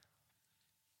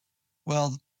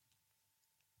 Well,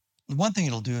 the one thing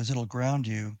it'll do is it'll ground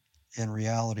you in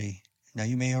reality. Now,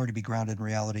 you may already be grounded in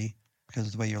reality because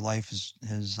of the way your life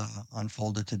has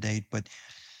unfolded to date, but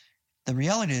the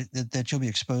reality that you'll be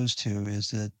exposed to is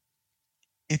that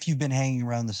if you've been hanging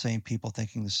around the same people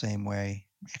thinking the same way,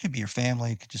 it could be your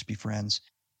family, it could just be friends,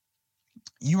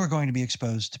 you are going to be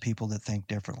exposed to people that think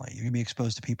differently. You're going to be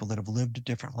exposed to people that have lived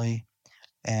differently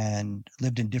and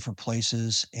lived in different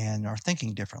places and are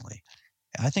thinking differently.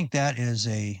 I think that is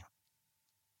a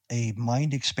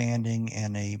mind expanding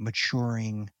and a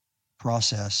maturing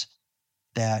process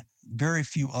that very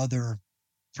few other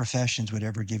professions would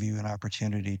ever give you an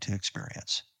opportunity to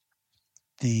experience.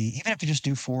 Even if you just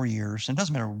do 4 years, and it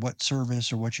doesn't matter what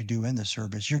service or what you do in the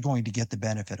service, you're going to get the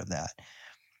benefit of that.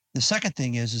 The second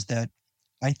thing is that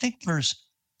I think there's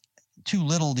too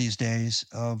little these days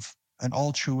of an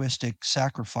altruistic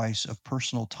sacrifice of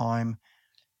personal time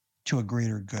to a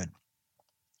greater good.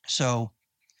 So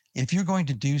if you're going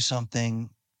to do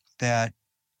something that,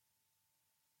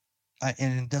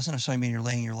 and it doesn't necessarily mean you're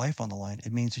laying your life on the line,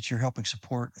 it means that you're helping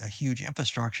support a huge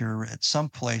infrastructure at some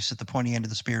place at the pointy end of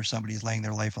the spear, somebody's laying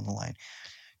their life on the line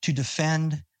to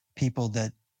defend people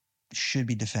that should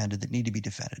be defended, that need to be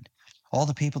defended. All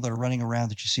the people that are running around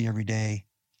that you see every day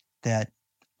that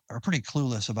are pretty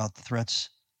clueless about the threats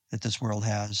that this world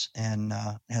has and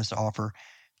has to offer,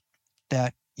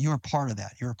 that you're part of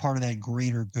that. You're a part of that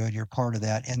greater good. You're part of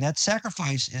that. And that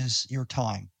sacrifice is your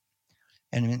time.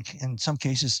 And in some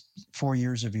cases, 4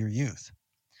 years of your youth.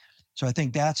 So I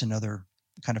think that's another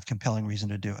kind of compelling reason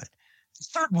to do it. The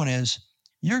third one is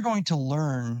you're going to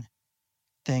learn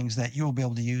things that you will be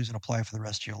able to use and apply for the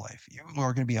rest of your life. You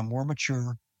are going to be a more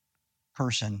mature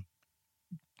person.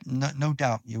 No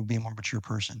doubt you will be a more mature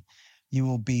person. You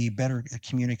will be better at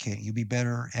communicating. You'll be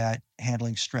better at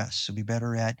handling stress. You'll be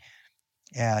better at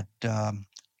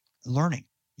learning.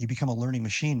 You become a learning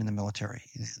machine in the military.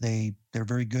 They're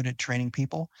very good at training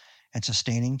people and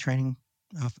sustaining training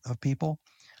of people.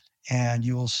 And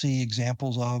you will see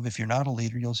examples of, if you're not a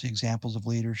leader, you'll see examples of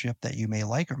leadership that you may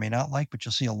like or may not like, but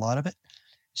you'll see a lot of it.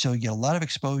 So you get a lot of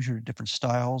exposure to different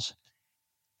styles.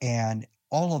 And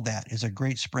all of that is a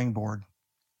great springboard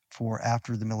for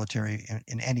after the military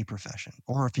in any profession,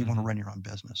 or if you want to run your own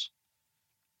business.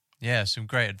 Yeah, some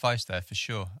great advice there for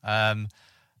sure. And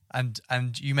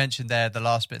you mentioned there the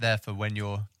last bit there for when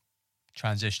you're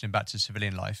transitioning back to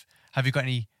civilian life. Have you got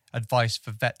any advice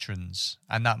for veterans?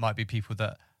 And that might be people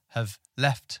that have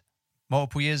left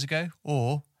multiple years ago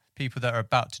or people that are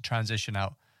about to transition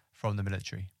out from the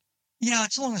military. Yeah,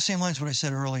 it's along the same lines as what I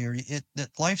said earlier. That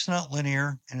life's not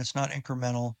linear and it's not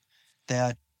incremental.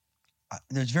 That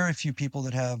there's very few people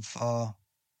that have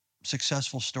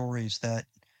successful stories that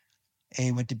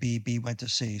A went to B, B went to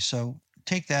C. So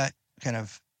take that kind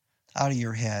of out of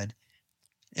your head.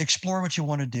 Explore what you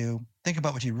want to do. Think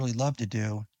about what you really love to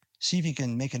do. See if you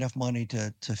can make enough money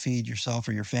to feed yourself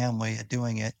or your family at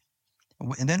doing it.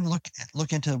 And then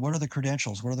look into what are the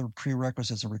credentials, what are the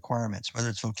prerequisites and requirements, whether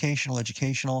it's vocational,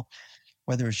 educational,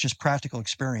 whether it's just practical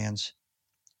experience.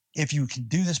 If you can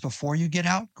do this before you get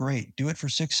out, great. Do it for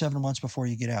 6-7 months before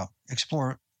you get out.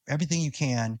 Explore everything you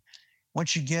can.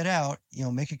 Once you get out,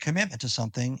 make a commitment to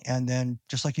something. And then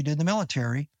just like you did in the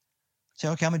military, say,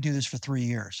 okay, I'm going to do this for 3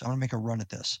 years. I'm going to make a run at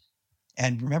this.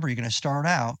 And remember, you're going to start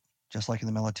out, just like in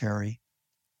the military,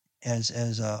 as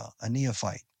a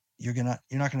neophyte. You're not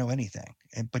going to know anything,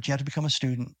 but you have to become a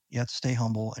student. You have to stay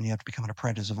humble, and you have to become an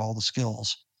apprentice of all the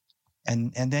skills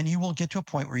And then you will get to a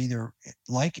point where you either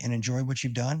like and enjoy what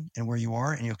you've done and where you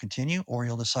are, and you'll continue, or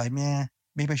you'll decide, man,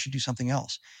 maybe I should do something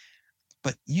else.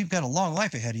 But you've got a long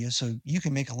life ahead of you, so you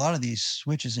can make a lot of these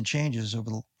switches and changes over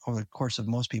the course of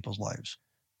most people's lives.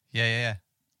 Yeah,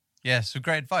 so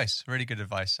great advice, really good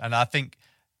advice. And I think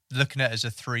looking at it as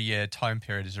a 3-year time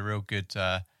period is a real good,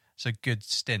 it's a good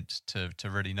stint to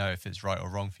really know if it's right or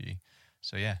wrong for you.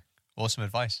 So yeah, awesome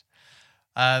advice.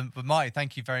 But Marty,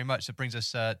 thank you very much. That brings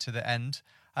us to the end.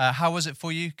 How was it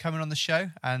for you coming on the show?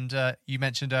 And you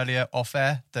mentioned earlier off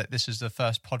air that this is the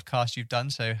first podcast you've done.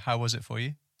 So how was it for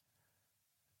you?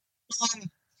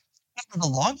 The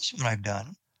longest one I've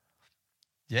done.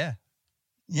 Yeah.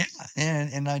 Yeah,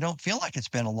 and I don't feel like it's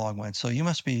been a long one. So you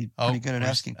must be pretty good at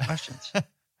asking questions.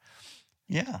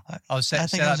 Yeah. I'll say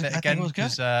that bit again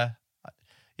because say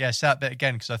that bit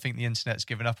again because I think the internet's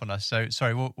given up on us. So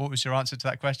sorry, what was your answer to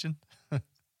that question?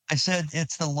 I said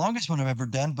it's the longest one I've ever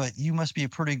done, but you must be a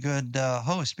pretty good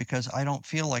host because I don't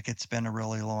feel like it's been a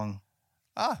really long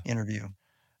interview.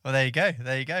 Well, there you go.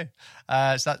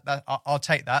 So I'll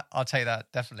take that. I'll take that,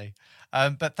 definitely.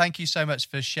 But thank you so much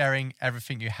for sharing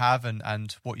everything you have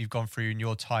and what you've gone through in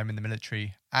your time in the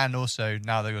military, and also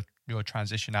now that your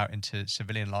transition out into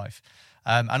civilian life,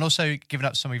 and also giving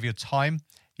up some of your time.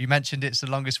 You mentioned it's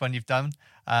the longest one you've done,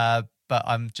 but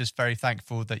I'm just very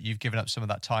thankful that you've given up some of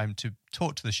that time to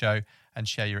talk to the show and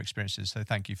share your experiences. So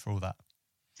thank you for all that.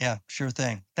 Yeah, sure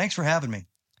thing. Thanks for having me.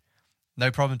 No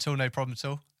problem at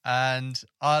all. And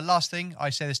last thing, I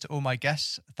say this to all my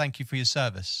guests. Thank you for your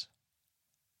service.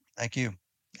 Thank you.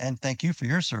 And thank you for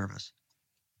your service.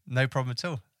 No problem at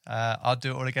all. I'll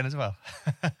do it all again as well.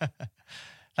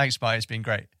 Thanks, Marty. It's been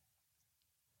great.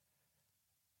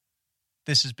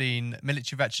 This has been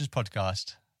Military Veterans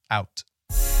Podcast. Out.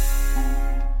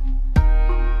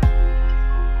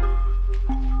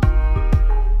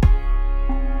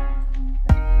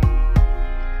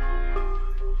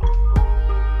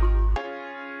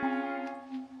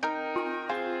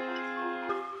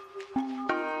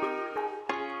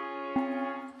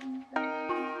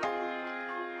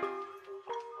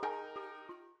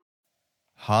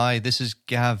 Hi, this is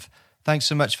Gav. Thanks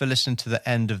so much for listening to the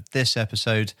end of this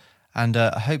episode, and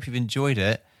I hope you've enjoyed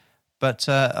it. But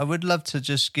I would love to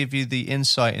just give you the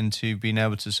insight into being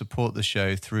able to support the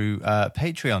show through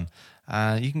Patreon.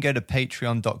 You can go to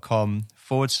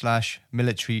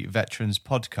patreon.com/military veterans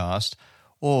podcast,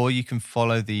 or you can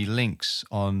follow the links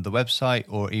on the website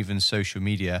or even social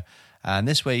media. And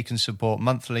this way you can support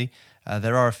monthly.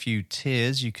 There are a few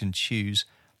tiers you can choose.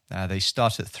 They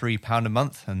start at £3 a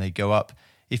month and they go up.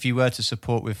 If you were to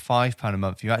support with £5 a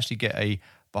month, you actually get a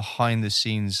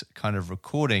behind-the-scenes kind of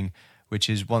recording, which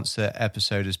is once the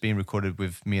episode has been recorded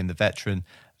with me and the veteran,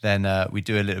 then we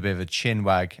do a little bit of a chin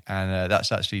wag, and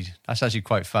that's actually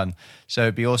quite fun. So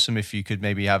it'd be awesome if you could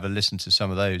maybe have a listen to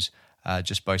some of those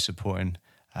just by supporting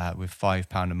with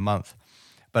 £5 a month.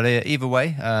 But either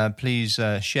way, please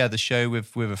share the show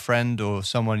with a friend or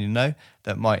someone you know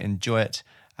that might enjoy it.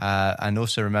 And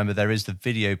also remember, there is the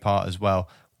video part as well,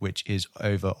 which is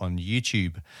over on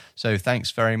YouTube. So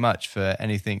thanks very much for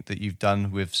anything that you've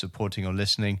done with supporting or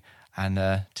listening,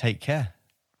 and take care.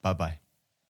 Bye-bye.